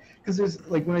know, like, because there's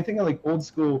like when I think of like old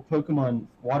school Pokemon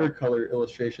watercolor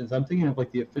illustrations, I'm thinking of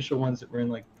like the official ones that were in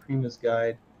like Prima's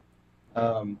Guide,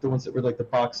 the ones that were like the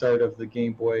box art of the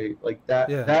Game Boy, like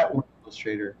that one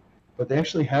illustrator. But they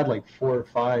actually had like 4 or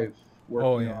 5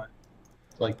 working on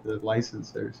like the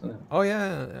license there. So. Oh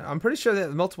yeah, I'm pretty sure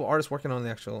that multiple artists working on the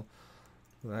actual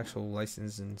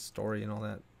license and story and all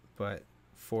that. But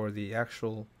for the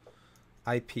actual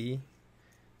IP,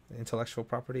 the intellectual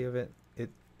property of it, it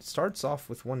starts off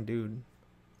with one dude.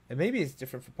 And maybe it's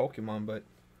different for Pokemon, but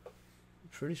I'm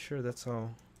pretty sure that's how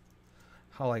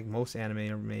like most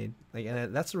anime are made. Like,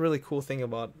 and that's a really cool thing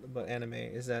about anime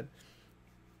is that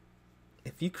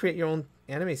if you create your own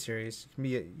anime series,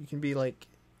 you can be like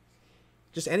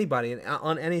just anybody and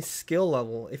on any skill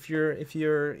level. If your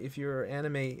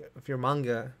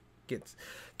manga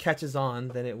catches on,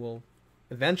 then it will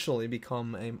eventually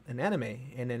become an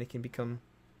anime, and then it can become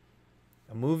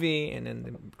a movie, and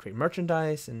then create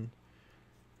merchandise, and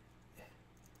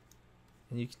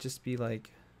you could just be like,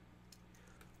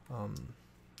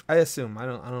 I assume, I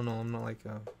don't know, I'm not like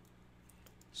a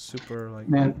super like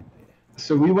man.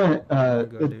 So we went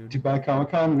Dubai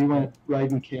Comic-Con. We went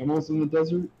riding camels in the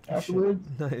desert afterwards.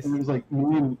 Nice. And it was like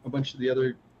me and a bunch of the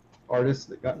other artists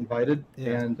that got invited,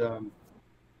 and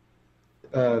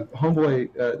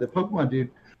homeboy, the Pokemon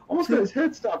dude, almost got his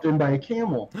head stopped in by a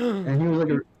camel, and he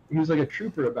was like a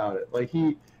trooper about it. Like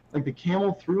the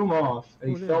camel threw him off, and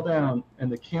he fell down, and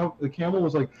the camel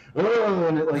was like, oh,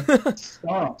 and it like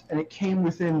stopped, and it came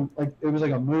within, like, it was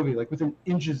like a movie, like within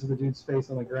inches of the dude's face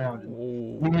on the ground.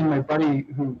 And me and my buddy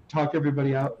who talked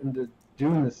everybody out into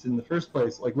doing this in the first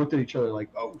place, like looked at each other like,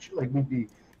 oh, like we'd be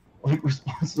like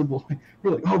responsible.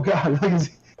 We're like, oh god,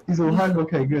 like he's alive,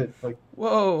 okay, good. Like,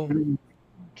 whoa,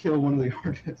 kill one of the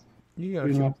artists. You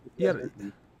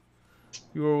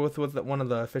were with one of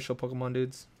the official Pokemon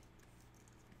dudes.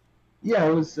 Yeah,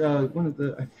 it was one of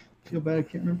the. I feel bad, I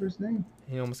can't remember his name.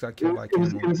 He almost got killed by a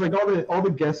camel. It was like all the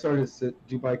guest artists at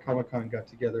Dubai Comic Con got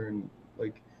together, and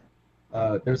like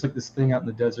there's like this thing out in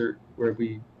the desert where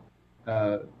we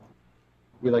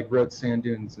like rode sand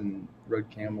dunes and rode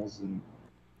camels, and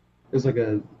it was like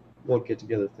a little get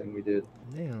together thing we did.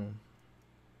 Damn.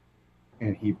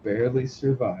 And he barely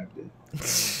survived it.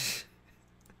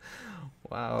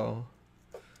 Wow.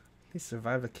 He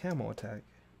survived a camel attack.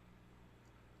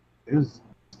 It was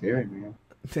scary, man.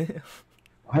 Damn.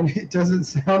 I mean, it doesn't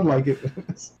sound like it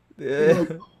was. Yeah.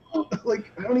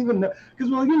 Like, I don't even know.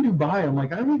 Because when I go to Dubai, I'm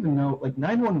like, I don't even know. Like,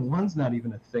 911's not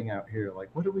even a thing out here. Like,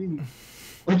 what do we.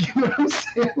 Like, you know what I'm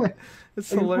saying? Like, it's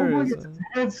hilarious. Gets his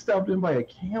head stopped in by a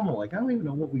camel. Like, I don't even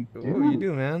know what we do. What would you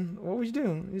do, man? What would you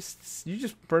do? You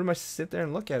just pretty much sit there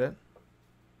and look at it.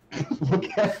 Look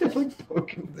at it like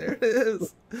Pokemon. There it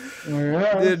is. All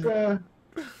right.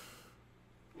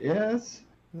 Yes.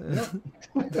 Yep.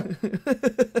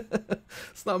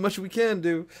 It's not much we can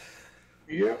do.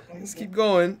 Yeah. Let's keep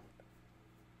going.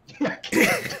 Yeah.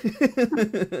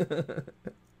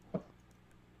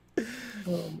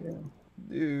 Oh man.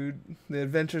 Dude, the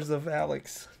adventures of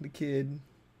Alex, the kid.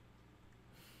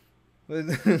 You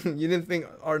didn't think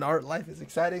art life is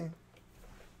exciting?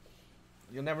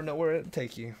 You'll never know where it'll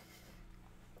take you.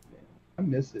 I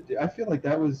miss it, dude. I feel like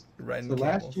that was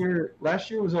last year. Last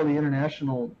year was all the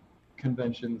international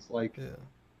conventions. Like,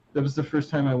 that was the first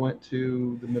time I went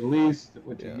to the Middle East.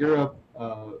 Went to Europe.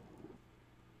 I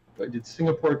did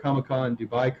Singapore Comic Con,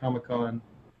 Dubai Comic Con,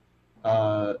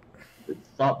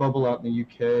 Thought Bubble out in the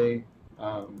UK.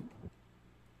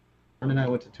 And I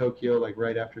went to Tokyo like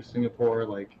right after Singapore.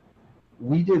 Like,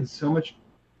 we did so much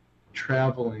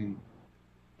traveling,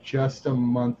 just a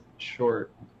month short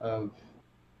of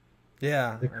the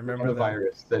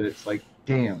coronavirus that it's like,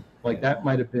 damn, like that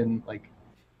might have been like.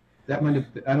 That might have.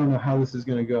 I don't know how this is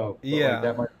going to go. Yeah. Like,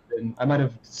 that might have been. I might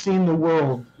have seen the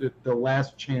world at the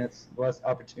last chance, the last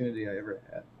opportunity I ever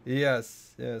had.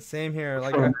 Yes. Yeah. Same here.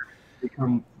 Like,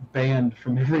 become banned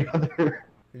from every other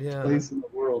place in the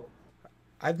world.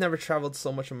 I've never traveled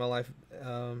so much in my life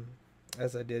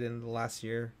as I did in the last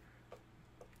year.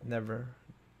 Never.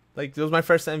 Like, it was my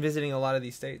first time visiting a lot of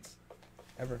these states,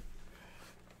 ever.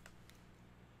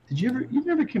 Did you ever? You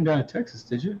never came down to Texas,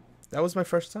 did you? That was my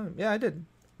first time. Yeah, I did.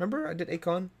 Remember, I did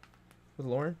Akon with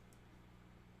Lauren.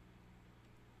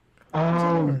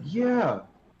 Oh, yeah.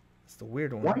 It's the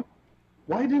weird one.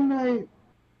 Why didn't I?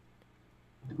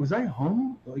 Was I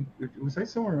home? Like, was I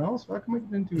somewhere else? Why come I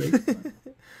didn't do Akon?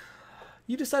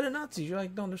 You decided not to. You're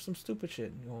like, no, there's some stupid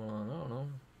shit going on. I don't know.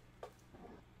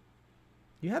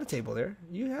 You had a table there.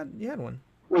 You had one.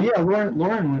 Well, yeah, Lauren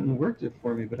went and worked it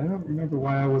for me, but I don't remember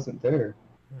why I wasn't there.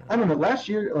 I don't know. Last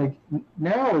year, like,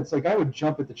 now it's like I would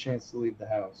jump at the chance to leave the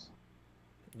house.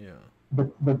 Yeah.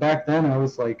 But back then I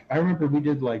was like, I remember we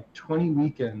did like 20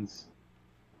 weekends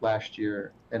last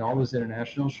year and all those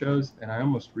international shows, and I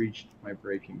almost reached my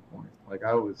breaking point. Like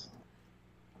I was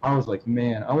like,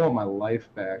 man, I want my life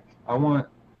back.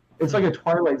 It's like a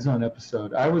Twilight Zone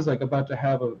episode. I was like about to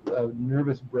have a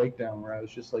nervous breakdown where I was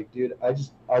just like, dude,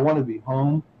 I want to be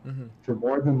home for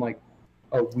more than like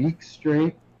a week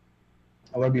straight.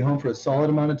 I want to be home for a solid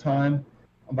amount of time.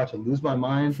 I'm about to lose my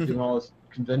mind doing all this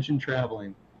convention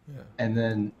traveling. Yeah. And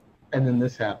then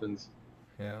this happens.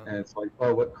 Yeah. And it's like,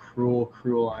 oh, what cruel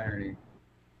irony.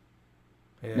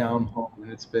 Yeah. Now I'm home,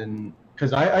 and it's been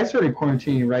because I started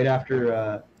quarantining right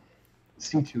after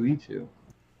C2E2.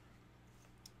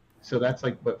 So that's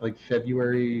like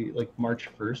February, like March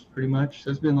 1st, pretty much.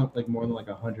 So it's been like more than like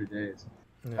 100 days.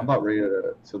 Yeah. I'm about ready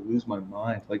to lose my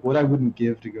mind. Like what I wouldn't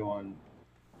give to go on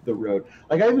the road.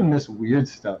 Like I even miss weird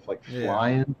stuff like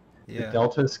flying, the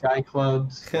Delta Sky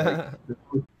Clubs. Like,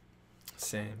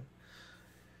 same.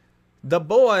 The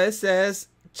boy says,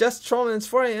 just trolling, it's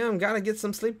 4 a.m. Gotta get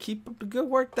some sleep. Keep up the good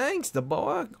work. Thanks, the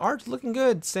boy. Art's looking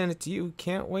good. Send it to you.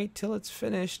 Can't wait till it's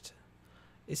finished.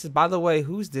 It says, by the way,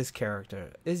 who's this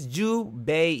character? It's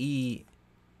JIBBY'S.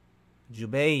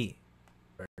 JIBBY'S.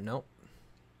 Nope.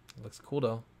 Looks cool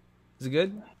though. Is it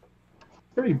good?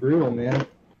 Pretty brutal, man.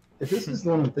 If this is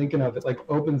the one I'm thinking of, it like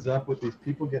opens up with these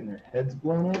people getting their heads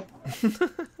blown up.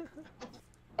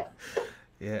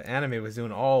 Yeah, anime was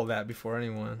doing all that before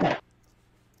anyone.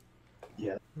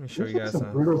 Yeah. Let me show you guys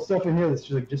some brutal stuff in here that's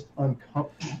just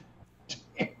uncomfortable.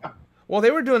 Well,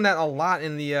 they were doing that a lot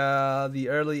in the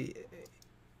early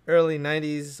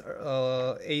 90s,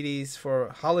 80s for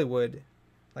Hollywood,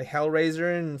 like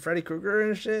Hellraiser and Freddy Krueger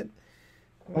and shit.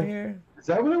 Over here. Is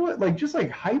that what it was? Like just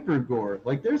like hyper gore.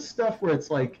 Like there's stuff where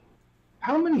it's like,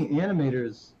 how many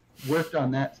animators worked on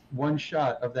that one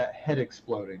shot of that head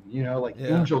exploding? You know, like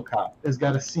Angel Cop has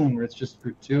got a scene where it's just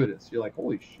gratuitous. You're like,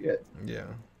 holy shit. Yeah.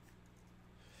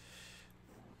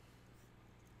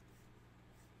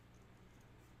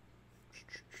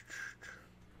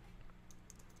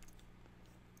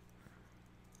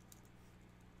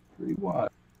 Pretty wild.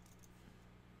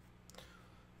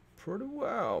 Pretty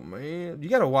well, man. You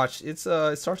gotta watch. It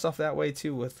starts off that way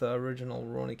too with the original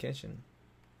Rurouni Kenshin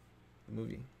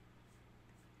movie.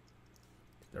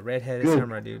 The redheaded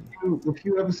samurai dude. The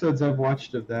few episodes I've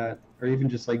watched of that, or even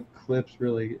just like clips,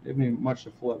 really. I mean, watch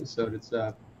the full episode. It's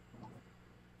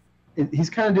he's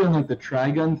kind of doing like the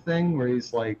Trigun thing, where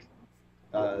he's like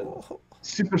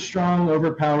super strong,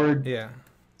 overpowered. Yeah.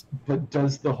 But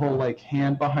does the whole like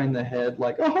hand behind the head,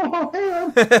 like, oh,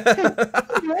 hey,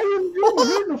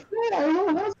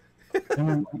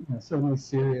 so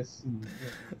serious.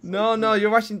 No, you're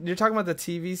talking about the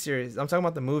TV series. I'm talking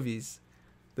about the movies.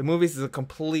 The movies is a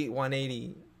complete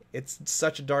 180. It's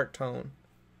such a dark tone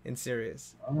and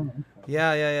serious. Oh, okay.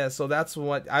 Yeah. So that's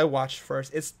what I watched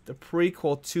first. It's the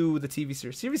prequel to the TV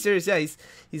series. TV series, yeah, he's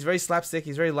very slapstick.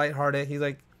 He's very lighthearted. He's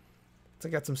like, it's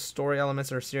like got some story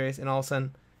elements that are serious, and all of a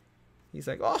sudden, he's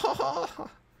like,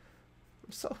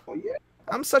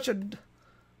 I'm such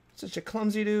a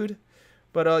clumsy dude.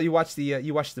 But you watch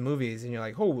the movies and you're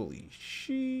like, holy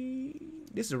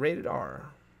shit, this is rated R.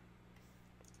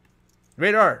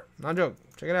 Rated R, not a joke.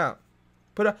 Check it out.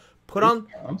 Put on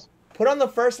the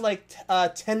first like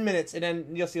 10 minutes and then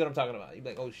you'll see what I'm talking about. You'll be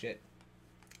like, oh shit.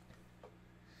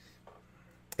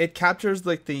 It captures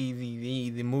like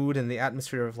the mood and the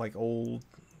atmosphere of like old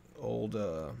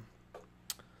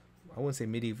I wouldn't say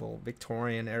medieval,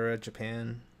 Victorian era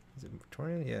Japan. Is it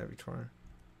Victorian? Yeah, Victorian.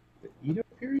 The Edo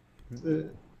period?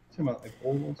 Talking about like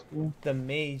old school? The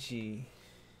Meiji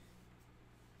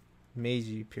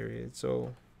period.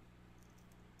 So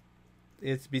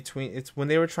it's when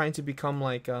they were trying to become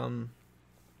like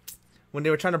when they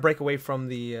were trying to break away from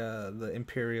the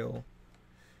imperial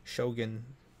shogun.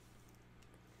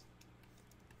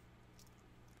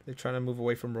 They're trying to move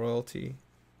away from royalty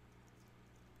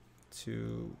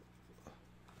to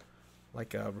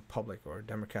like a republic or a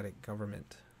democratic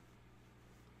government.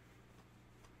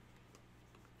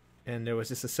 And there was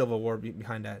just a civil war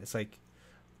behind that. It's like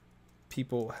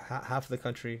people, half of the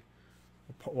country,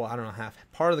 well, I don't know,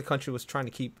 part of the country was trying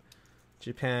to keep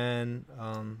Japan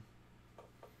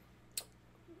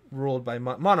ruled by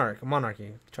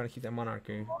monarchy, trying to keep that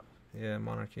monarchy. Yeah,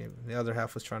 monarchy. The other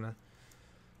half was trying to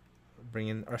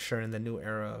usher in the new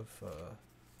era of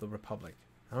the republic.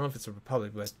 I don't know if it's a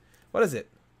republic, but what is it?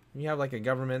 You have like a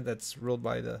government that's ruled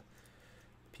by the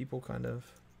people, kind of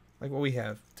like what we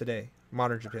have today,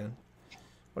 modern Japan.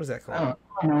 What is that called?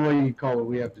 I don't know what you call what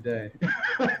we have today.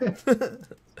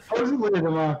 Supposedly a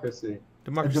democracy.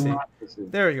 Democracy.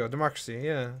 There you go, democracy.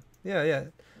 Yeah.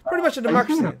 Pretty much a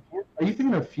democracy. I Are you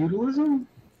thinking of feudalism?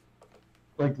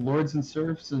 Like lords and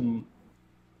serfs and...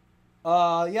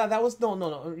 Yeah, that was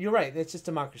no. You're right. It's just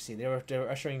democracy. They were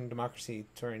ushering democracy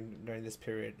during this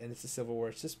period, and it's the Civil War.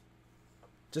 It's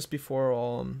just before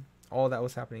all that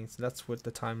was happening. So that's what the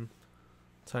time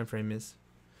frame is.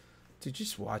 Dude,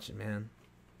 just watch it, man.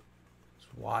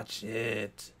 Just watch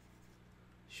it.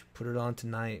 You should put it on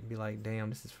tonight and be like,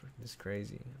 damn, this is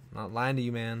crazy. I'm not lying to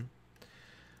you, man.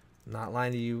 I'm not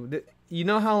lying to you. You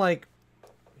know how like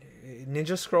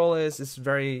Ninja Scroll is? It's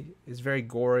very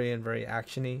gory and very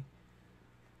actiony.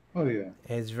 Oh yeah.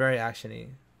 It's very actiony.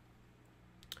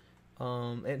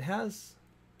 It has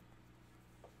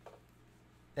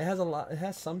a lot. It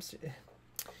has some.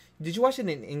 Did you watch it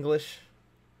in English?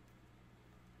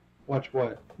 Watch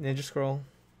what? Ninja Scroll.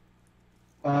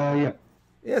 Yeah.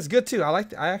 Yeah, it's good too. I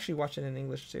actually watched it in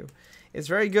English too. It's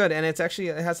very good, and it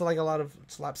has like a lot of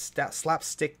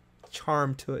slapstick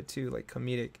charm to it too, like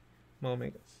comedic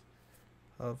moments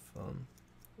of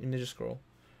Ninja Scroll.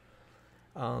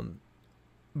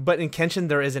 But in Kenshin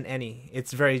there isn't any.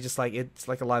 It's very just like it's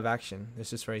like a live action.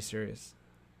 It's just very serious,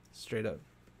 straight up.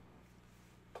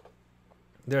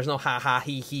 There's no ha ha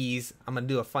he he's. I'm gonna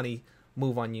do a funny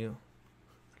move on you.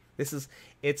 This is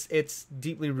it's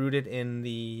deeply rooted in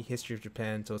the history of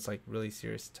Japan, so it's like really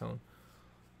serious tone.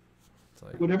 It's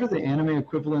like whatever the anime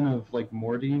equivalent of like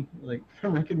Morty, like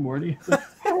from Rick and Morty. It's like,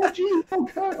 oh geez, oh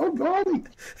god, oh golly.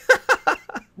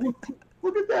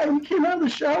 Look at that! He came out of the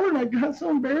shower and I got so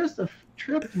embarrassed I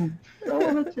tripped and fell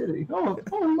on a titty. Oh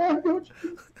my god!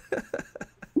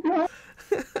 What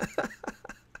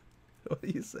are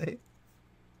you saying?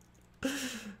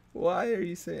 Why are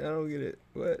you saying? I don't get it.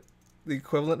 What? The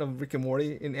equivalent of Rick and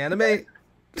Morty in anime?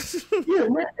 Yeah,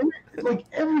 like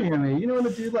every anime, you know when the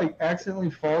dude like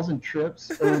accidentally falls and trips,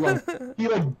 or like he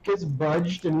like gets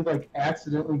budged and he like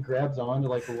accidentally grabs onto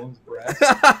like a woman's breast.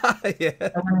 Yeah.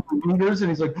 And then he lingers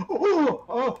and he's like,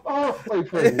 like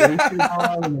for way too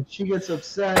long, and then she gets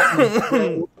upset.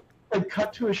 And like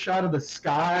cut to a shot of the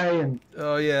sky, and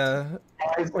oh yeah,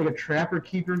 like a trapper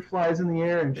keeper flies in the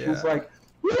air, and she's like,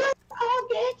 I'll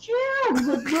get you. He's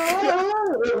like, no.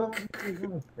 Okay,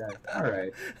 all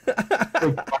right.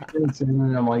 Like 5 minutes in,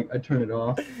 and I'm like, I turn it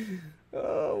off.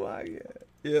 Oh my god.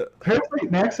 Yeah.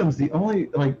 Parasite Maxim's the only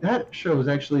that show is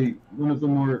actually one of the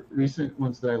more recent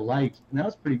ones that I liked, and that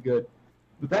was pretty good.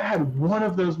 But that had one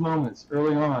of those moments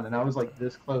early on, and I was like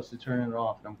this close to turning it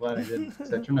off, and I'm glad I didn't, because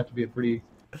that turned out to be a pretty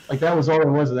that was all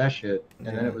there was of that shit, and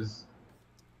then it was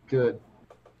good.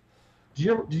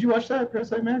 Did you watch that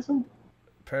Parasite Maxim?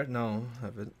 No, I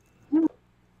haven't.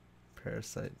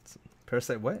 Parasite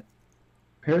what?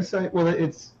 Parasite. Well,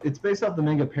 it's based off the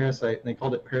manga Parasite, and they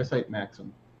called it Parasite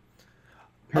Maxim.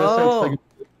 Parasite's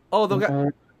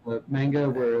the manga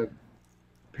where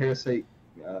Parasite.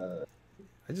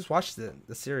 I just watched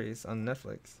the series on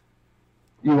Netflix.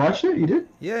 You watched it? You did?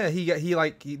 Yeah,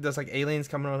 he does like aliens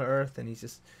coming on Earth, and he's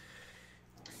just.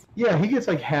 Yeah, he gets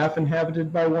like half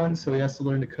inhabited by one, so he has to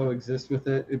learn to coexist with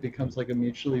it. It becomes like a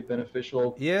mutually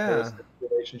beneficial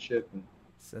relationship. And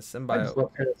it's a symbiote. I just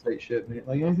love parasite shit, man.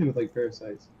 Like anything with like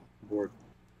parasites. I'm bored.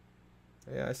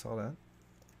 Yeah, I saw that.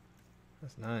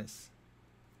 That's nice.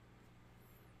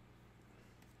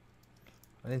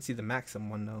 I didn't see the Maxim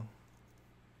one though.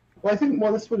 Well, I think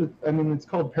that's what it's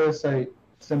called Parasite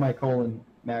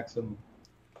Maxim.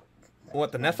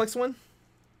 What, the Netflix one?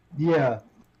 Yeah.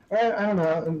 I don't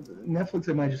know. Netflix,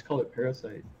 they might just call it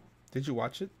Parasite. Did you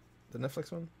watch it? The Netflix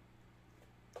one?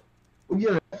 Well,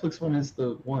 yeah, the Netflix one is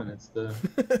the one. It's the...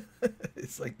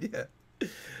 It's like, yeah.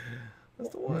 That's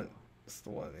the one. That's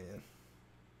the one, man.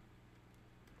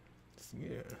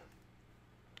 Yeah.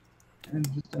 I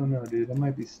just don't know, dude. I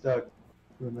might be stuck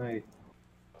for the night.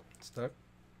 Stuck?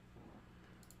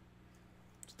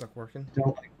 Stuck working? I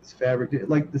don't like this fabric.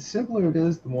 Like, the simpler it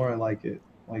is, the more I like it.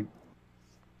 Like,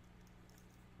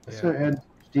 I start adding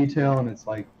detail, and it's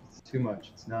like it's too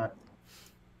much. It's not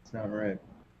right.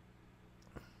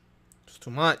 It's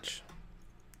too much.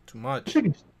 Too much. I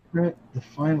should print the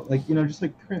final, just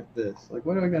like print this. Like,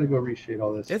 why do I gotta go reshade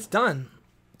all this? It's done,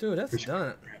 dude. That's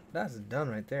done. That's done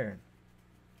right there.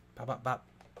 Pop, pop,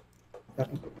 pop.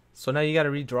 So now you gotta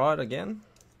redraw it again.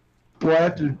 Well, I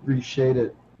have to reshade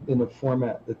it in a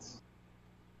format that's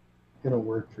gonna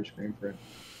work for screen print.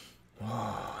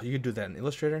 Oh, you could do that in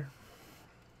Illustrator.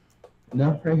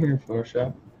 No, right here in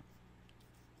Photoshop.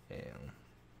 Yeah.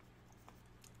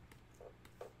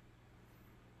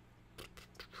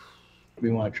 We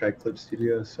want to try Clip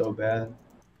Studio so bad.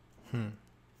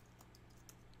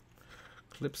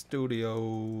 Clip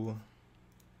Studio.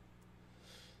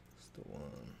 That's the one.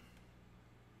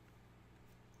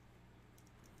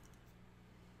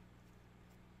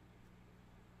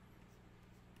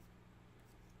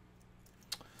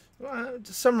 Well,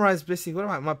 to summarize, basically, what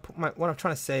I'm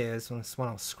trying to say is, when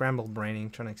I was scrambled braining,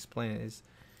 trying to explain it, is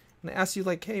when I ask you,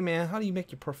 like, hey man, how do you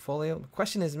make your portfolio? The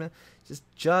question is, man,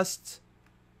 just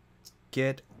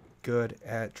get good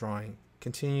at drawing.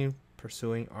 Continue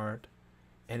pursuing art,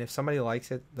 and if somebody likes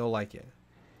it, they'll like it.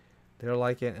 They'll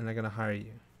like it, and they're gonna hire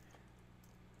you.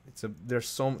 There's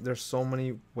so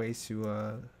many ways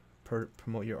to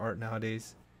promote your art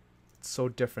nowadays. It's so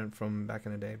different from back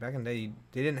in the day. Back in the day,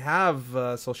 they didn't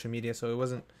have social media, so it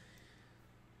wasn't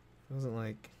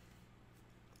like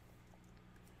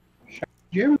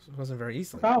it wasn't very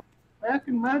easy. Back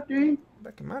in my day.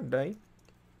 Back in my day,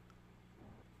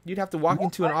 you'd have to walk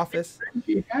into an office.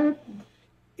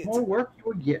 More work you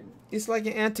would get. It's like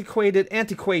an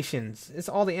antiquations. It's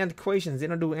all the antiquations. They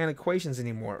don't do antiquations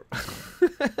anymore.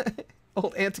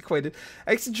 Old antiquated.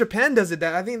 Actually, Japan does it.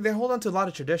 That I think they hold on to a lot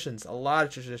of traditions. A lot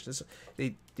of traditions.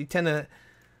 They tend to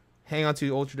hang on to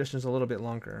old traditions a little bit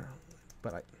longer.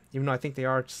 But even though I think they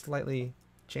are slightly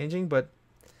changing, but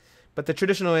the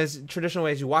traditional way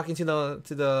is you walk into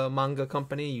the manga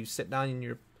company, you sit down and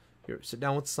you sit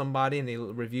down with somebody and they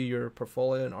review your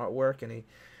portfolio and artwork, and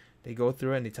they go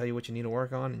through it and they tell you what you need to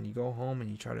work on, and you go home and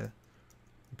you try to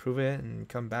improve it and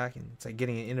come back, and it's like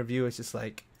getting an interview. It's just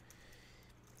like,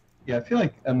 yeah, I feel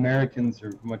like Americans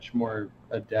are much more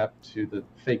adept to the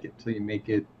fake it till you make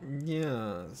it.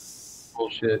 Yes.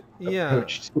 Bullshit. Yeah.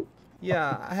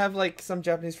 Yeah, I have like some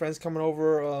Japanese friends coming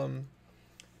over.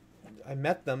 I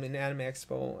met them in Anime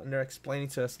Expo, and they're explaining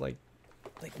to us like,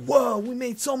 whoa, we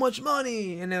made so much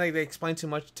money, and then like they explain to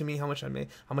me how much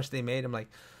they made. I'm like,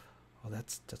 oh,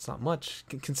 that's not much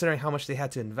considering how much they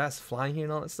had to invest flying here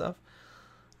and all that stuff.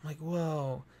 I'm like,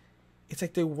 whoa, it's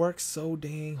like they work so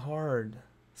dang hard.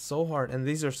 So hard, and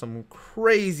these are some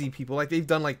crazy people. Like, they've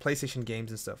done like PlayStation games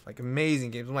and stuff, like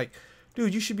amazing games. I'm like,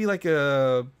 dude, you should be like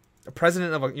a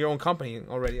president of your own company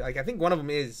already. Like, I think one of them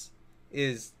is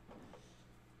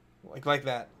like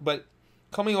that. But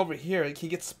coming over here, like, he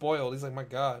gets spoiled. He's like, my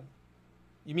God,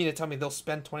 you mean to tell me they'll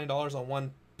spend $20 on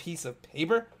one piece of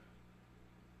paper?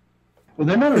 Well,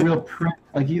 they're not a real print.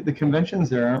 Like, the conventions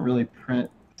there aren't really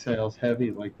print sales heavy.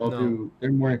 Like,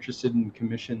 they're more interested in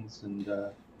commissions and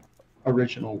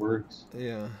original works.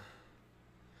 Yeah.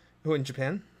 Who, in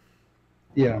Japan?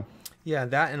 Yeah. Yeah,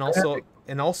 that and also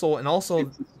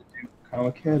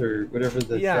Comic Head or whatever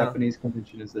the Japanese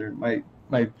convention is there. My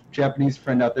Japanese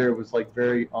friend out there was like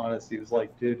very honest. He was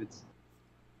like, dude,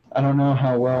 I don't know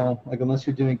how well, like, unless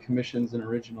you're doing commissions and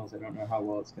originals, I don't know how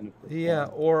well it's gonna perform. Yeah,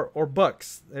 or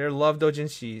books. They're love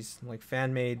doujinshis, like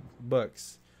fan made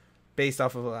books based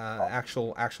off of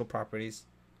actual properties.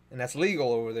 And that's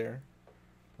legal over there.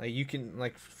 Like, you can,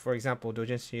 like, for example,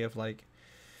 doujinshi of, like,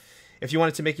 if you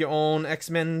wanted to make your own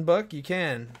X-Men book, you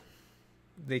can.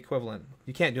 The equivalent.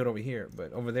 You can't do it over here,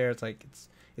 but over there, it's like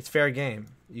it's fair game.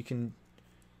 You can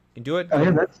do it. Oh,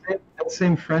 yeah, that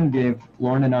same friend gave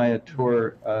Lauren and I a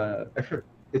tour.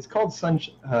 It's called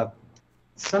Sunshine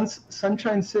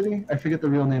City. I forget the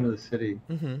real name of the city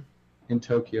in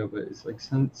Tokyo, but it's like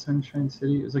Sunshine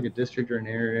City. It was like a district or an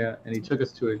area, and he took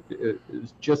us to it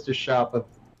was just a shop of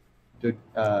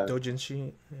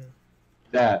doujinshi.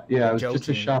 It was just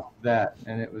a shop of that,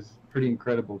 and it was pretty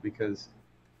incredible because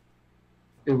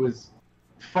it was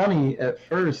funny at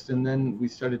first, and then we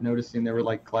started noticing there were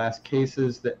like glass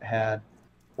cases that had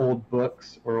old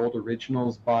books or old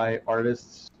originals by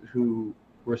artists who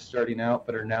were starting out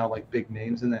but are now like big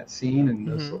names in that scene, and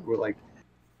those were like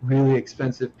really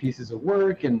expensive pieces of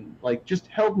work and like just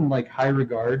held in like high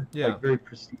regard, like very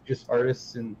prestigious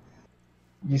artists. And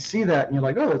you see that and you're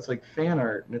like, oh, it's like fan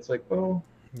art, and it's like, well,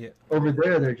 over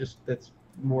there that's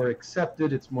more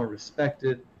accepted, it's more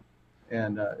respected,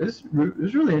 and it was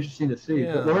really interesting to see.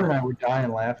 But Lauren and I were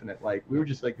dying laughing at, like, we were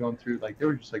just like going through, like, there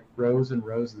were just like rows and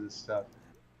rows of this stuff.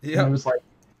 And it was like,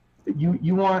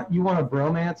 you want a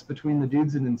bromance between the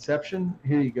dudes in Inception?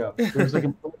 Here you go. There was like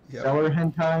a seller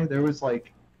hentai. There was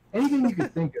like anything you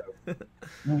could think of.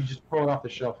 You just pull it off the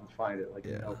shelf and find it, like,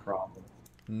 no problem.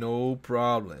 No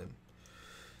problem.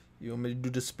 You want me to do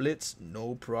the splits?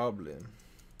 No problem.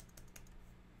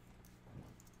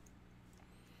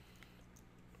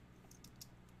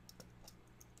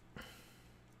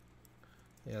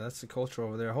 Yeah, that's the culture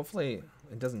over there. Hopefully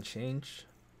it doesn't change.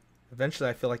 Eventually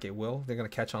I feel like it will. They're gonna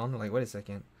catch on. They're like, wait a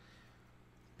second.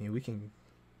 I mean, we can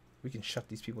shut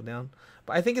these people down.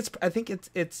 But I think it's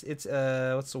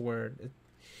what's the word?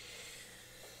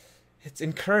 It's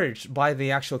encouraged by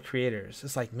the actual creators.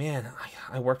 It's like, man,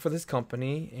 I work for this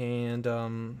company, and I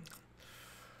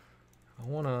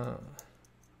wanna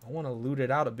loot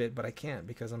it out a bit, but I can't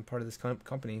because I'm part of this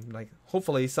company. Like,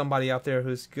 hopefully somebody out there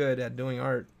who's good at doing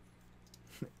art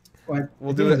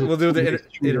we'll do it. We'll do the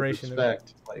iteration.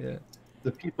 Respect. Like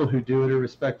the people who do it are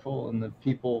respectful, and the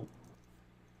people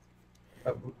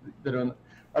that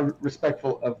are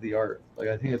respectful of the art. Like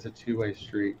I think it's a two-way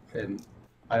street, and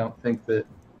I don't think that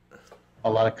a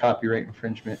lot of copyright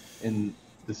infringement in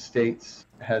the States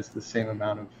has the same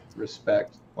amount of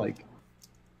respect. Like,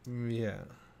 yeah,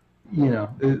 you know,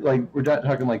 like we're not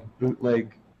talking like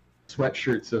bootleg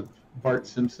sweatshirts of Bart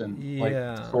Simpson, like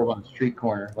sold on a street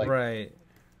corner. Like, right,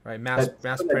 mass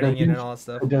printing it and all that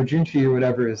stuff. Dojinshi or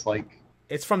whatever is like,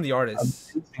 it's from the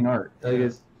artist. Amazing art. Like,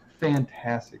 it's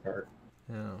fantastic art.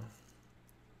 Yeah.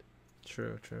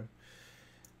 True.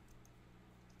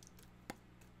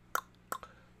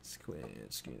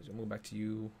 Excuse me. Move back to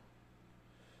you.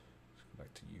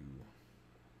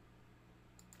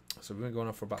 So we've been going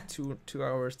on for about 2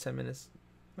 hours, 10 minutes.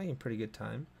 Making pretty good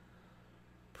time.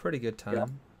 Yeah.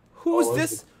 Who's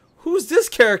this? Who's this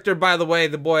character, by the way?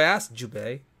 The boy asked.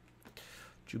 Jibbay.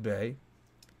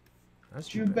 That's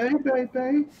Jibbay,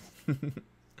 baby.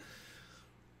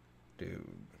 Dude.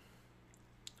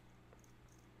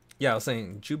 Yeah, I was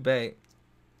saying Jibbay.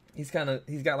 He's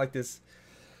got like this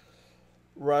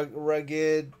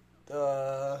rugged,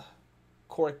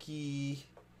 quirky,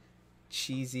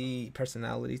 cheesy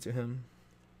personality to him.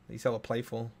 He's hella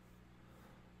playful.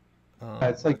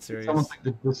 It's like it's almost like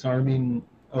the disarming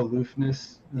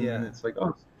aloofness. And it's like,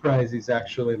 oh, surprise, he's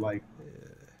actually like,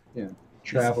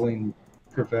 traveling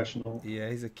professional. Yeah,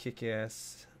 he's a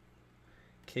kick-ass,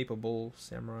 capable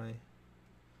samurai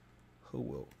who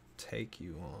will take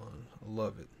you on. I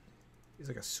love it. He's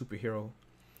like a superhero.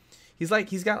 He's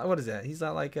got, what is that? He's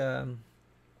not like he's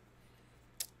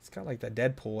got like that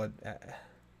Deadpool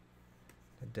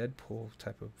a Deadpool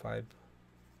type of vibe.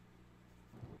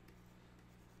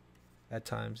 At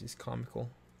times he's comical.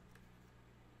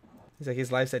 He's like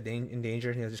his life's in danger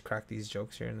and he'll just crack these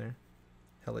jokes here and there.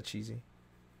 Hella cheesy.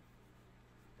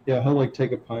 Yeah, he'll like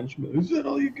take a punch, but is that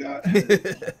all you got?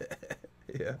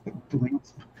 Yeah.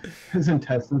 His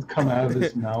intestines come out of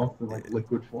his mouth in like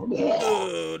liquid form.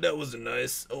 Oh, that wasn't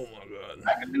nice. Oh my god.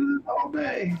 I can do this all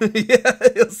day. Yeah,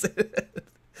 he'll say that.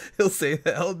 He'll say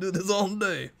that. I'll do this all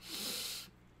day.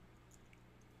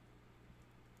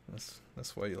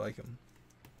 That's why you like him.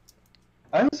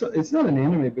 It's not an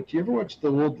anime, but do you ever watch the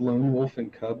old Lone Wolf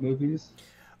and Cub movies?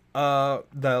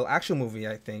 The action movie,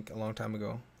 I think, a long time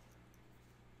ago.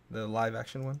 The live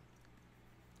action one.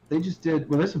 They just did.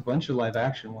 Well, there's a bunch of live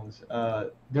action ones.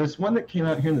 There's one that came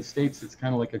out here in the States. It's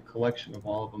kind of like a collection of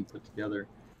all of them put together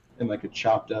in like a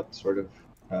chopped up sort of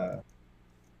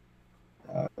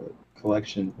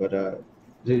collection. But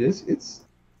dude, it's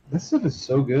this stuff is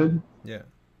so good. Yeah.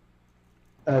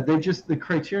 The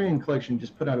Criterion Collection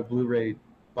just put out a Blu-ray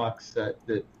box set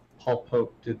that Paul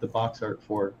Pope did the box art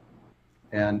for,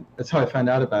 and that's how I found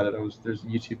out about it. There's a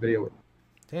YouTube video.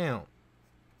 Damn.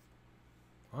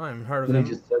 I haven't heard of him.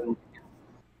 He just said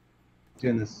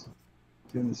doing this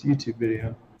YouTube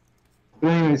video. But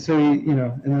anyway, so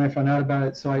and then I found out about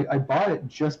it. So I bought it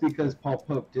just because Paul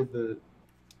Pope did the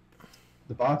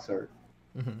box art.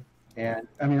 Mm-hmm. And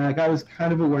I mean, like I was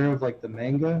kind of aware of like the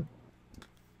manga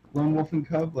Lone Wolf and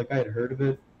Cub, like I had heard of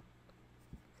it.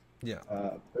 Yeah.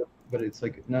 But it's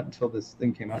like not until this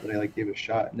thing came out that I like gave it a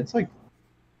shot, and it's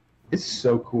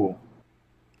so cool.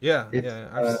 Yeah.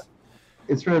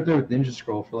 It's right up there with Ninja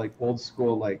Scroll for like old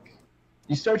school. Like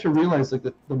you start to realize like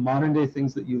the modern day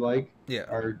things that you like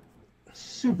are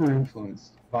super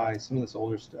influenced by some of this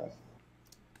older stuff.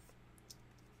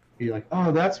 You're like,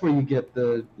 oh, that's where you get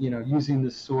the using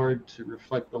the sword to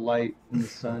reflect the light in the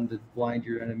sun to blind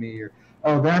your enemy, or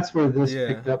oh, that's where this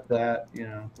picked up that,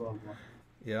 blah, blah.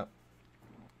 Yep.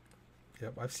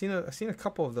 I've seen a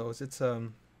couple of those. It's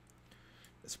a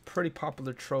pretty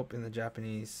popular trope in the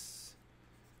Japanese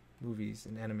movies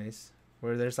and animes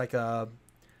where there's like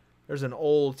there's an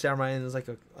old samurai and there's like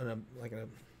an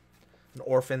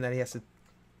orphan that he has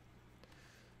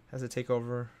to take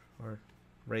over or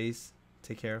raise,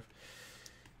 take care of,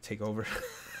 take over.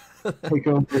 Take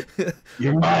over.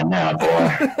 You're mine now,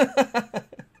 boy.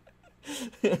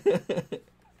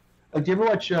 Do you ever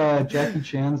watch Jackie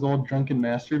Chan's old Drunken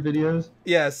Master videos?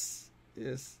 Yes.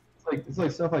 It's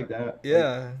like stuff like that.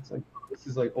 Yeah. It's like this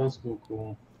is like old school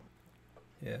cool.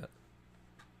 Yeah.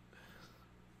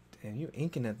 Damn, you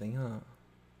inking that thing, huh?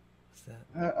 What's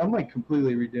that? I'm like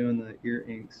completely redoing the ear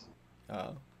inks.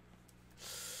 Oh.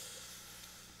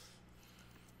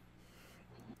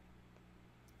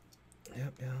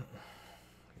 Yep.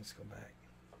 Let's go back.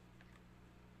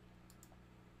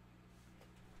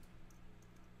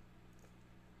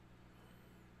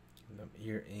 Them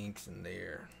ear inks in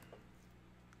there.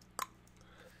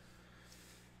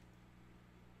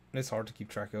 It's hard to keep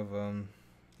track of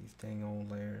these dang old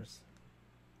layers.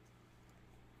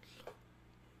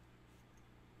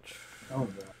 Oh no.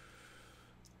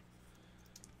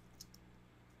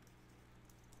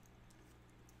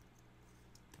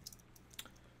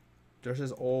 There's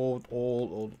this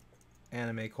old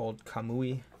anime called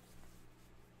Kamui.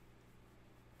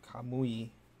 Kamui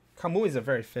is a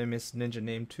very famous ninja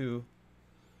name too.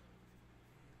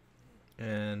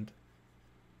 And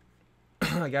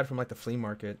I got it from like the flea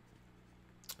market.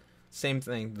 Same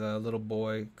thing, the little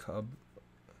boy cub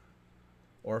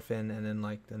orphan, and then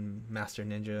like the master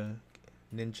ninja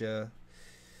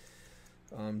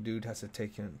dude has to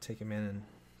take him in and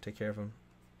take care of him,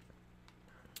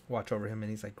 watch over him, and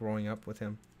he's like growing up with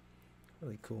him.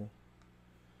 Really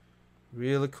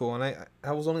cool. And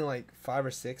I was only like 5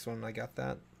 or 6 when I got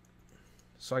that,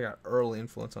 so I got early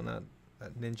influence on that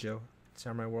ninja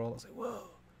samurai world. I was like,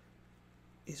 whoa,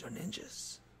 these are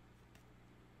ninjas.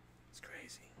 It's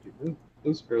crazy. Dude,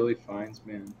 those early finds,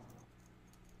 man,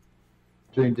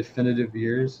 during definitive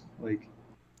years, like,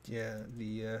 yeah,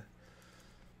 the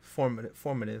formative.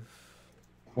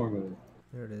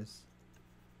 There it is.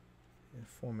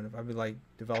 Informative. I'd be like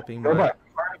developing Robot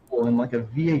Carnival in like a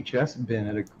VHS bin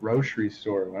at a grocery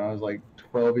store when I was like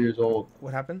 12 years old.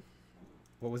 What happened?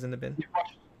 What was in the bin? You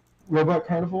watched Robot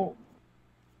Carnival?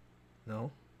 No.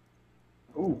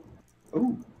 Oh.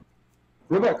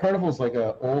 Robot Carnival is like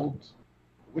a old,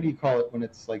 what do you call it when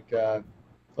it's like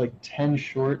 10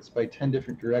 shorts by 10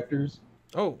 different directors?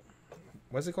 Oh,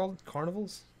 what's it called?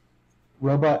 Carnivals?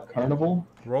 Robot Carnival?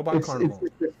 Carnival.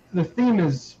 The theme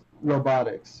is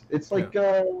robotics. It's like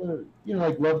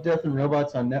like Love, Death, and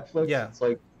Robots on Netflix. Yeah. It's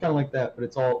like kind of like that, but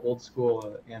it's all old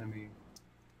school anime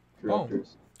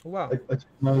directors. Oh, wow. Like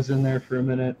I was in there for a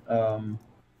minute. You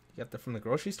got that from the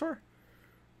grocery store?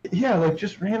 Yeah, like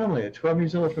just randomly at 12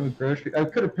 years old from a grocery. I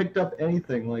could have picked up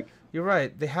anything. Like, you're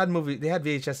right. They had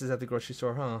VHSs at the grocery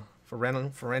store, huh? For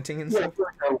renting and stuff. Yeah,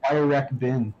 like a wire rack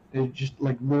bin. It'd just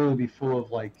like literally be full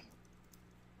of like.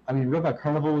 I mean, Robot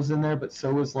Carnival was in there, but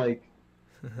so was like.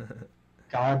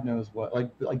 God knows what,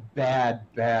 like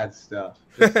bad stuff.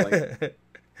 Just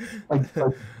like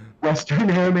Western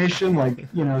animation, like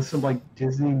some like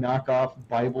Disney knockoff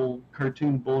Bible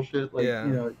cartoon bullshit. Like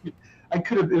I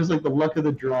could have. It was like the luck of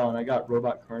the draw, and I got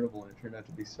Robot Carnival, and it turned out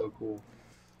to be so cool.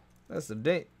 That's the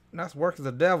date. That's work of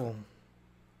the devil.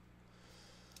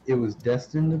 It was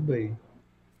destined to be.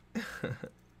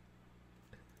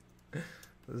 It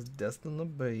was destined to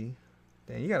be.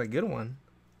 Damn, you got a good one.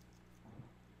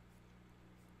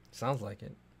 Sounds like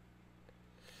it.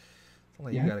 Sounds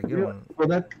like you got a good one. Well,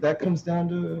 that comes down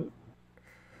to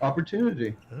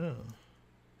opportunity. Oh.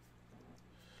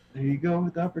 There you go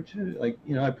with opportunity. Like,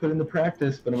 I put in the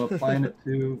practice, but I'm applying it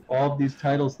to all of these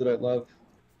titles that I love,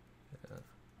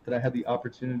 that I had the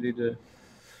opportunity to,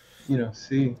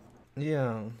 see.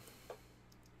 Yeah.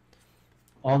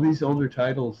 All these older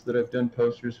titles that I've done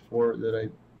posters for, that I,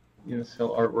 sell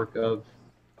artwork of.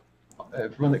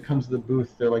 Everyone that comes to the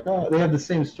booth, they're like, oh, they have the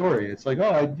same story. It's like, oh,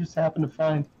 I just happened to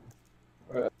find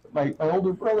my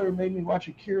older brother made me watch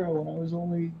Akira when I was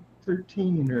only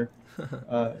 13, or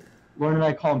Lauren and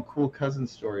I call them cool cousin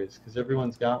stories, because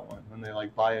everyone's got one when they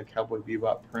like buy a Cowboy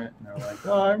Bebop print, and they're like,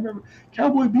 oh, I remember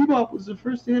Cowboy Bebop was the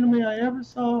first anime I ever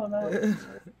saw, and I was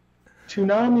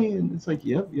Toonami, and it's like,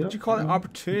 yep. Did you call it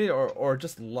opportunity or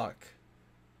just luck?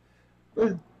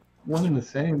 One and the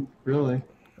same, really.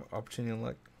 Opportunity and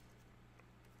luck.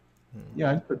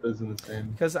 Yeah, I'd put those in the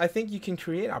same. Because I think you can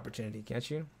create opportunity, can't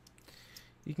you?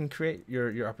 You can create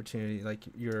your opportunity, like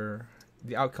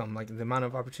the outcome, like the amount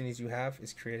of opportunities you have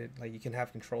is created. Like you can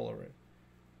have control over it.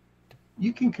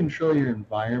 You can control your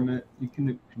environment. You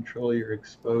can control your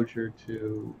exposure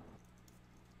to.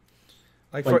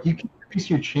 Like you can increase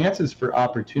your chances for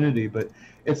opportunity, but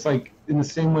it's like in the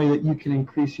same way that you can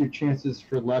increase your chances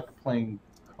for luck playing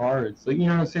cards. Like, you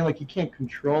know what I'm saying? Like, you can't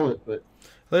control it, but.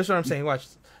 That's what I'm saying. Watch.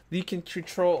 You can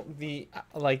control the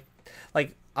like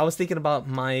I was thinking about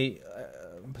my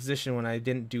position when I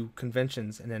didn't do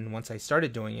conventions, and then once I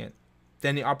started doing it,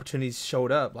 then the opportunities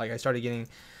showed up. Like I started getting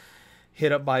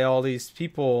hit up by all these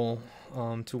people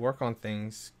to work on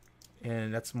things,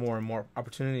 and that's more and more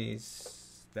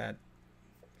opportunities that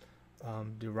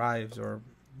derives or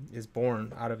is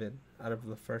born out of it. Out of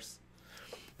the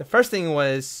first thing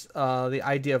was the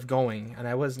idea of going, and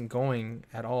I wasn't going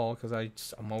at all because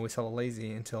I'm always hella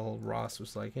lazy, until Ross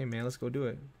was like, hey man, let's go do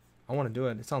it. I want to do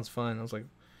it. It sounds fun. I was like,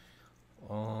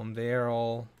 they're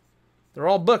all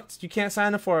booked. You can't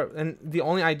sign up for it. And the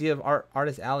only idea of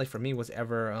Artist Alley for me was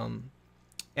ever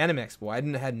Anime Expo.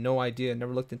 I had no idea,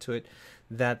 never looked into it,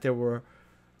 that there were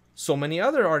so many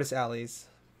other Artist Alleys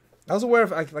I was aware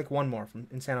of like one more from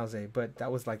in San Jose, but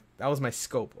that was my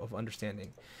scope of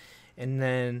understanding. And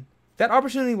then that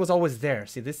opportunity was always there.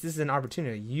 See, this is an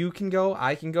opportunity. You can go,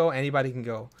 I can go, anybody can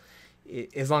go,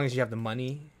 as long as you have the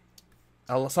money.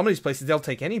 Some of these places, they'll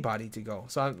take anybody to go.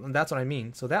 So that's what I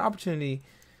mean. So that opportunity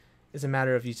is a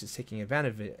matter of you just taking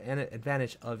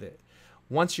advantage of it.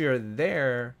 Once you're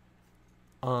there,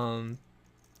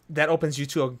 that opens you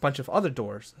to a bunch of other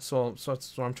doors. So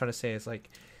that's what I'm trying to say is like,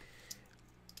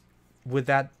 would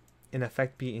that in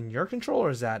effect be in your control,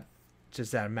 or is that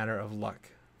just a matter of luck?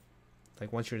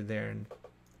 Like once you're there,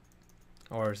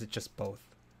 or is it just both?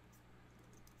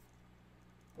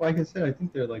 Like I said, I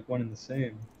think they're like one and the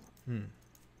same.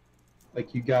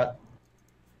 Like you got,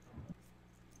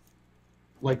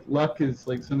 like luck is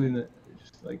like something that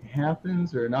just like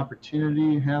happens, or an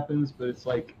opportunity happens, but it's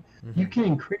like you can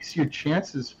increase your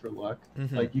chances for luck.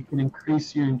 Like you can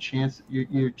increase your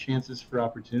chances for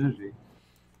opportunity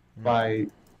by,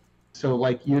 so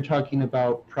like you're talking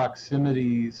about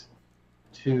proximities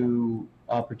to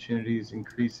opportunities,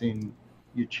 increasing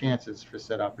your chances for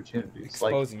said opportunities.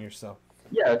 Exposing yourself.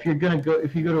 Yeah, if you go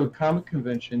to a comic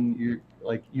convention, you're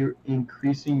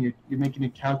making a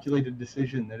calculated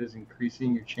decision that is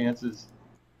increasing your chances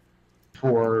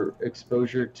for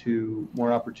exposure to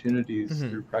more opportunities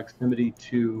through proximity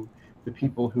to the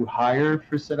people who hire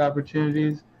for said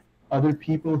opportunities, other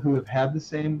people who have had the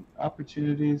same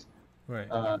opportunities, right,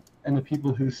 and the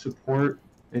people who support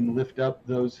and lift up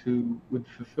those who would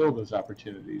fulfill those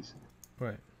opportunities.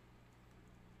 Right.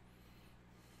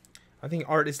 I think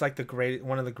art is like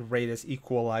one of the greatest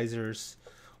equalizers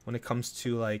when it comes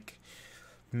to like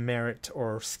merit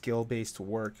or skill-based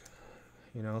work.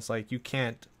 You know, it's like you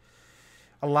can't.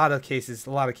 A lot of cases,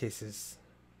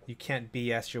 you can't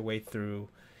BS your way through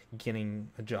getting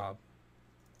a job.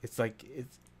 It's like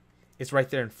it's right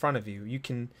there in front of you. You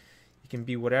can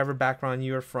be whatever background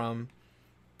you are from.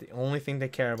 The only thing they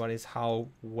care about is how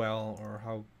well or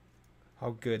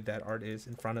how good that art is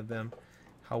in front of them,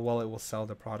 how well it will sell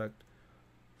the product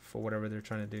for whatever they're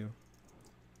trying to do.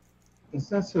 It's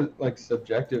not so like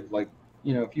subjective. Like,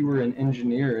 you know, if you were an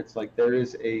engineer, it's like there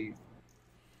is a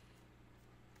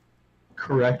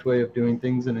correct way of doing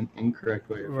things and an incorrect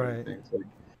way of doing things. Like,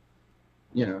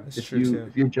 you know,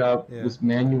 if your job was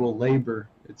manual labor,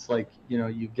 it's like, you know,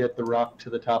 you get the rock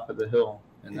to the top of the hill,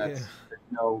 and that's there's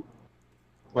no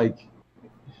like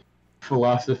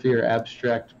philosophy or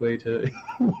abstract way to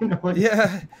you know,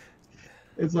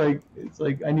 it's like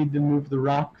I need to move the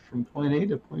rock from point A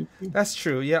to point B. That's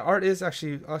true. Yeah, art is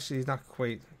actually not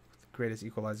quite the greatest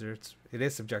equalizer. It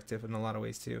is subjective in a lot of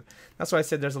ways too. That's why I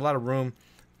said there's a lot of room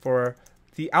for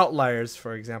the outliers.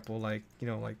 For example, like, you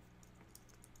know, like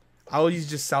I'll use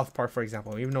just South Park for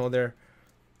example, even though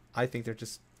I think they're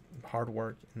just hard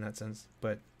work in that sense.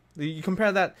 But you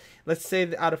compare that, let's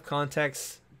say out of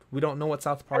context, we don't know what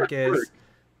South Park is.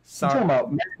 I'm talking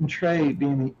about Matt and Trey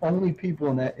being the only people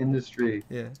in that industry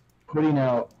putting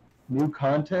out new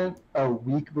content a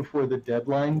week before the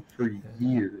deadline for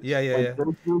years.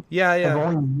 I've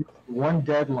only missed one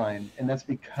deadline, and that's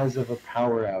because of a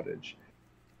power outage.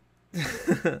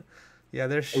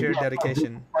 There's sheer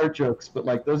dedication. Art jokes, but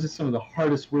like those are some of the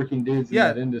hardest working dudes in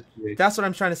that industry. That's what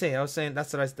I'm trying to say. I was saying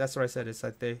that's what I said. It's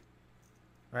like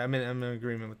I'm in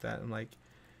agreement with that. I'm like,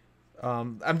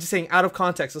 I'm just saying out of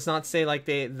context. Let's not say like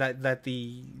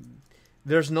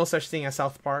there's no such thing as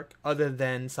South Park other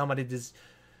than somebody just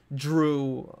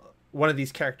drew one of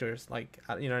these characters. Like,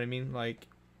 you know what I mean? Like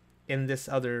in this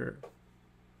other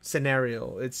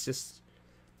scenario, it's just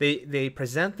they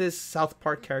present this South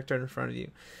Park character in front of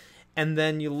you, and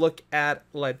then you look at,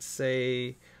 let's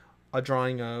say, a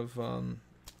drawing of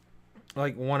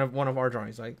like one of our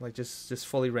drawings, like just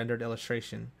fully rendered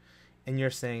illustration, and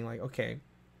you're saying like, okay,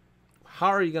 how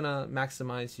are you gonna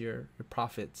maximize your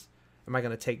profits? Am I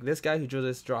gonna take this guy who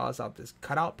draws out this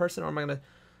cutout person, or am I gonna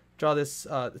draw this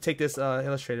take this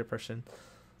illustrated person?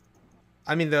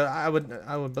 I mean, I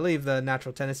would believe the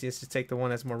natural tendency is to take the one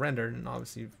that's more rendered and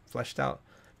obviously fleshed out.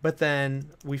 But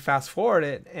then we fast forward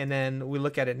it, and then we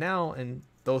look at it now, and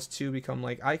those two become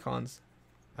like icons,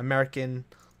 American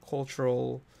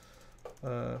cultural,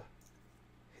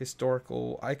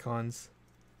 historical icons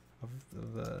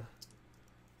of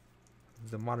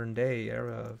the modern day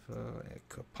era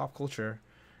of pop culture.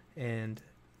 And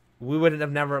we wouldn't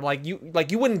have never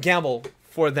you wouldn't gamble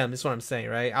for them. Is what I'm saying,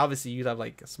 right? Obviously, you'd have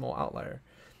like a small outlier.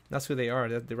 That's who they are.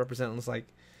 They represent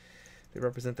they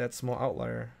represent that small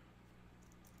outlier.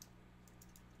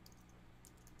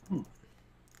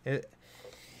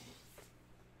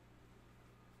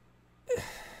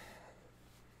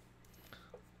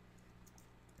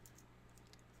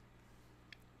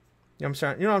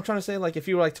 You know, I'm trying to say, like, if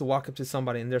you were like to walk up to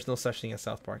somebody and there's no such thing as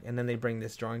South Park, and then they bring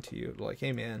this drawing to you, like,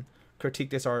 hey man, critique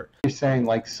this art. You're saying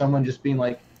like someone just being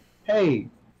like, hey,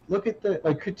 look at the,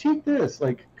 like, critique this,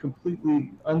 like,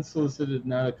 completely unsolicited,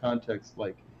 not a context,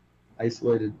 like,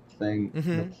 isolated thing,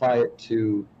 and apply it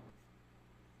to,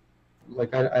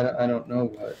 like, I don't know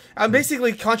what. I'm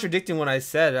basically contradicting what I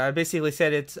said. I basically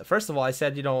said it's, first of all, I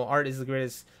said, you know, art is the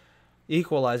greatest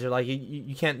equalizer. Like,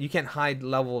 you can't hide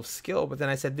level of skill. But then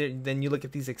I said, then you look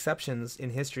at these exceptions in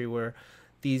history where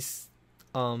these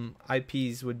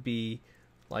IPs would be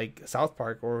like South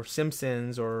Park or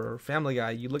Simpsons or Family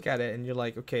Guy. You look at it and you're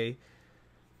like, okay,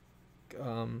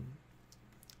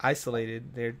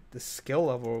 isolated, the skill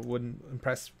level wouldn't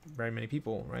impress very many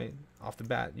people, right? Off the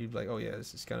bat, you'd be like, oh yeah,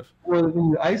 this is kind of. Well, when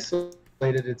you isolate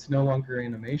it, it's no longer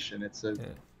animation; it's a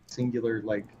singular,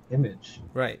 like, image.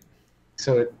 Right.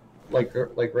 So it, like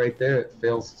right there, it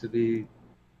fails to be,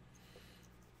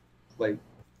 like,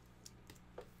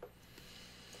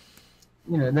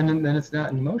 you know. Then it's not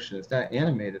in motion. It's not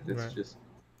animated. It's just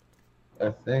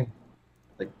a thing,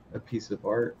 like a piece of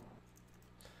art.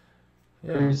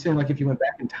 Yeah. Are you saying, like, if you went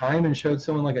back in time and showed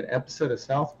someone like an episode of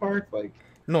South Park, like?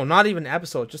 No, not even an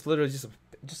episode. Just literally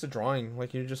just a drawing.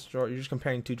 Like, you're just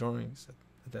comparing two drawings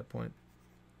at that point.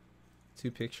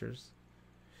 Two pictures.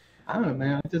 I don't know,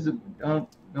 man. I don't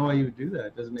know why you would do that.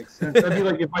 It doesn't make sense. It'd be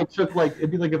like if I took, like,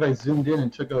 it'd be like if I zoomed in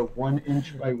and took a 1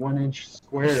 inch by 1 inch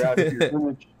square out of your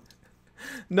image.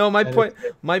 No, my point.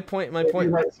 Like,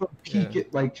 so peek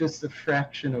it, like, just a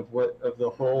fraction of the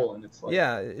whole, and it's like.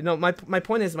 Yeah, no. My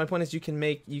point is you can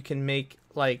make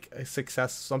like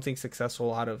something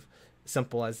successful out of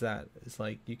simple as that. It's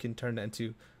like you can turn that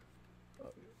into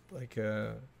like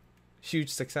a huge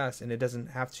success, and it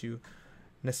doesn't have to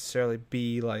necessarily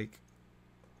be like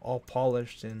all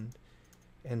polished and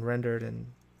rendered and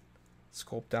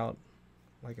scoped out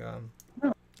like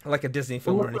a Disney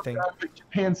film or anything.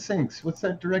 Japan Sinks. What's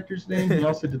that director's name? He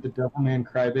also did the Devilman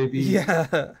Crybaby.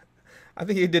 Yeah, I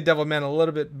think he did Devilman a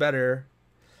little bit better.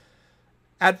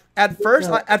 At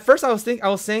first I was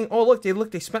saying, oh look,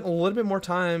 they spent a little bit more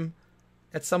time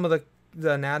at some of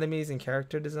the anatomies and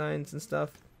character designs and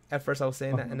stuff. At first I was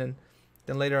saying that, and then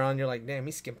later on you're like, damn,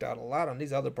 he skimped out a lot on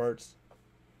these other parts.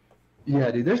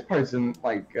 Yeah, dude, there's parts in,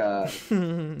 like,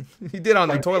 he did on,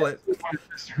 like, the toilet.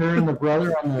 Just her and the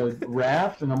brother on the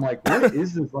raft, and I'm like, what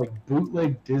is this, like,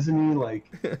 bootleg Disney,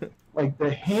 like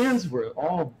the hands were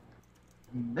all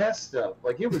messed up.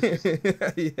 Like, it was just,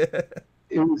 yeah.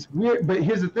 It was weird. But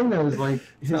here's the thing, though, is, like,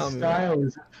 his style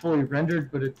is fully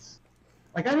rendered, but it's,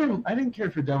 like, I didn't care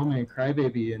for Devilman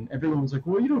Crybaby, and everyone was like,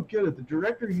 well, you don't get it. The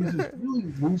director uses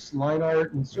really loose line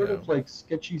art and sort of, like,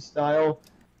 sketchy style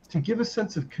to give a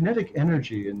sense of kinetic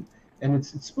energy, and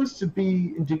it's supposed to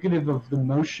be indicative of the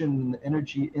motion and the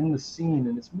energy in the scene,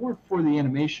 and it's more for the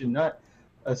animation, not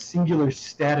a singular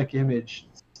static image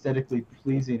aesthetically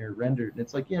pleasing or rendered. And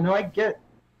it's like, yeah, no, I get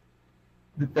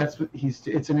that that's what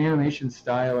it's an animation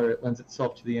style, or it lends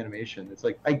itself to the animation. It's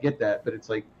like, I get that, but it's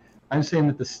like, I'm saying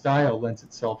that the style lends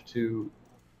itself to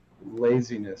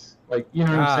laziness. Like, you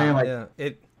know what I'm saying? Like, yeah.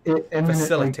 It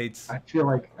facilitates. Like, I feel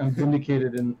like I'm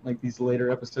vindicated in, like, these later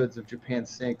episodes of Japan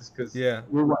Sinks, because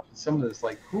we're watching some of this,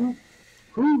 like, who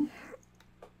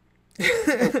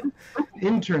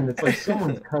intern that's like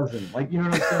someone's cousin, like, you know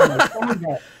what I'm saying?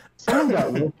 Like, someone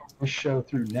got worked on this show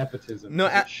through nepotism. No,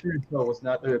 it sure as hell was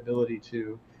not their ability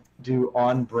to do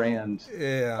on-brand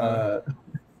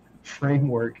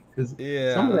framework, because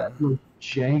some of that was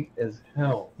jank as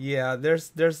hell. Yeah,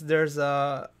 there's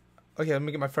okay, let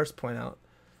me get my first point out.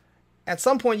 At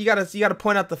some point, you gotta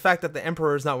point out the fact that the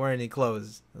Emperor is not wearing any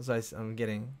clothes. That's what I'm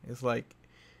getting. It's like,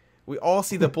 we all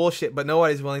see the bullshit, but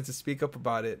nobody's willing to speak up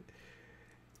about it.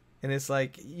 And it's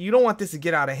like, you don't want this to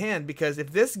get out of hand, because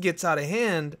if this gets out of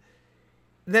hand,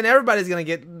 then everybody's gonna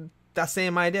get that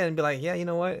same idea and be like, yeah, you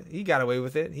know what? He got away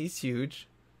with it. He's huge.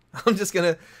 I'm just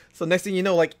gonna. So next thing you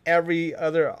know, like, every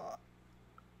other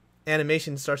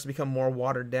animation starts to become more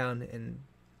watered down and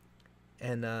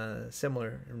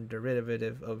similar and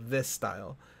derivative of this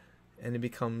style, and it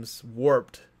becomes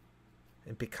warped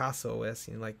and Picasso-esque.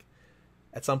 You know, like,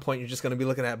 at some point you're just going to be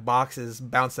looking at boxes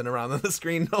bouncing around on the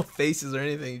screen, no faces or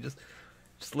anything. You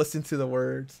just listen to the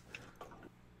words.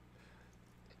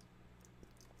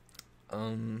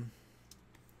 Yeah,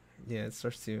 it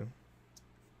starts to,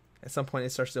 at some point it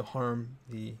starts to harm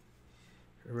the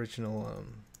original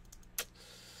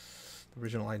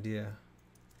idea.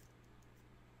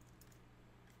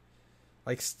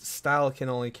 Like, style can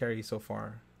only carry you so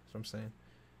far. That's what I'm saying.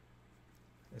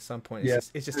 At some point,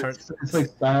 it's like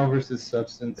style versus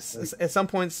substance. At some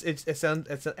points, it's just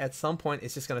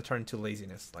gonna turn into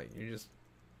laziness. Like, you're just,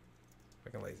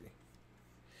 Fucking lazy.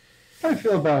 How do I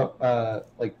feel about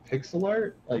like pixel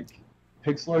art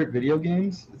video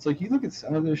games? It's like you look at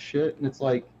some of this shit and it's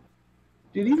like,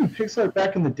 dude, even pixel art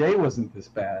back in the day wasn't this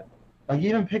bad. Like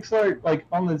even pixel art like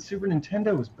on the Super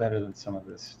Nintendo was better than some of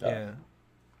this stuff. Yeah.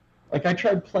 Like I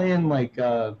tried playing like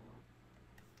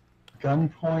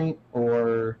Gunpoint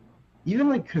or even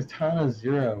like Katana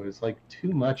Zero is like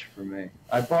too much for me.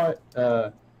 I bought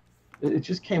it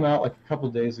just came out like a couple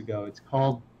days ago. It's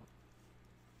called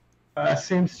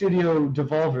same studio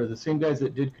Devolver, the same guys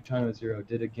that did Katana Zero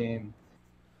did a game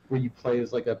where you play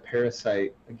as like a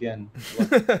parasite again.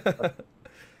 Like,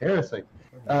 parasite.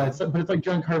 But it's like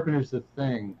John Carpenter's The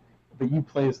Thing, but you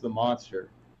play as the monster,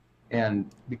 and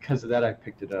because of that, I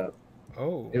picked it up.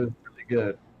 Oh. It was really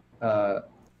good.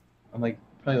 I'm like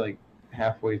probably like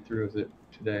halfway through with it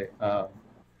today. I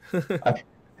forget the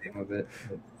name of it,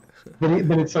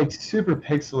 but it's like super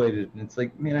pixelated, and it's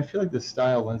like, man, I feel like the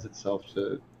style lends itself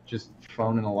to just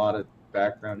phoning a lot of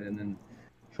background in and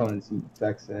phoning some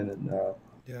effects in, and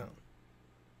yeah.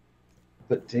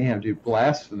 But damn, dude,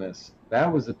 Blasphemous.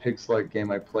 That was a pixel art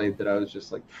game I played that I was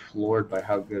just like floored by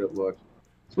how good it looked.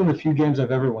 It's one of the few games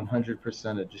I've ever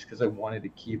 100%ed just because I wanted to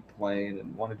keep playing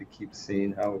and wanted to keep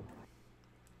seeing how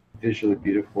visually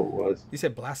beautiful it was. You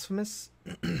said Blasphemous?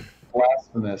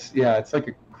 Blasphemous. Yeah, it's like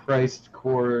a Christ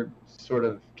core sort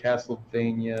of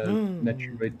Castlevania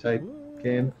Metroid type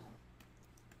game.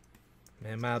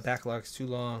 Man, my backlog's too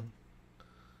long.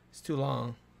 It's too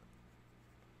long.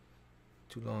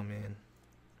 Too long, man.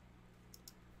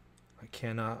 I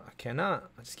cannot.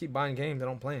 I just keep buying games. I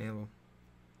don't play any of them.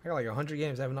 I got like 100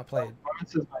 games I have not played.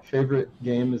 My favorite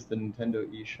game is the Nintendo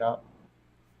eShop.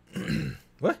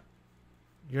 What?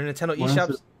 Your Nintendo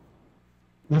eShop?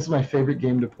 This is my favorite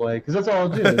game to play because that's all I'll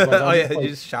do. Like, oh yeah, you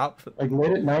just shop. Like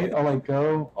late at night, I'll like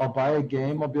go. I'll buy a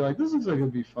game. I'll be like, this looks like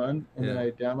it'd be fun, and then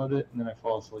I download it, and then I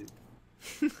fall asleep.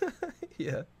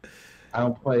 Yeah. I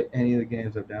don't play any of the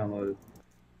games I've downloaded.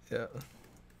 Yeah.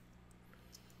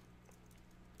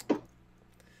 I've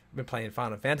been playing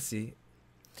Final Fantasy.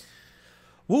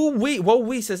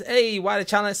 Woo-wee says, hey, why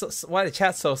the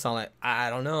chat so silent? I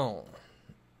don't know.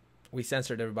 We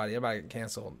censored everybody. Everybody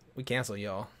canceled. We canceled,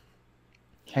 y'all.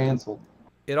 Canceled.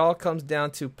 It all comes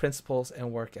down to principles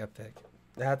and work ethic.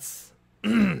 That's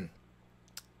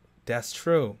that's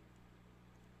true.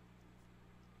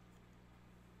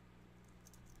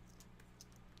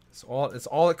 It's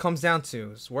all it comes down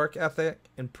to is work ethic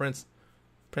and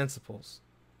principles.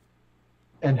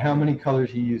 And how many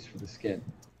colors you use for the skin.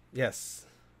 Yes.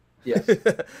 Yes.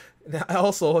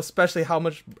 Also, especially how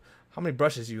many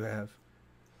brushes you have.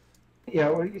 Yeah,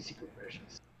 what are your secret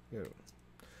brushes? Yeah.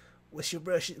 What's your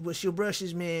brushes? What's your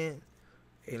brushes, man?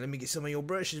 Hey, let me get some of your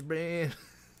brushes, man.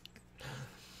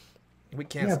 We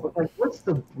can't. Yeah, but like, what's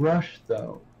the brush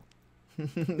though?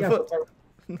 Yeah,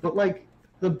 but like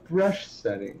the brush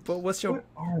settings. But what's your? What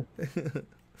are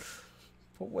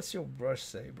but what's your brush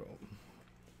say, bro?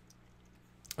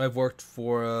 I've worked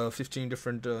for 15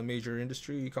 different major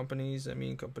industry companies.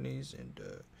 And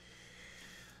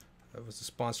I was a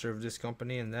sponsor of this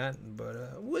company and that.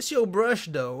 But what's your brush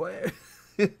though?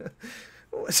 And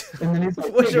then he's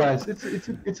like, hey guys,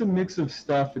 it's a mix of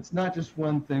stuff. It's not just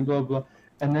one thing, blah blah.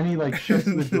 And then he like shuts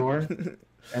the door,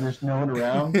 and there's no one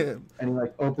around, and he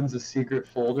like opens a secret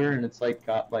folder, and it's like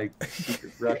got like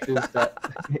secret brushes, that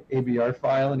ABR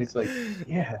file, and he's like,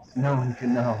 yes, no one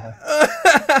can know.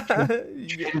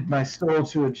 Traded my soul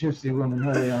to a gypsy woman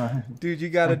early on. Dude, you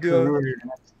gotta do it.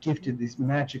 And I was gifted these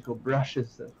magical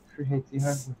brushes that create the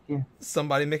artwork here.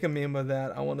 Somebody make a meme of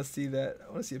that. I want to see that.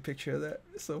 I want to see a picture of that.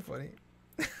 It's so funny.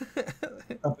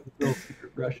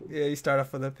 Secret brushes. Yeah, you start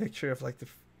off with a picture of like the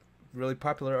really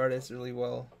popular artist, really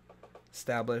well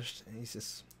established, and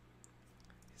he's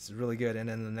really good, and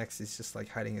then the next he's just like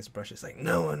hiding his brushes, like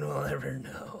no one will ever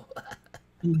know.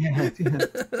 Yeah.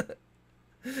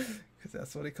 Because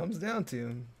that's what it comes down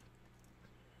to.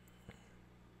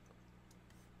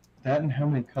 That and how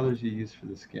many colors you use for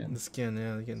the skin. The skin,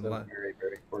 yeah, you get a lot. Very,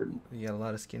 very important. You got a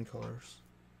lot of skin colors.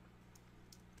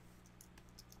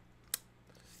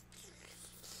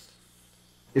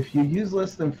 If you use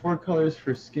less than 4 colors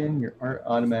for skin, your art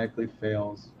automatically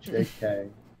fails. JK.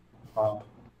 Ha.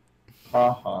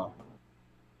 Ha ha.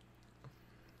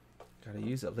 Gotta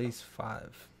use at least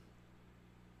 5.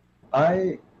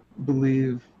 I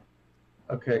believe...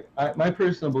 Okay, my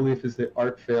personal belief is that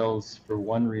art fails for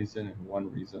one reason and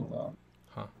one reason alone.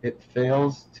 Huh. It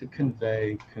fails to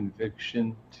convey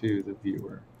conviction to the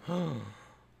viewer. What?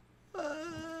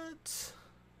 Is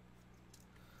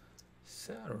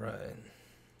that right?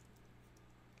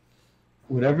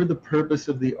 Whatever the purpose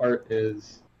of the art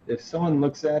is, if someone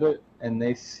looks at it and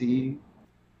they see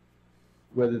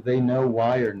whether they know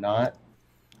why or not,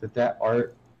 that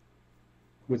art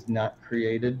was not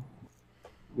created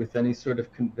with any sort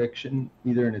of conviction,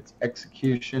 either in its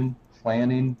execution,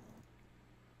 planning,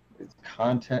 its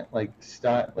content, like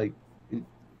style, like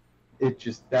it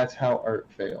just, that's how art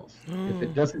fails. If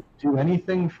it doesn't do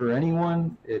anything for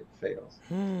anyone, it fails.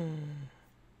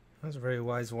 Those are very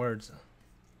wise words.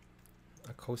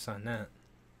 I co-sign that.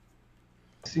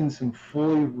 I've seen some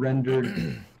fully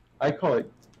rendered, I call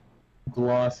it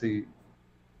glossy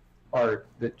art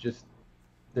that just,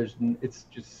 it's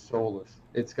just soulless.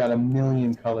 It's got a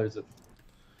million colors of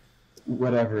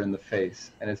whatever in the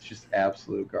face, and it's just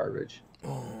absolute garbage.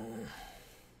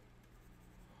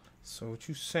 So what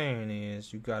you saying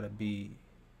is you gotta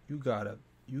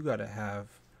have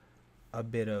a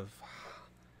bit of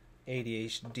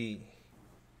ADHD.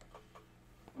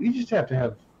 You just have to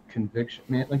have conviction,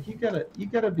 man. Like you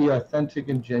gotta be authentic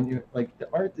and genuine. Like the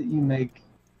art that you make,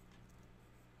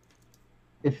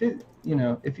 if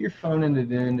you're phoning it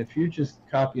in, if you're just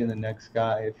copying the next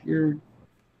guy, if you're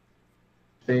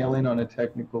failing on a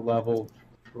technical level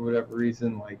for whatever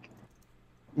reason, like,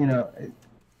 you're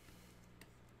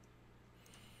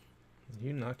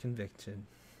not convicted.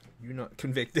 You're not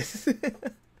convicted.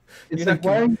 It's like,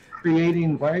 why are you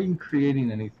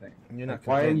creating anything? You're not convinced.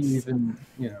 Why are you even,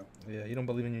 Yeah, you don't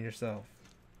believe in yourself.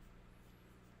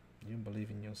 You don't believe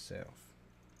in yourself.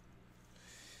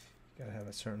 You gotta have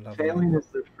a certain level. Failing is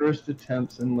the first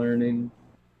attempts in learning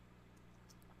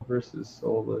versus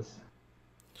soulless.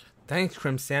 Thanks,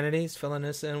 Crimsanities, filling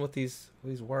us in with these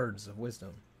words of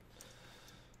wisdom.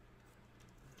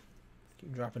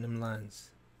 Keep dropping them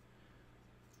lines.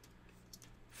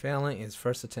 Failing is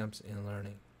first attempts in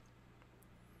learning.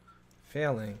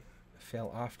 Fail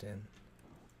often.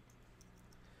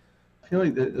 I feel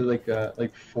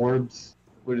like Forbes,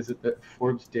 what is it? That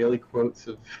Forbes daily quotes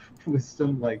of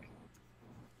wisdom, like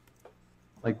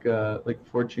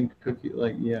fortune cookie,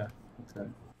 like, yeah. Okay.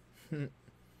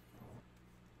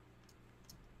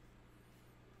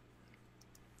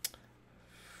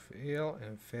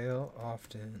 Fail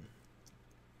often.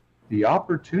 The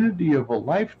opportunity of a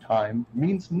lifetime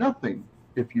means nothing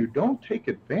if you don't take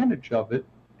advantage of it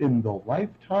in the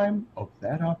lifetime of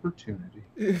that opportunity.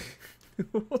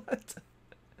 What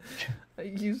are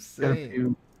you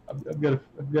saying? I've got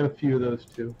a few of those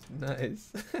too.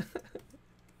 Nice.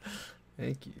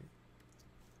 Thank you.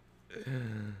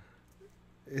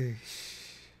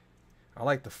 I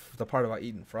like the part about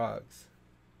eating frogs.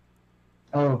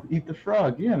 Oh, eat the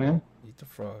frog. Yeah, man. Eat the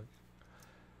frog.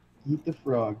 Eat the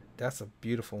frog. That's a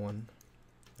beautiful one.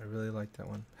 I really like that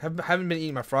one. Haven't been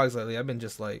eating my frogs lately. I've been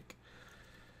just like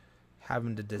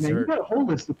having the dessert. Man, you got a whole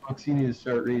list of books you need to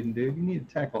start reading, dude. You need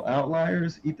to tackle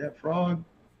Outliers, Eat That Frog.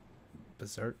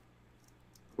 Berserk.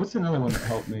 What's another one that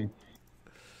helped me?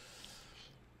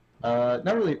 Not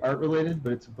really art related,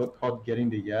 but it's a book called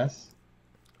Getting to Yes.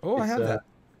 Oh, I have that.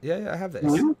 Yeah, I have that.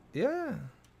 You? Yeah.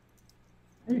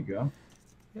 There you go.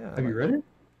 Yeah. Have you read it?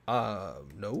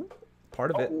 No.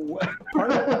 Part of it. Oh.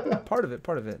 Part of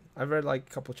it. I've read like a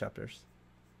couple chapters.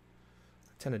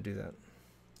 I tend to do that.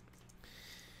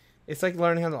 It's like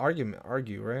learning how to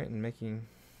argue, right? And making.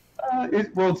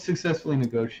 It's successfully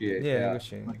negotiate. Yeah,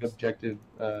 negotiating. Like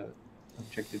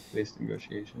objective-based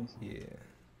negotiations. Yeah.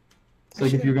 So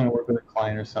like if you're going to work with a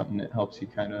client or something, it helps you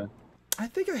kind of. I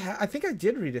think I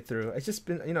did read it through. It's just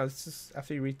been, it's just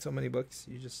after you read so many books,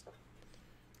 you just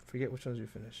forget which ones you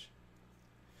finish.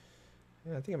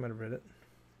 Yeah, I think I might have read it.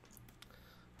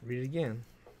 Read it again.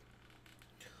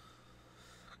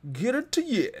 Get it to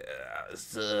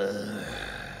yes.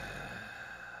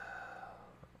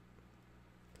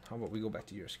 How about we go back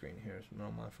to your screen here? It's been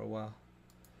on mine for a while.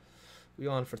 We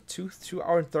on for 2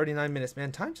 hours and 39 minutes.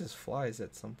 Man, time just flies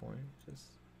at some point. Just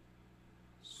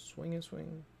swing and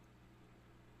swing.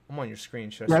 I'm on your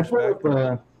screen. Should I switch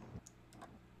back?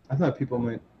 I thought people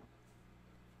might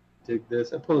dig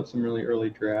this. I pulled up some really early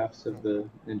drafts of the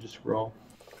Ninja Scroll.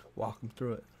 Walk them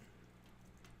through it.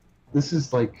 This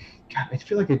is like, God, I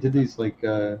feel like I did these like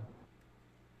 3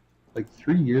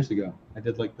 years ago. I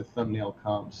did like the thumbnail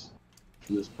comps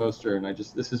for this poster, and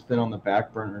this has been on the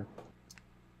back burner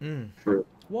for a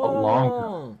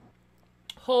long time.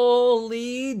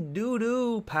 Holy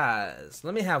doo-doo pies.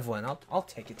 Let me have one. I'll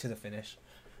take it to the finish.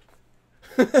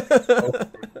 These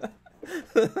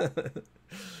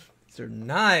are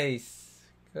nice.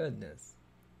 Goodness.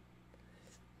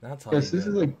 That's all. Yes, this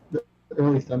is like the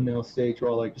early thumbnail stage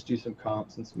where I'll like just do some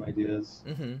comps and some ideas.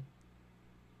 Mm-hmm.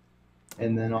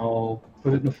 And then I'll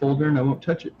put it in a folder and I won't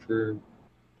touch it for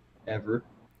ever.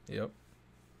 Yep.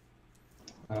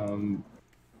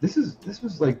 This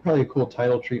was like probably a cool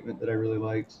title treatment that I really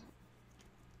liked.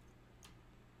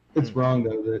 It's wrong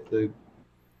though that the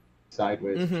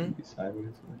sideways Mm-hmm. shouldn't be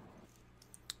sideways.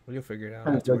 Well, you'll figure it out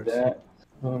Kind of like afterwards. that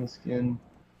on the skin.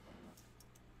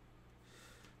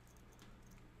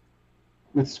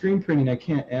 With screen printing, I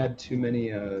can't add too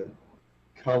many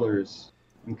colors.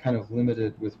 I'm kind of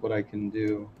limited with what I can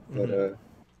do, but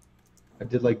I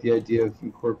did like the idea of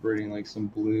incorporating like some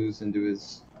blues into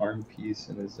his arm piece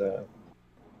and his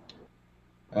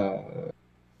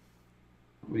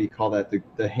what do you call that?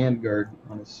 The hand guard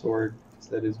on his sword, because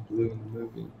that is blue in the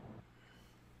movie.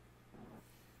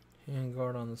 Hand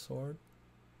guard on the sword.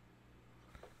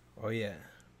 Oh yeah.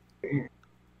 The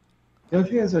other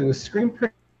thing is, like with screen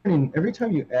printing, every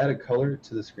time you add a color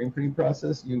to the screen printing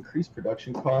process, you increase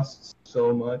production costs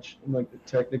so much, and like the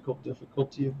technical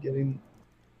difficulty of getting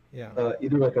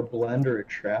either like a blend or a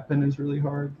trap in is really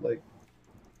hard. Like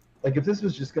if this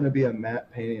was just going to be a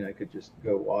matte painting, I could just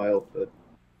go wild, but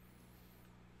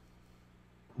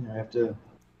you know, I have to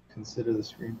consider the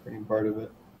screen printing part of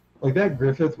it. Like that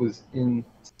Griffith was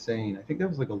insane. I think that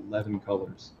was like 11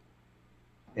 colors,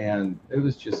 and it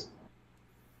was just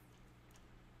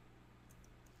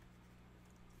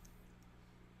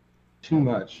too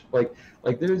much. Like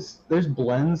there's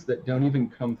blends that don't even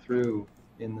come through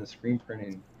in the screen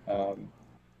printing.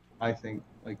 I think,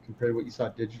 like compared to what you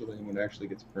saw digitally and when it actually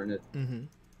gets printed. Mm-hmm.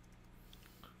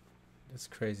 That's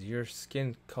crazy. Your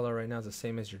skin color right now is the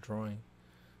same as your drawing.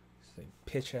 It's like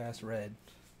pitch ass red.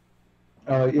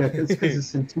 Oh yeah, because the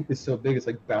Cintiq is so big, it's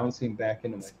like bouncing back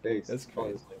into my face. That's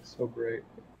crazy. It's like so great.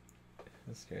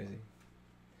 That's crazy.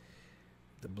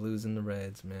 The blues and the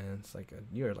reds, man. It's like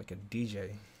you're like a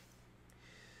DJ.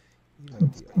 You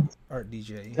might be an art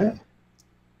DJ. Yeah.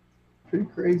 Pretty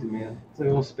crazy, man. It's like a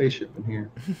little spaceship in here.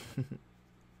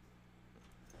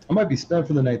 I might be spent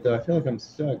for the night though. I feel like I'm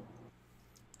stuck.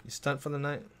 You stunt for the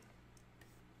night?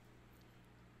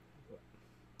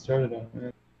 Started on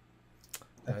it.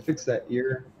 I fixed that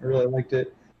ear. I really liked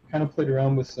it. Kind of played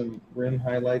around with some rim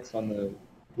highlights on the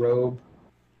robe.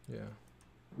 Yeah.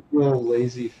 Real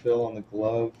lazy fill on the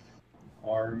glove,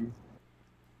 arm.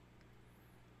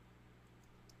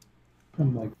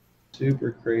 I'm like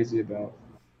super crazy about.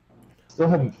 Still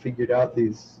haven't figured out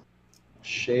these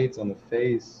shades on the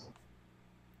face.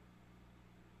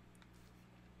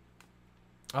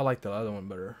 I like the other one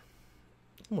better.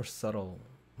 It's more subtle,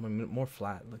 more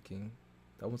flat looking.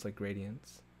 That one's like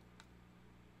gradients.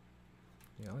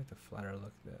 Yeah, I like the flatter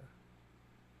look there.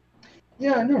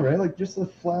 Yeah, I know, right? Like just the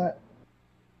flat.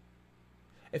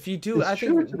 If you do, I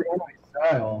think. To the anime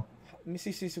style. Let me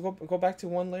see. So go back to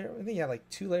one layer. I think you have like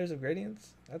 2 layers of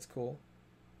gradients. That's cool.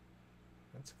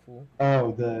 That's cool.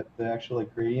 Oh, the actual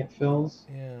like gradient fills.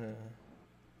 Yeah.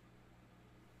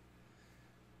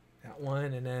 That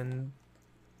one, and then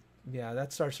yeah,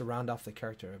 that starts to round off the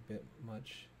character a bit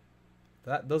much.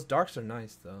 Those darks are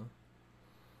nice though.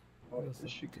 Oh, this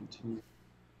should continue.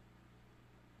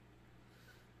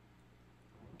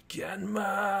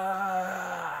 Genma!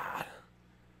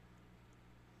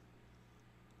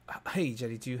 Hey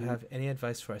Jetty, do you have any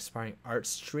advice for aspiring art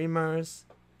streamers?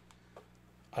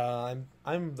 I'm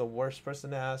the worst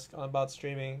person to ask about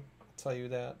streaming. I'll tell you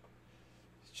that.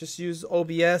 Just use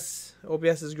OBS.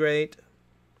 OBS is great.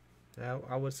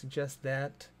 I would suggest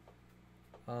that.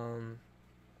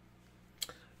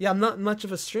 Yeah, I'm not much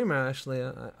of a streamer actually.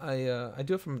 I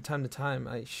do it from time to time.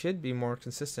 I should be more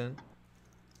consistent,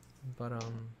 but I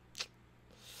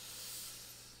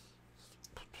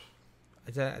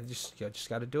just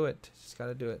gotta do it. Just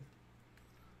gotta do it.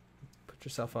 Put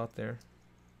yourself out there.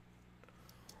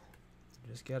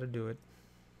 Just gotta do it.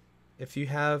 If you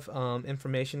have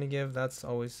information to give, that's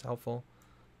always helpful.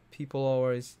 People are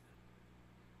always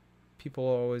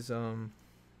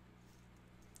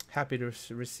happy to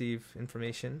receive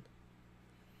information.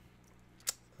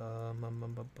 And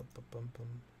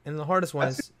the hardest one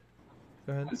is,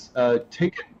 go ahead.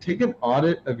 Take an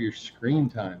audit of your screen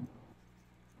time.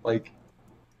 Like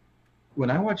when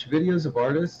I watch videos of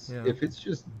artists, if it's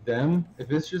just them,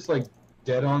 if it's just like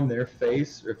dead on their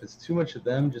face, or if it's too much of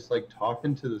them just like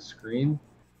talking to the screen,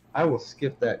 I will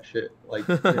skip that shit. Like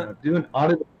do an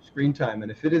audit of screen time,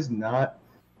 and if it is not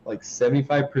like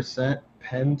 75%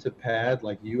 pen to pad,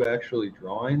 like you actually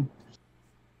drawing,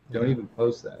 don't even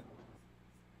post that.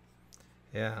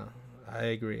 Yeah, I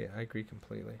agree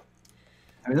completely.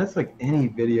 I mean, that's like any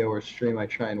video or stream I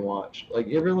try and watch. Like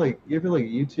you ever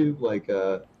YouTube like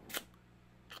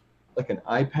an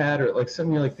iPad or like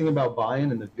something you're like thinking about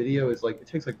buying, and the video is like it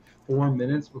takes like 4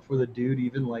 minutes before the dude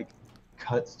even like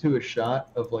cuts to a shot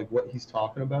of like what he's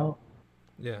talking about.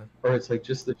 Yeah. Or it's like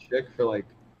just the chick for like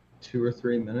 2 or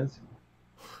 3 minutes.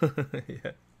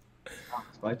 Yeah.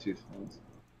 It's my 2 cents.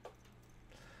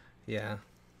 Yeah.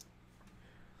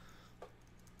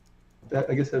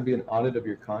 I guess that'd be an audit of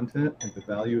your content and the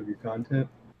value of your content.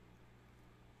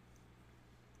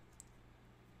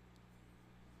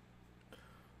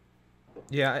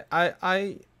 Yeah,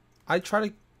 I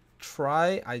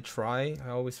try. I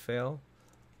always fail.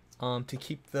 To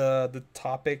keep the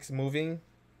topics moving.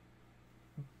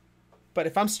 But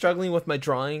if I'm struggling with my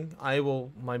drawing,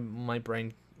 my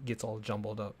brain gets all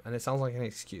jumbled up, and it sounds like an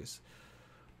excuse.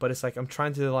 But it's like I'm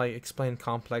trying to like explain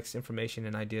complex information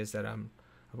and ideas that I've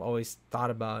always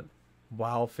thought about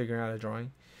while figuring out a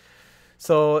drawing.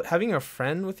 So having a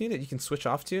friend with you that you can switch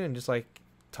off to and just like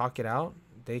talk it out,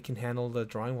 they can handle the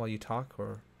drawing while you talk,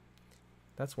 or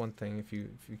that's one thing if you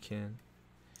can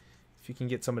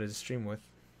get somebody to stream with.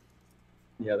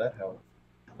 Yeah, that helps.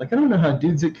 Like, I don't know how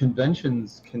dudes at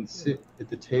conventions can sit at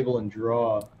the table and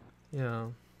draw. Yeah.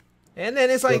 And then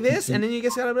it's like this, and then you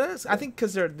just gotta this. I think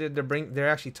because they're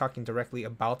actually talking directly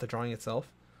about the drawing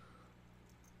itself.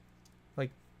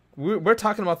 Like we're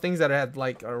talking about things that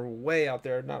are way out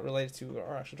there, not related to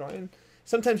our actual drawing.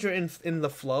 Sometimes you're in the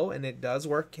flow, and it does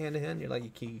work hand in hand. You're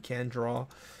like you can draw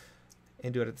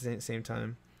and do it at the same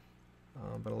time.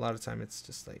 But a lot of time it's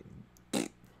just like.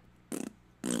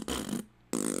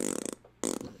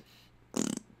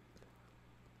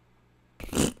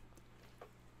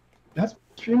 That's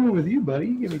streaming with you, buddy.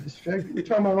 You get me distracted. You're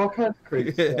talking about all kinds of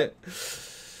crazy stuff.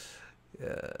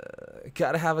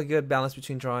 Gotta have a good balance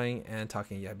between drawing and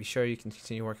talking. Yeah, be sure you can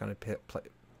continue work on a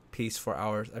piece for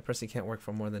hours. I personally can't work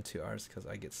for more than 2 hours because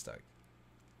I get stuck.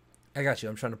 I got you.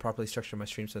 I'm trying to properly structure my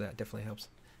stream, so that definitely helps.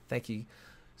 Thank you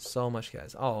so much,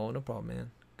 guys. Oh, no problem,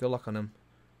 man. Good luck on them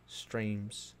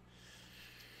streams.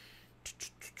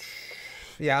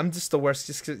 Yeah, I'm just the worst.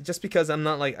 Just because I'm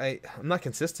not like I'm not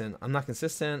consistent. I'm not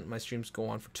consistent. My streams go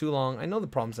on for too long. I know the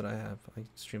problems that I have. I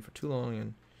stream for too long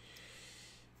and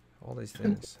all these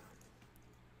things.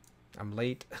 I'm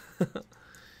late.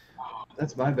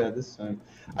 That's my bad this time.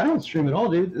 I don't stream at all,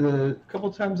 dude. The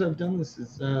couple times I've done this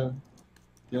is the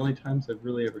only times I've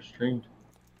really ever streamed.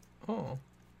 Oh.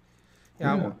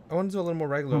 Yeah. I want to do a little more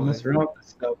regularly. Unless you're out this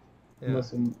stuff. Yeah.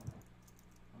 Unless I'm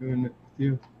doing it with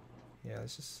you. Yeah,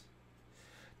 it's just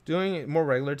doing it more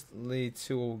regularly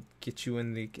to get you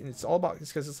in the. It's all about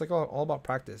because it's like all about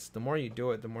practice. The more you do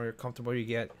it, the more comfortable you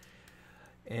get,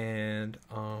 and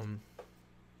yeah,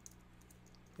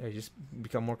 you just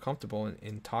become more comfortable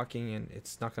in talking, and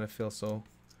it's not gonna feel so.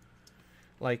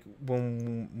 Like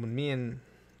when me and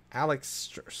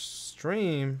Alex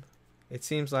stream, it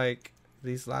seems like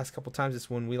these last couple times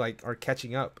is when we like are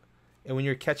catching up, and when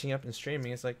you're catching up and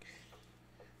streaming, it's like.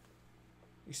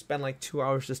 You spend like 2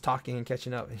 hours just talking and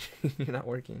catching up, and you're not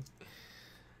working.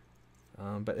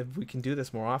 But if we can do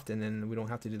this more often, then we don't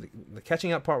have to do the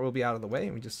catching up part. Will be out of the way,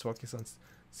 and we just focus on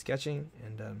sketching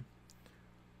and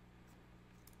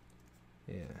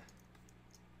yeah.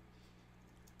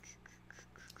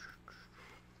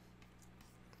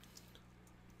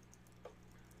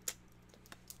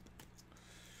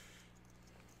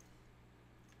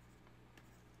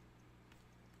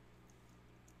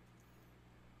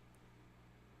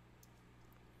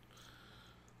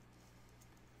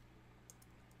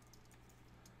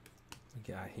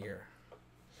 Got here.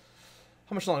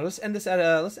 How much longer? Let's end this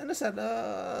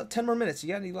at 10 more minutes. You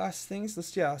got any last things?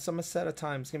 Some set of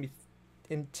time. It's gonna be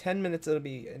in 10 minutes. It'll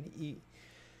be an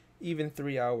even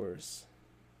 3 hours.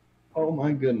 Oh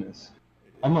my goodness!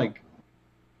 I'm like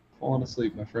falling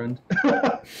asleep, my friend.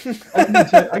 I can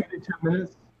do 10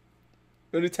 minutes.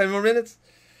 Go do 10 more minutes.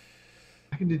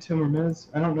 I can do 10 more minutes.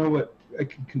 I don't know what I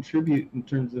can contribute in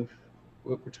terms of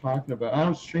what we're talking about. I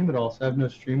don't stream at all, so I have no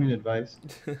streaming advice.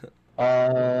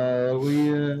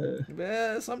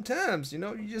 Sometimes, you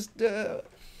just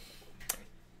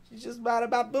bada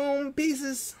bop boom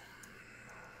pieces.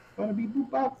 Bada beep boop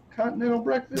bop. Continental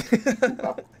breakfast.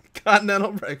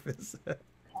 Continental breakfast.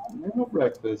 Continental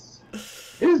breakfast.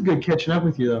 It is good catching up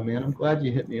with you, though, man. I'm glad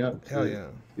you hit me up. Hell yeah.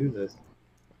 Do this.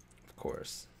 Of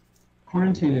course.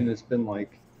 Quarantining has been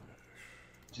like,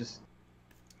 just.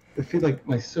 I feel like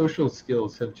my social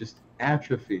skills have just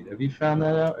atrophied. Have you found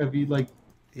that out? Have you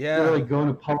Yeah. Like go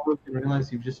into public and realize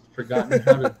you've just forgotten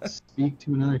how to speak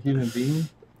to another human being?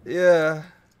 Yeah.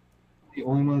 The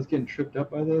only one that's getting tripped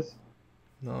up by this?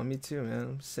 No, me too, man.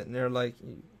 I'm sitting there like,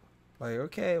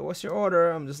 okay, what's your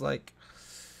order? I'm just like,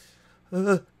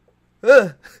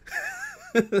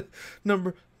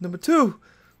 number 2.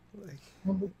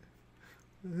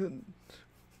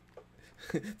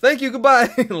 Thank you, goodbye.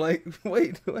 Like,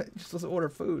 wait, just let's order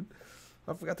food.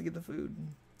 I forgot to get the food.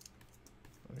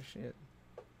 Oh shit.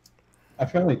 I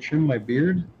finally trimmed my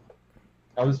beard.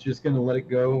 I was just gonna let it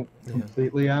go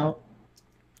completely out.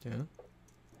 Yeah.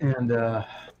 And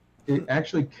it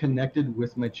actually connected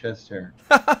with my chest hair.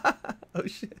 Oh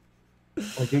shit!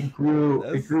 Like it grew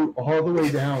all the way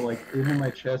down, like into my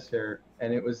chest hair,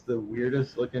 and it was the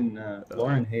weirdest looking.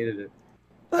 Lauren hated it.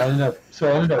 I ended up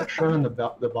trimming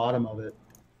the bottom of it.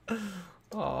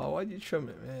 Oh, why'd you trim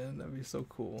it, man? That'd be so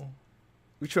cool.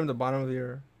 We trimmed the bottom of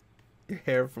your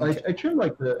hair from. I trimmed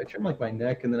like my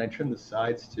neck, and then I trimmed the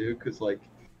sides too, because like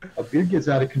a beard gets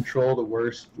out of control the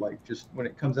worst, like just when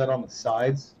it comes out on the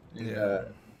sides. And, Yeah.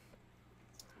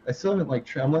 I still haven't like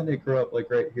I'm letting it grow up like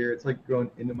right here. It's like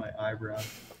growing into my eyebrow.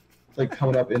 It's like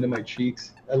coming up into my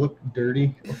cheeks. I look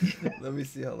dirty. Let me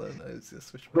see how long I just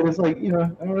switch. But it's like, you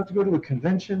know, I don't have to go to a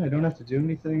convention. I don't have to do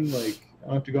anything. Like, I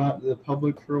don't have to go out to the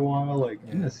public for a while. Like,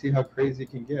 I'm gonna see how crazy it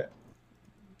can get.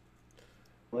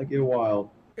 Like, get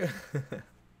wild.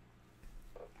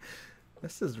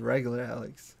 This is regular,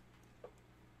 Alex.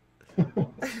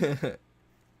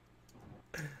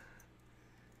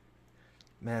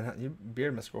 Man, your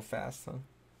beard must grow fast, huh?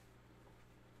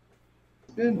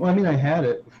 Well, I mean, I had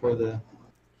it before the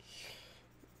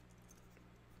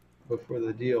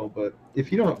deal, but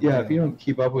if you don't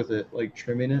keep up with it, like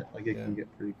trimming it, like it can get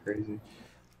pretty crazy.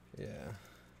 Yeah.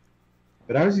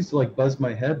 But I always used to like buzz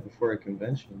my head before a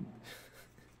convention.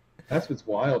 That's what's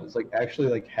wild. It's like actually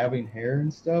like having hair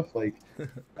and stuff. Like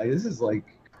this is like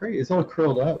crazy. It's all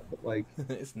curled up, but like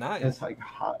it's nice. It's like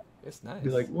hot. It's nice. Be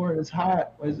like, Lauren, it's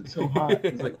hot. Why is it so hot?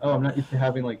 It's like, oh, I'm not used to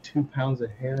having like 2 pounds of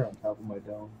hair on top of my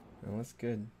dome. Oh, that's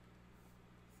good.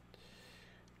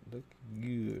 Look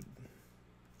good.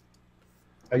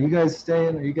 Are you guys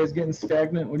staying? Are you guys getting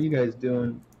stagnant? What are you guys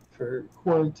doing for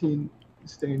quarantine?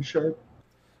 Staying sharp?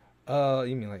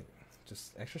 You mean like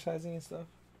just exercising and stuff?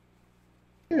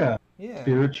 Yeah. Yeah.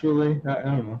 Spiritually, I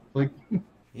don't know. Like.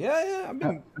 Yeah. I've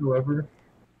been. However.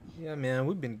 Yeah, man,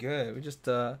 we've been good. We just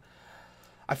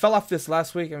I fell off this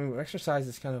last week. I mean, exercise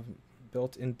is kind of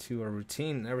built into a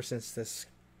routine ever since this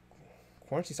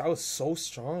quarantine. So I was so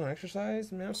strong on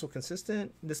exercise, man. I was so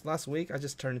consistent. This last week, I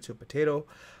just turned into a potato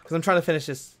because I'm trying to finish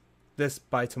this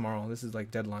by tomorrow. This is like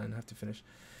deadline. I have to finish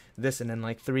this and then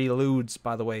like 3 ludes.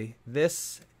 By the way,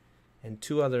 this and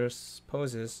 2 others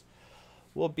poses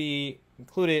will be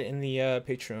included in the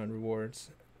Patreon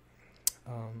rewards.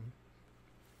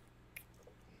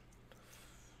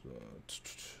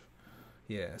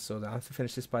 Yeah, so I have to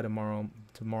finish this by tomorrow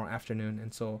afternoon,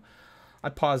 and so I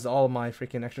paused all of my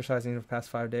freaking exercising for the past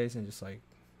 5 days and just like,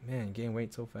 man, gain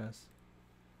weight so fast.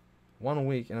 1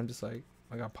 week, and I'm just like,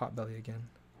 I got pot belly again.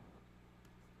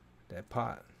 That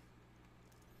pot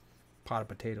of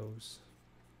potatoes.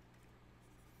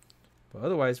 But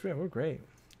otherwise, yeah, we're great.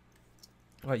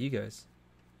 How about you guys?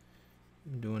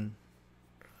 Been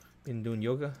doing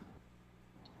yoga?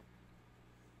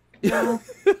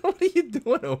 What are you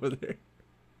doing over there?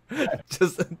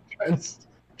 Just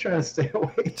trying to stay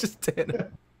awake. Just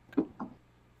standing.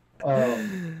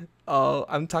 Oh,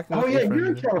 I'm talking. Oh yeah, you're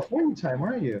in California time,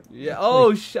 aren't you? Yeah.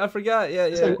 Oh, I forgot. Yeah,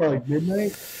 it's like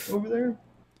midnight over there.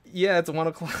 Yeah, it's 1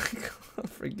 o'clock. I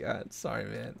forgot. Sorry,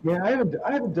 man. Yeah,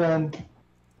 I haven't done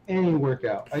any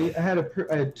workout. I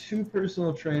had 2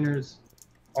 personal trainers,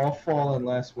 all fall in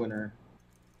last winter.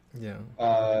 Yeah.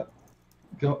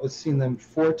 Seen them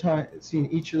 4 times. Seen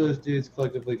each of those dudes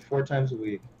collectively 4 times a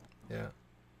week. Yeah.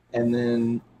 And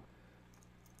then,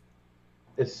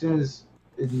 as soon as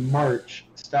in March,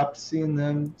 stopped seeing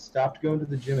them. Stopped going to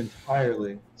the gym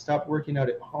entirely. Stopped working out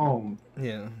at home.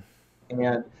 Yeah.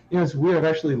 And it's weird. I've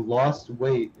actually lost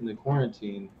weight in the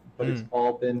quarantine, but it's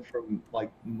all been from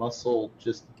like muscle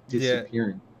just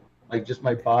disappearing, like just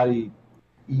my body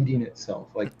eating itself,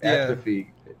 like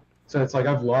atrophy. So it's like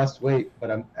I've lost weight,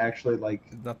 but I'm actually like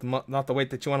not the weight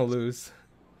that you want to lose.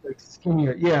 Like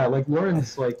skinnier, yeah. Like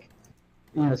Lauren's like,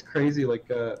 it's crazy. Like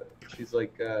she's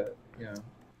like,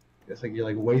 it's like you're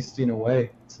like wasting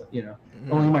away. It's,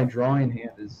 only my drawing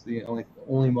hand is the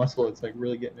only muscle that's like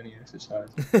really getting any exercise.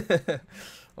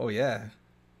 Oh yeah.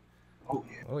 Oh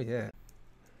yeah. Oh yeah.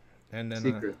 And then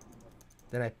secret.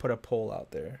 Then I put a poll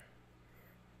out there.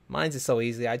 Mine's is so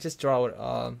easy. I just draw it.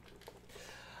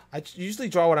 I usually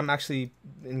draw what I'm actually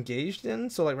engaged in.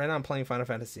 So like right now I'm playing Final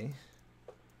Fantasy.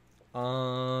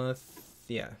 Yeah.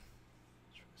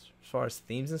 As far as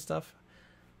themes and stuff,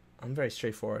 I'm very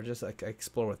straightforward. Just like I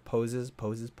explore with poses.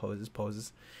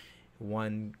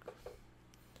 One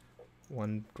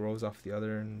grows off the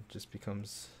other and just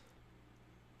becomes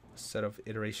a set of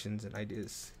iterations and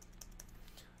ideas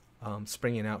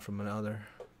springing out from another.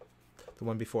 The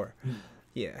one before.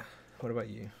 Yeah. What about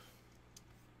you?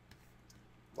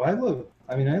 Well,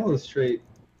 I illustrate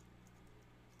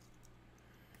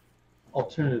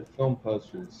alternative film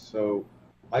posters, so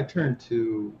I turn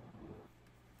to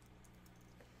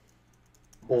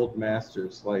old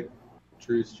masters like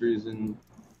Drew Struzan.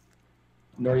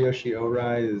 Noriyoshi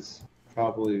Orai is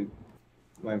probably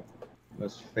my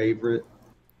most favorite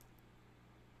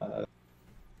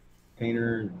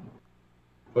painter,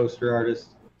 poster artist.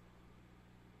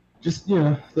 Just, you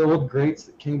know, the old greats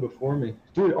that came before me.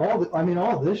 Dude,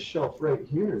 all this shelf right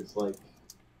here is like,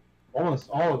 almost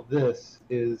all of this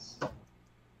is,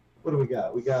 what do we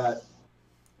got? We got,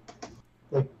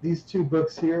 like, these two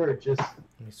books here are just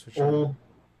old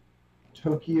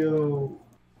Tokyo,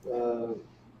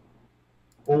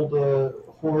 old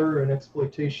horror and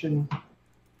exploitation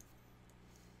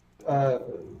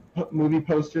movie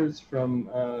posters from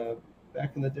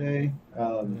back in the day.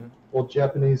 Old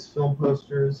Japanese film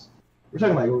posters. We're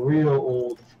talking like real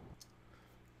old.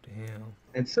 Damn.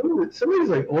 And some of these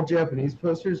like old Japanese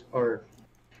posters are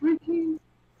freaking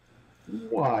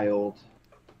wild.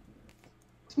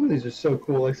 Some of these are so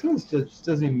cool. Like some of this just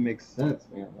doesn't even make sense,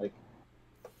 man. Like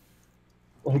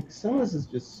some of this is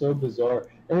just so bizarre.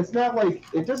 And it's not like,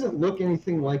 it doesn't look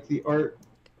anything like the art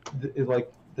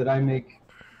that I make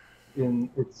in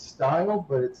its style,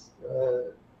 but it's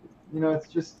you know,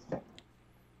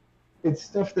 it's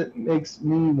stuff that makes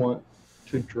me want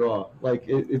to draw. Like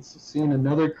it's seeing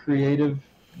another creative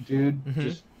dude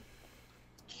just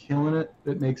killing it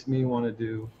that makes me want to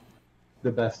do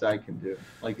the best I can do.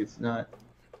 Like it's not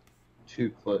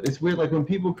too close. It's weird, like when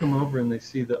people come over and they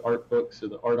see the art books or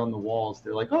the art on the walls,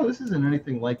 they're like, oh, this isn't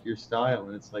anything like your style.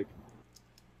 And it's like,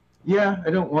 yeah, I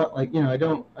don't want, like, you know, I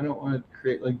don't want to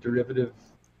create like derivative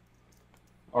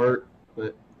art,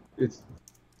 but it's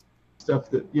stuff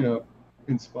that, you know,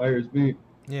 inspires me.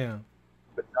 Yeah.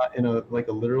 But not in a like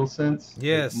a literal sense.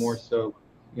 Yes. Like more so,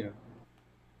 you know,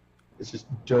 it's just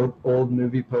dope old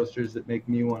movie posters that make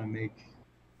me want to make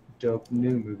dope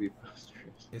new movie posters.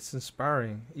 It's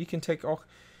inspiring. You can take all,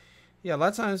 yeah. A lot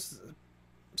of times,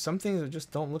 some things that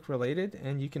just don't look related,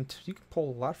 and you can pull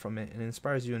a lot from it, and it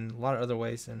inspires you in a lot of other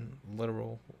ways than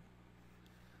literal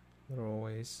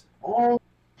ways. All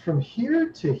from here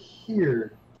to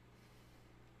here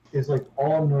is like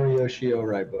all Noriyoshi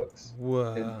Orai books.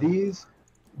 Whoa. And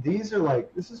these are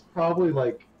like, this is probably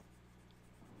like,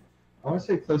 I want to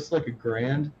say close to like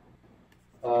 $1,000.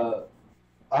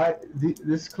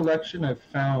 This collection I've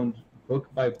found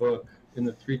book by book in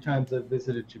the 3 times I've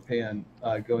visited Japan,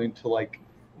 going to like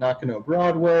Nakano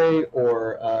Broadway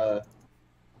or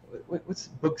what's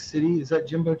Book City? Is that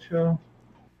Jimbocho?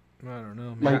 I don't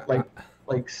know, man.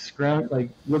 Like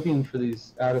looking for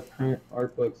these out of print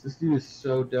art books. This dude is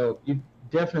so dope. You've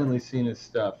definitely seen his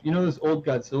stuff. You know those old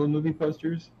Godzilla movie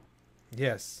posters?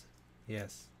 Yes.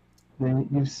 Yes. Man,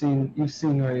 you've seen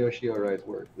Noriyoshi Orai's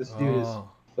work. This dude is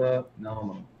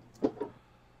phenomenal.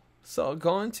 So,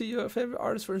 going to your favorite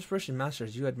artist for inspiration,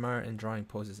 masters you admire in drawing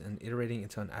poses and iterating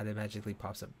until an item magically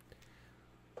pops up.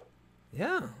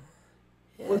 Yeah.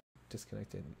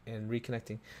 Disconnected and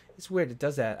reconnecting. It's weird. It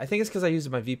does that. I think it's because I use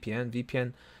my VPN.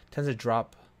 VPN tends to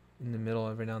drop in the middle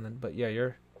every now and then. But yeah,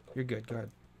 you're good. Go ahead.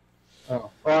 Oh,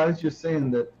 well, I was just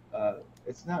saying that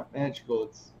it's not magical.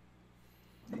 It's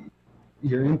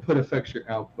your input affects your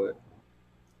output.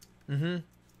 Mm-hmm.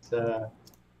 It's,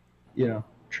 you know,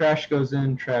 trash goes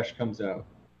in, trash comes out.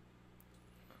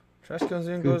 Trash goes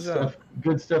in, goes out.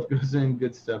 Good stuff goes in,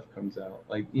 good stuff comes out.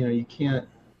 Like, you know, you can't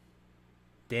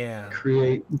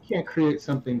create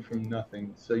something from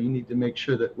nothing. So you need to make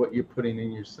sure that what you're putting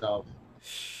in yourself,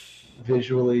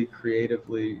 visually,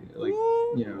 creatively, like,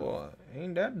 you know. Boy,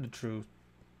 ain't that the truth?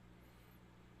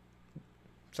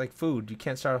 It's like food. You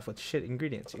can't start off with shit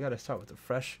ingredients. You got to start with the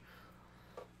fresh,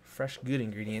 good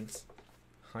ingredients,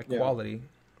 high quality.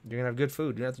 You're gonna have good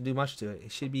food. You don't have to do much to it.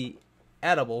 It should be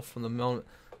edible from the moment,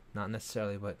 not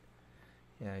necessarily, but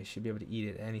yeah, you should be able to eat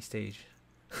it at any stage.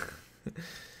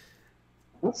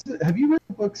 Have you read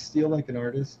the book "Steal Like an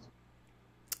Artist"?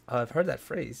 I've heard that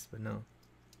phrase, but no.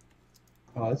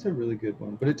 Oh, that's a really good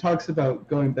one. But it talks about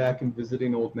going back and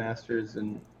visiting old masters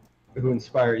and who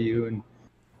inspire you and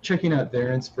checking out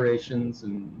their inspirations.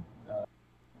 And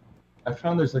I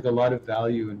found there's like a lot of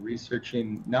value in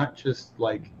researching not just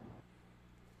like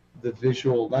the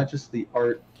visual, not just the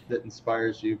art that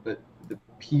inspires you, but the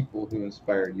people who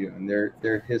inspired you and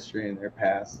their history and their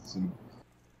pasts and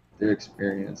their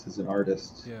experience as an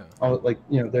artist. Yeah. All, like,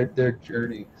 you know, their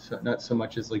journey. So not so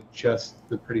much as like just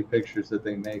the pretty pictures that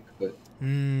they make, but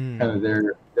kind of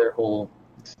their whole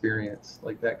experience.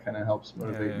 Like that kind of helps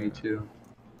motivate me too.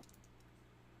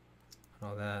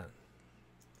 All that.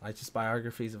 Like just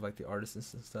biographies of like the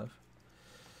artists and stuff.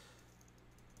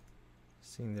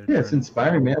 Seeing their journey. It's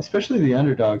inspiring, man. Especially the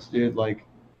underdogs, dude. Like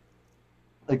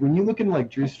when you look into like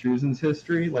Drew Struzan's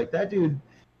history, like that dude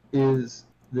is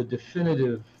the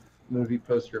definitive movie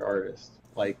poster artist.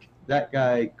 Like, that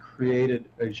guy created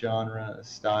a genre, a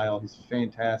style. He's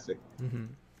fantastic. Mm-hmm.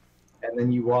 And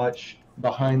then you watch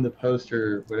behind the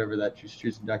poster, whatever that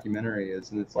Tristan documentary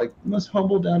is, and it's like the most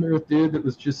humble, down-to-earth dude that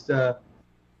was just,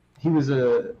 he was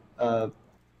a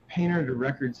painter at a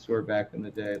record store back in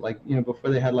the day. Like, you know, before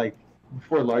they had, like,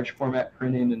 before large format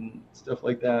printing and stuff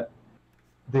like that,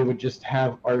 they would just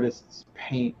have artists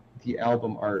paint the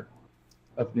album art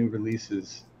of new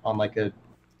releases on like a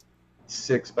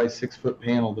 6 by 6 foot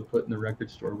panel to put in the record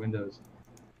store windows.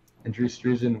 And Drew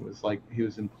Struzan was like, he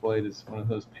was employed as one of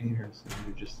those painters. And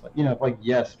you're just like, you know, if like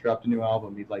Yes dropped a new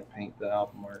album, he'd like paint the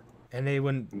album art. And they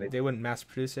wouldn't mass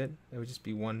produce it. It would just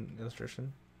be one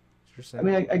illustration. I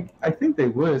mean, I think they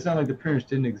would. It's not like the printers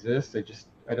didn't exist.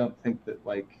 I don't think that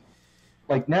like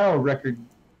now a record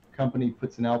company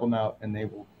puts an album out and they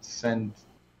will send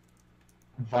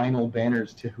vinyl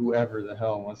banners to whoever the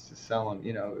hell wants to sell them.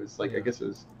 You know, it was like, I guess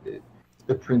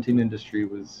the printing industry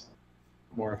was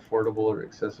more affordable or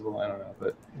accessible. I don't know,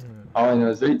 but all I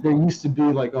know is there used to be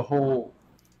like a whole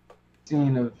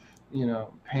scene of, you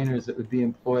know, painters that would be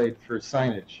employed for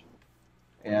signage,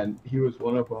 and he was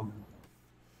one of them.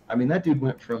 I mean, that dude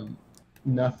went from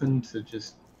nothing to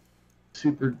just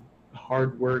super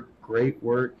hard work, great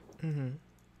work. Mm-hmm.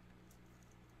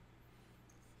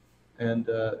 And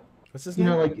what's his you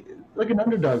name? know, like an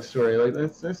underdog story. Like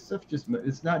that stuff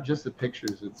it's not just the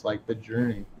pictures. It's like the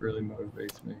journey really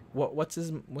motivates me. What's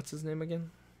his name again?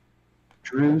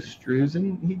 Drew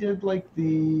Struzan. He did like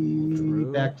the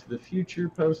Back to the Future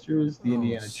posters, the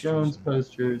Indiana Jones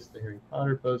posters, the Harry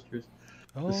Potter posters,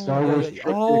 the Star Wars triptychs.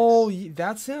 Oh,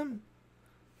 that's him.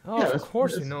 Oh, yeah, of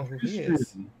course you know who he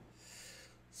is.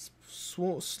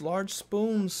 Large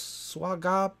spoons,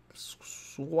 swagapino.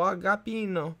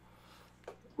 Swagapino.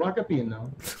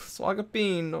 Swagapino.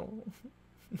 Swagapino.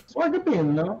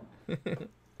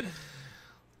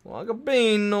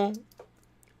 Swagapino.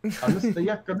 Mr.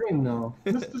 Yacarino.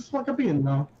 Mr.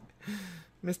 Swagapino.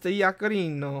 Mr.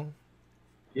 Yacarino.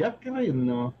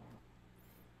 Yacarino.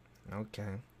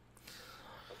 Okay.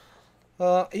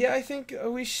 Yeah, I think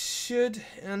we should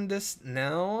end this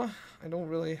now. I don't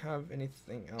really have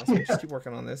anything else. I just keep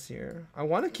working on this here. I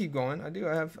want to keep going. I do.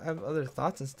 I have other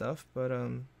thoughts and stuff, but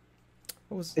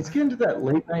it's getting to that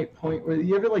late night point where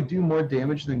you ever like do more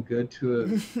damage than good to a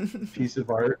piece of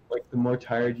art. Like the more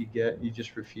tired you get, you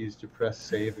just refuse to press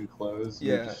save and close. And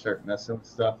you just start messing with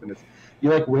stuff, and you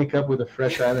like wake up with a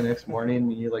fresh eye the next morning,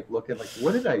 and you like look at like,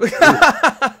 what did I do?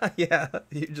 Yeah,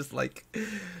 you're just like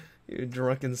you're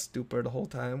drunk and stupid the whole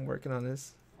time working on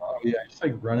this. Oh yeah, just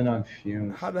like running on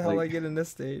fumes. How the hell I get in this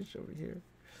stage over here?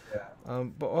 Yeah.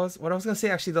 But what I was gonna say,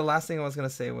 actually, the last thing I was gonna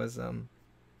say was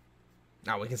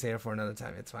no, we can say it for another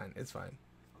time. It's fine. It's fine.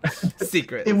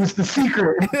 Secret. It was the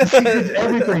secret. The secret's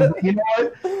everything. You know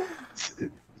what?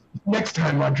 Next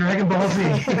time on Dragon Ball Z.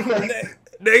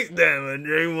 Next time on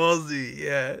Dragon Ball Z.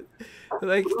 Yeah.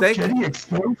 Like, thank you. Jetty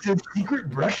explains his secret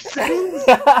brush settings.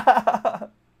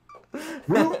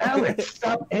 Will Alex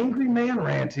stop angry man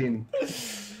ranting?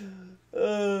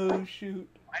 Oh shoot!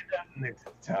 Find out next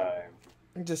time.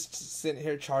 I'm just sitting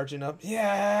here charging up.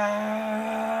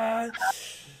 Yeah.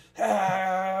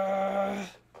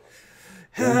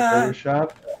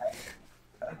 Photoshop.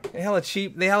 They hella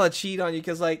cheat on you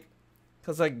because like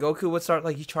Goku would start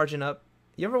like you charging up.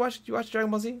 You watch Dragon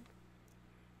Ball Z?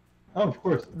 Oh, of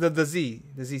course. The Z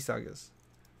sagas.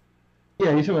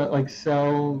 Yeah, you talking about like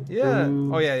Cell. Yeah.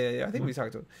 Blue. Oh yeah. I think we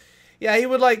talked to him. Yeah, he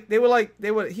would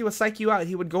psych you out.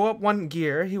 He would go up one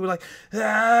gear. He would like,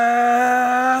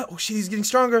 oh shit, he's getting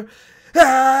stronger.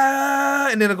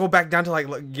 And then it'll go back down to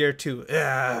like gear 2.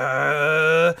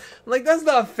 Like, that's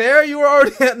not fair. You were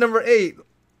already at number 8.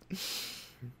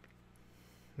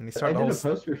 And he started I did a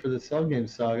poster for the Cell Game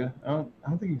Saga. I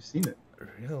don't think you've seen it.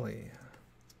 Really?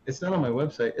 It's not on my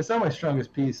website. It's not my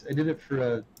strongest piece. I did it for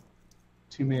a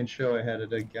 2-man show I had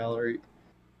at a gallery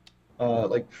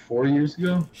like 4 years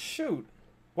ago. Shoot.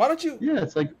 Why don't you? Yeah,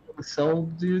 it's like Cell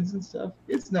dudes and stuff.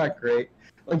 It's not great.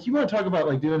 Like, you want to talk about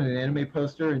like doing an anime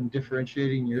poster and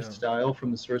differentiating your style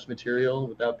from the source material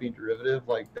without being derivative.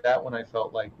 Like, that one I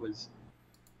felt like was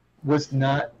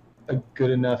not a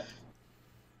good enough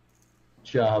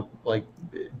job, like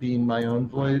being my own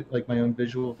voice, like my own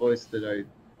visual voice, that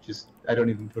I don't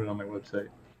even put it on my website.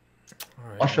 All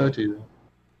right, I'll show it to you.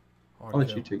 I'll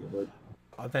let you take a look.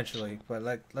 Eventually, but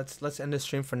let's end the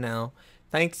stream for now.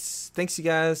 Thanks you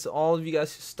guys, all of you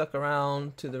guys who stuck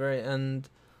around to the very end.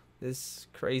 This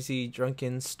crazy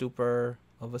drunken stupor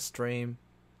of a stream,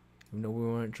 even though we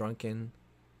weren't drunken.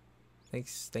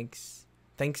 Thanks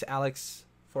Alex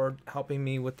for helping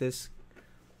me with this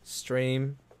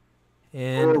stream.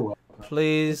 And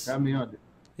Please. Have me on.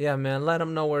 Yeah, man. Let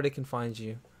them know where they can find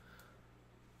you.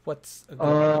 What's a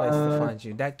good place to find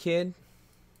you? That kid?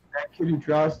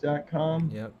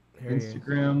 ThatKidWhoDraws.com. Yep.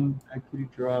 Instagram,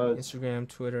 ThatKidWhoDraws. Instagram,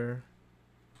 Twitter.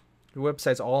 Your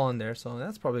website's all on there, so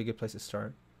that's probably a good place to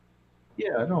start.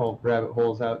 Yeah, I know rabbit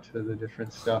holes out to the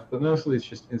different stuff, but mostly it's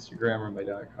just Instagram or my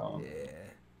 .com. Yeah.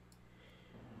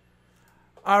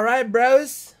 All right,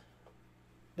 bros.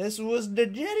 This was the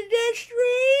Jetty stream.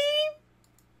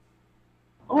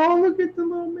 Oh, look at the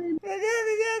little baby. The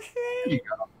Jetty stream. There you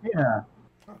go. Yeah.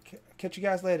 Okay. Catch you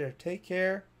guys later. Take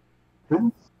care. Peace.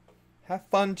 Have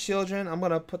fun, children. I'm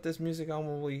gonna put this music on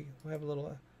when we have a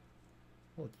little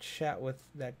chat with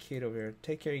that kid over here.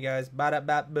 Take care, you guys. Bada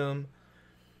bat boom.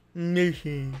 That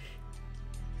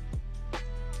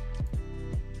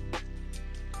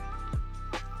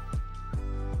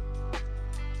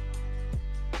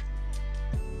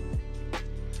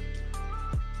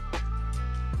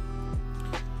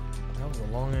was a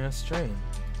long ass stream.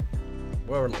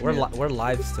 We're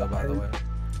live still, by the way.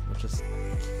 We're just.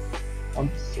 I'm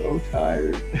so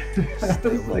tired.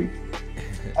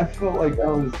 I felt like I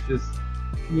was just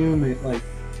fuming. Like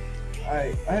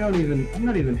I'm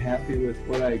not even happy with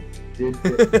what I did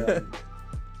get done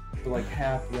for like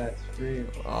half of that stream.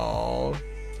 Oh.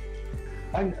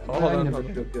 I never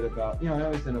feel good about. I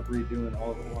always end up redoing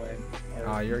all the lines.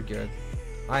 Oh, you're good.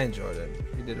 I enjoyed it.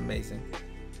 You did amazing.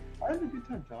 I had a good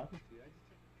time talking to you.